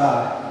apa kah?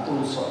 Tu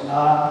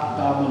soalnya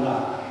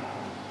kamula.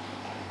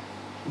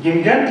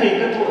 Gimgan thei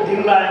ka thu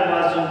ding lai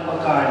wa zum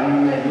pakar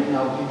ni ngai lu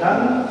nau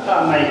kidan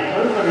ta ngai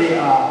kal ri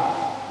a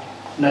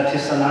na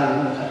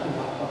thisana ni ka tu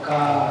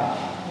pakar.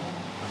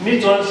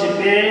 Mi jon si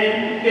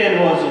pe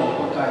ho zum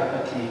pakar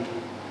pati.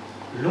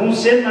 Lung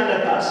sen na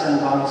ta san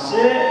bang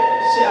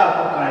se a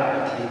pakar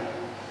pati.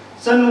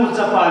 Sanu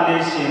chapa ne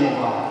se mo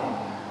ba.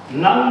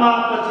 Nang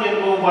ma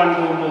pati lo wan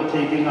lo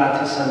thei ding a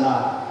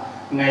thisana.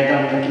 Ngai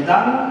dam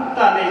kidan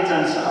ta nei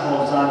chan sa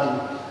ho za di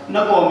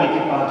na ko me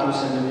ki pa thu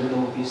sen ni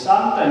lo pi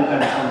sam tan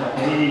kan tham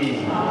ba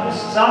ni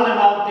sa le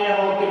nau te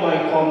ho ki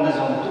loi khom na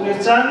zong tu ne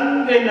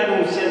chan ge na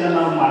lu sen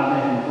na ma na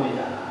hin ko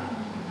ya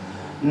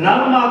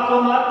nang ma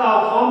ko ma ta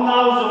khom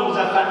nau zong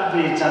za kat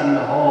ve chan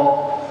na ho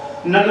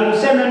na lu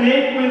sen na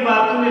ne ku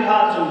ba tu ni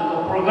ha zong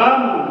ko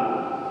program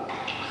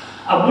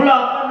abula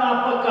pa na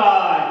pa ka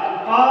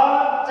pa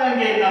chang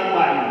ge na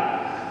mai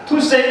tu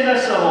sen na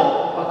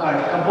so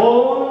pakai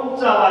kabon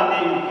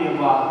jawani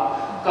piwa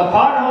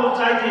kapar ho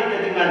chai thi te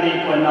dinga ni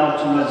ko nau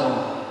chuma zo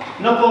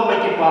nako me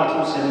ki pa thu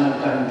sen nan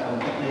kan thau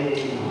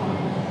te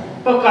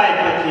pakai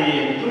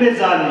pathi tune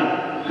jani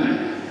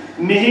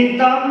mihing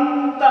tam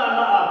ta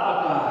na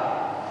pakai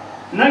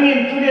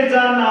nangin tune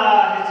jana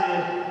he je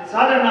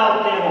sare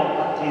nau te ho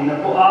pathi na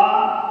ko a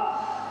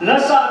la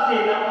sa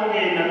te na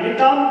onge na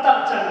mitam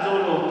ta chan zo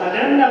lo ta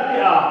len na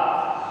pia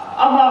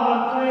ama hon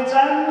tune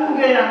chan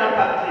ge ya na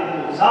pathi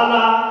bu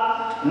zala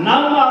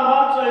nang ma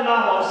Vahchoila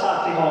ho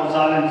sa ti ho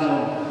zalen zo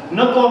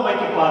nako mai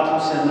ki pa thu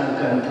sen nan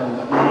kan thau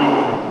ni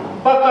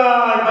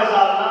pakai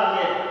bazar na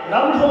ne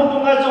lam thong tu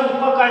nga zo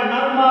pakai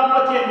nang ma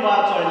pathian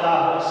Vahchoila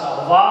ho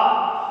sa wa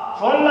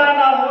online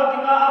na ho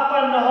dinga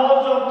apan na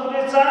ho zo tu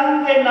ne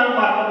chan ge nang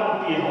ma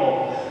ko pi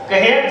ho ka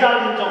he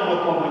zalen zo mo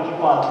ko mai ki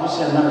pa thu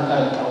sen nan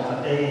kan thau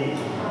ni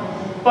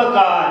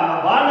pakai ma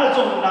ba na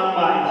zo nang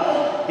mai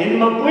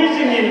hin ma pui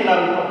jing in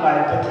lang pakai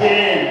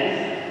pathian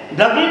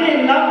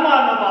Davini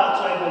nama na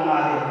Vahchoila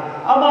ngahe,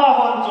 ama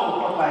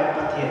honjo pakai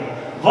pathian.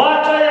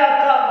 Vahchoila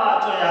ta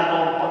Vahchoila no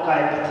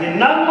pakai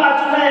pathian. Nama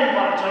cunain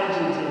Vahchoila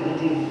jinti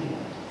jinti.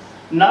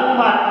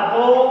 Nama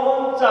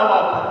abon jawa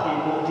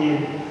pathian butin.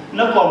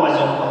 Nako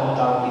majong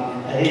pamutau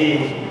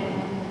ini.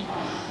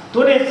 Tu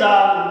ni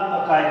jam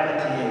pakai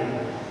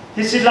pathian.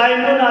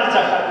 Hisilai muna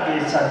jahat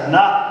bisan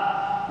na.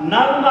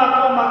 Nama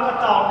ko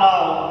makatau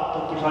nau tu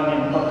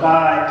kifanin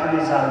pakai tu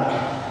ni jam.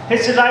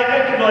 Hisilai ka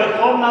kidoi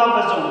kom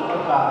na vazong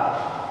pakai.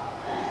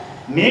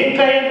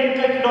 Mingkai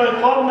mingkai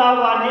kidoi kom na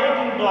wani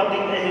ding do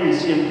ding ahin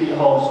simpi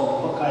house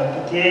pakai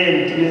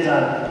pathian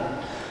tinizan.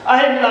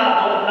 Ahin la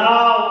do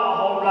nau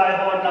ahom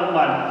lai ho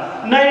nangman.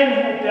 Nain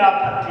hu pya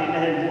phathi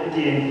nahin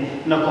butin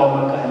na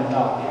kom ka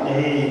tau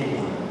nei.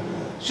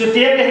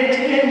 Sutian hi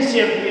chikin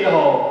simpi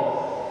ho.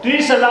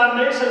 Tui salam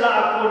nei sala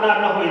akuna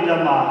na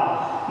hoidama.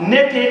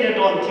 Nete ne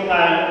don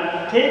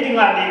thingai the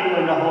dinga ni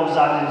ko na ho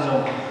zalin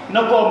zo.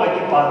 Nako ma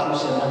ki pa thu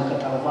sen nan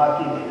ka thawa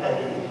pi ni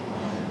ai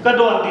ka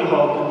don di ho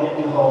ka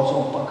di ho so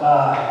paka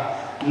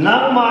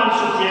nang man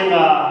su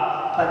tianga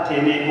phathe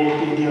ne bo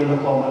ti dio lo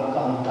ko ma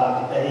kam ta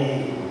ti ai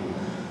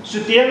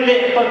su tiang le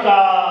paka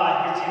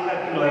hi chi ka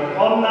ki loi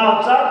kom nau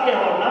cha ti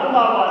ho nang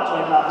ma wa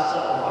choi la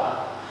sa wa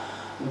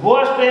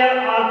gospel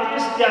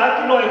artist ya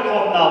ki loi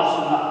kom nau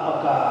su na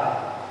paka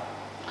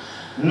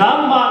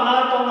nang ma na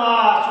to nga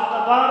su ta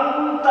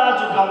bang ta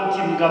ju gam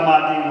chim ga ma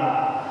ding na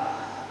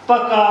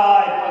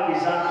pakai pagi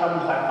za kham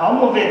khai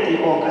amu veti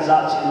o ka za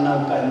chin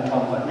nang kan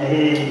tham pa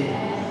nei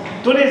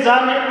tuni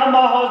zane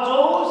ama ho jo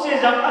se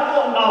jam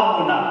ato na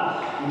mu na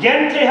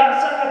gen the ha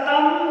sa ka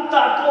tam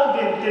ta ko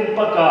bin tin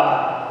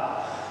pakai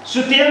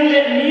su tiang le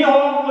ni ho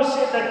mu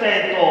se ta te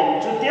to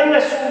su tiang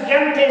le su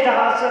gen the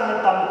ha sa na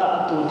tam ta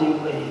tu ding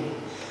pe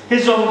hi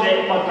zong le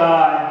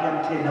pakai gen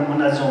the na mu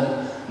na zong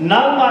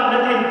nang ma na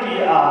din pi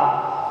a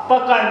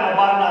pakai ma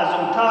ba na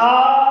zong tha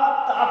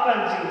ta apan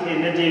jing the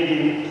na de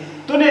bin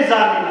tuni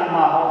zani na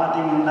ma ho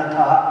ating na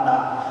tha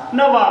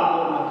na wang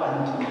go na kan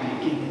tu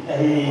ki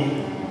ai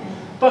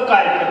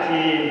pakai ka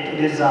thi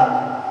tuni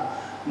zani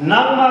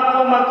nang ma ko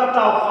ma ka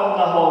tau khom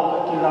na ho ka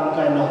ki ram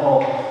kai na ho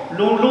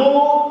lu lu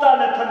ta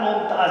la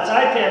thanom ta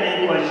chai the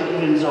nei ko shi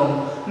min zong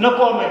na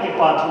ko ma ki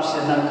pa thu se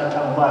nang ka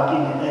thang ba ki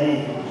ni ai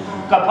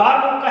ka pa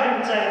nu ka hin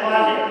chai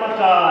wa le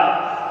pakai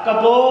ka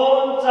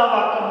bon cha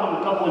wa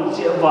ka mun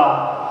che wa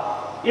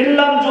in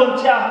lam zon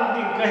cha hu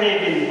ding ka he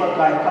bin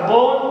pakai ka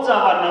bon cha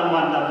wa na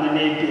man na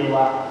ne pe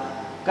wa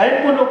kai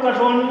mu ka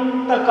ron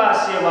ta ka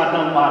se wa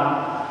na man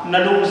na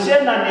lu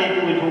se na ne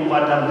ku lu wa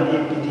dam ga e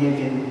pi de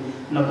bin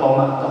na ko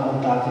ma ka mu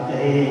ta ti te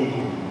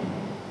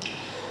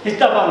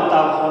ita bang ta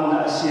khom na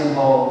sim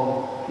ho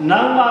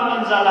nang ma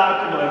min za la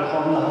ka loi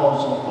khom na ho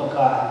so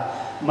pakai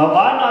ma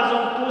ba na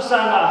zong tu sa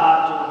na ha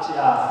tu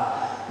cha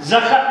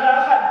zakat da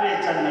khat be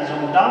chan na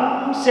zong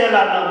dam se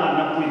la na man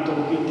na pui to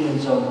ki tin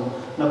zong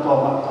na ko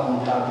ma ka mu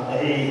ta ti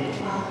te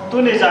tu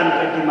ne jan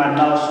ka ki man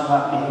nau su ma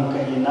ni ka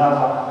hi na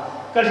wa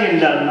ka rin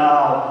la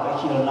nau ka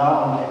hi na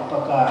on le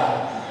pakai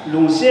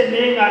lung se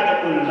ne nga da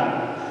pun la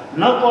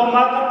na ko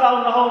ma ka tau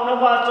na ho na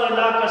ba choi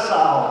la ka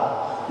sa ho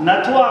na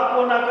thua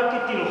ko na ka ki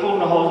til ho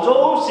na ho zo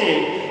se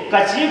ka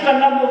chi ka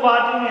na mu ba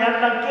ding han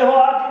na ke ho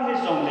a ding he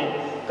song le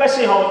ka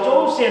se ho zo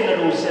se na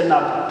lu se na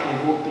pa ke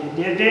ho pe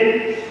de de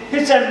hi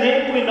chan ne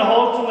pui na ho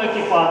chu nga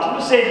ki pa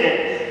thu se le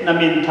na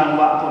min thang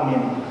wa po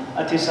min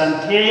ati san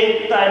the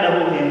tai na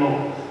ho he mo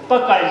pa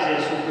kai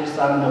jesu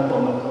kristan na po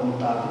ma kom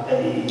ta te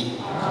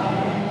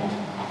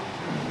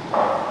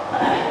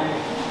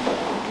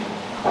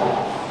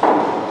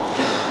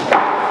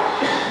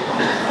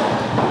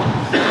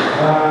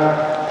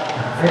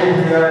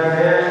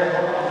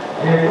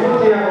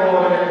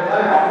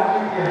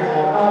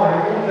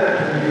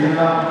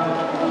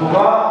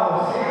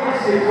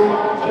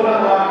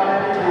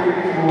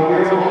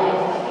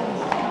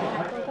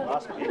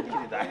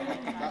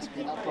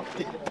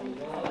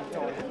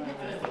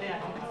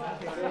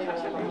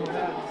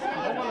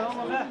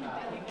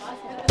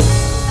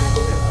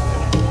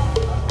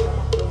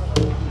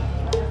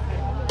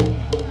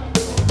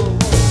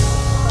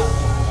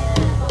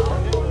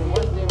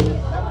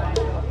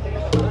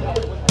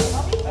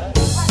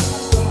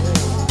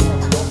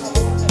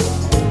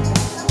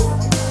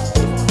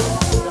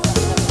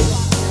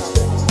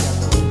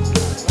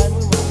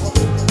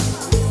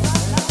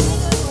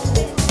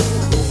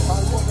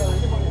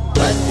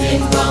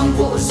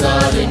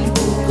Salin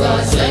kuga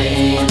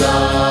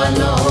Seilal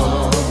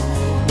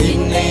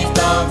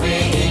Lhingcha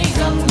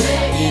Haokip le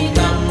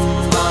inam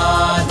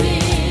madi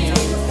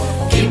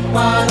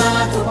Kipatna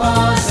tu pa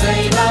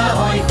Seilal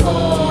oi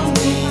khom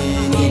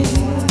dingin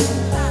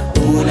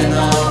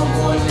Una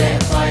mo le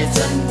pai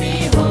chan pi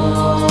ho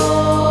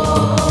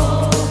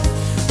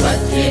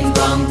Pathin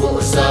bambu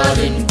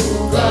salin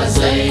kuga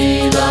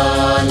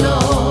Seilal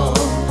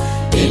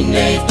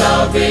Lhingcha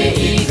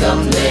Haokip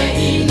le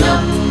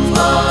inam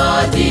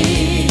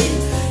madi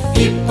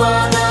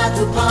Kipatna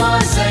tu pa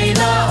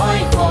Seilal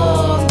oi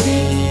khom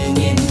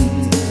dingin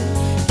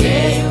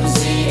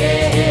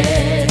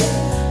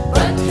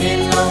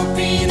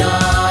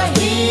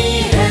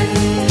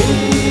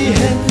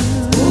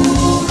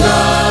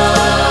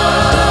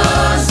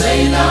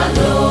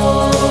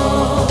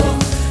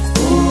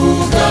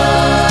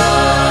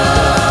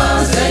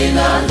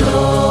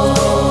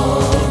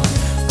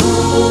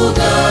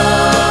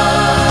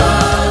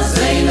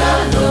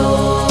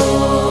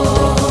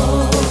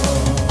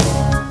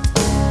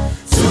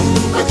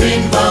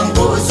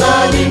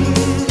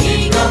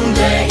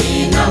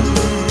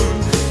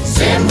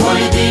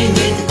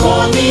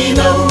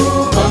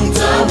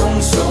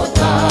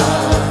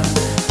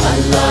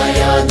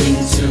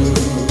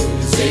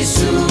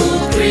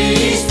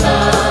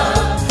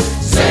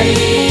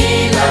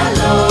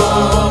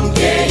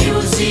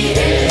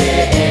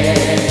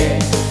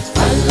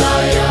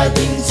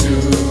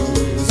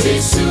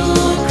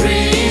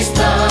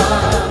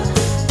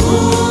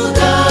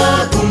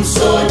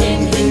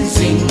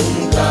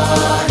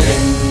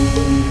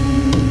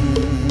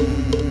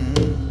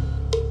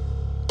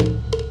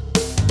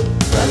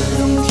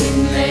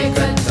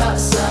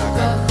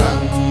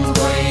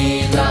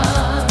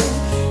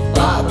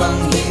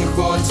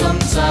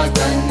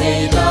kan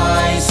nei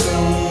lai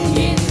sung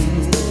hin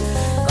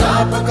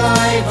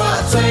kapakai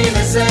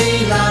Vahchoila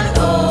Seilal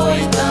oi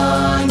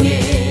tangi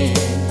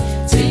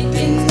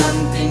chitin nam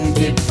tin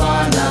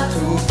Kipatna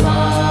thupa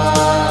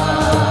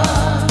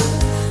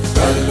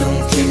kalung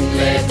kim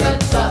le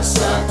katta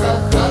sa ka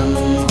khang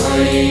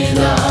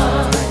hoila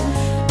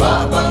ba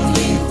bang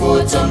Lhingcha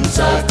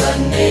Chomcha kan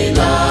nei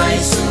lai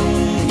sung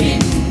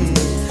hin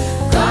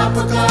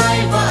kapakai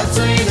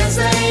Vahchoila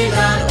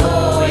Seilal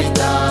oi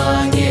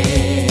tangi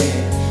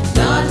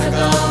na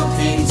thakau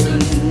thing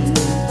chun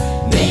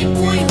nei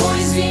pui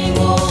hoi sing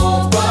o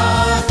pa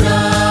ka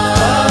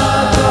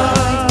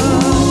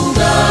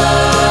KuGAA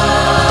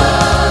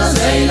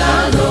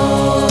Seilal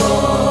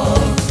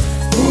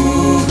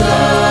KuGAA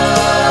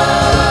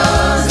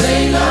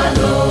Seilal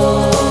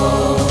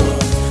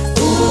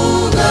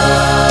KuGAA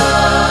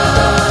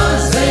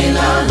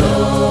Seilal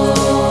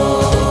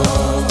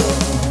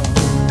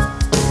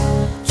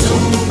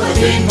chung ba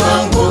ding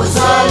bang bu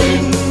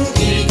salim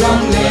i gam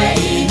le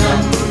i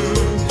nam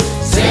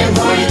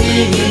Semboi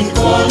Singsit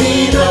ko ni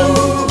đâu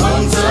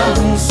bang cha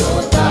hung so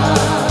ta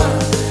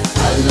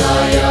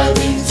alaya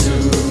bintu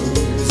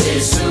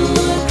Jesu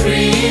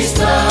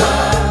Krista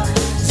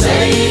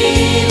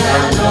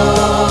Seilal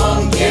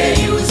long ke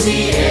yu si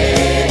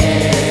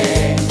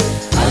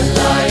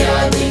alaya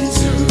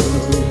bintu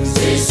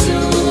Jesu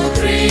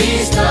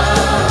Krista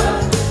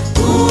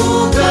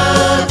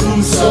KuGAA kum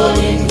so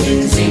in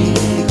hin sing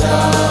ta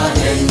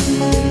hen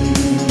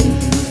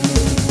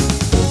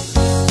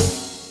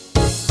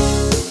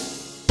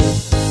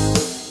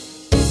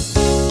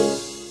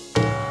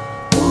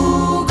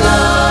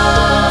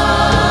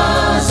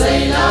KuGAA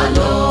Seilal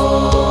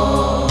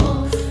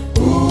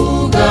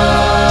KuGAA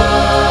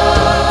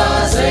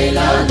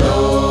Seilal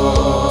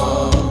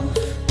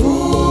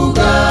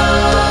KuGAA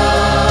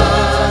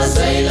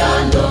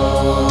Seilal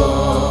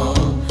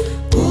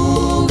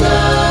KuGAA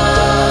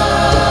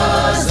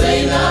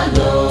Seilal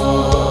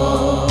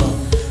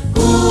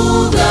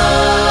KuGAA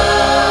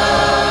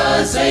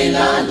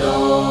Seilal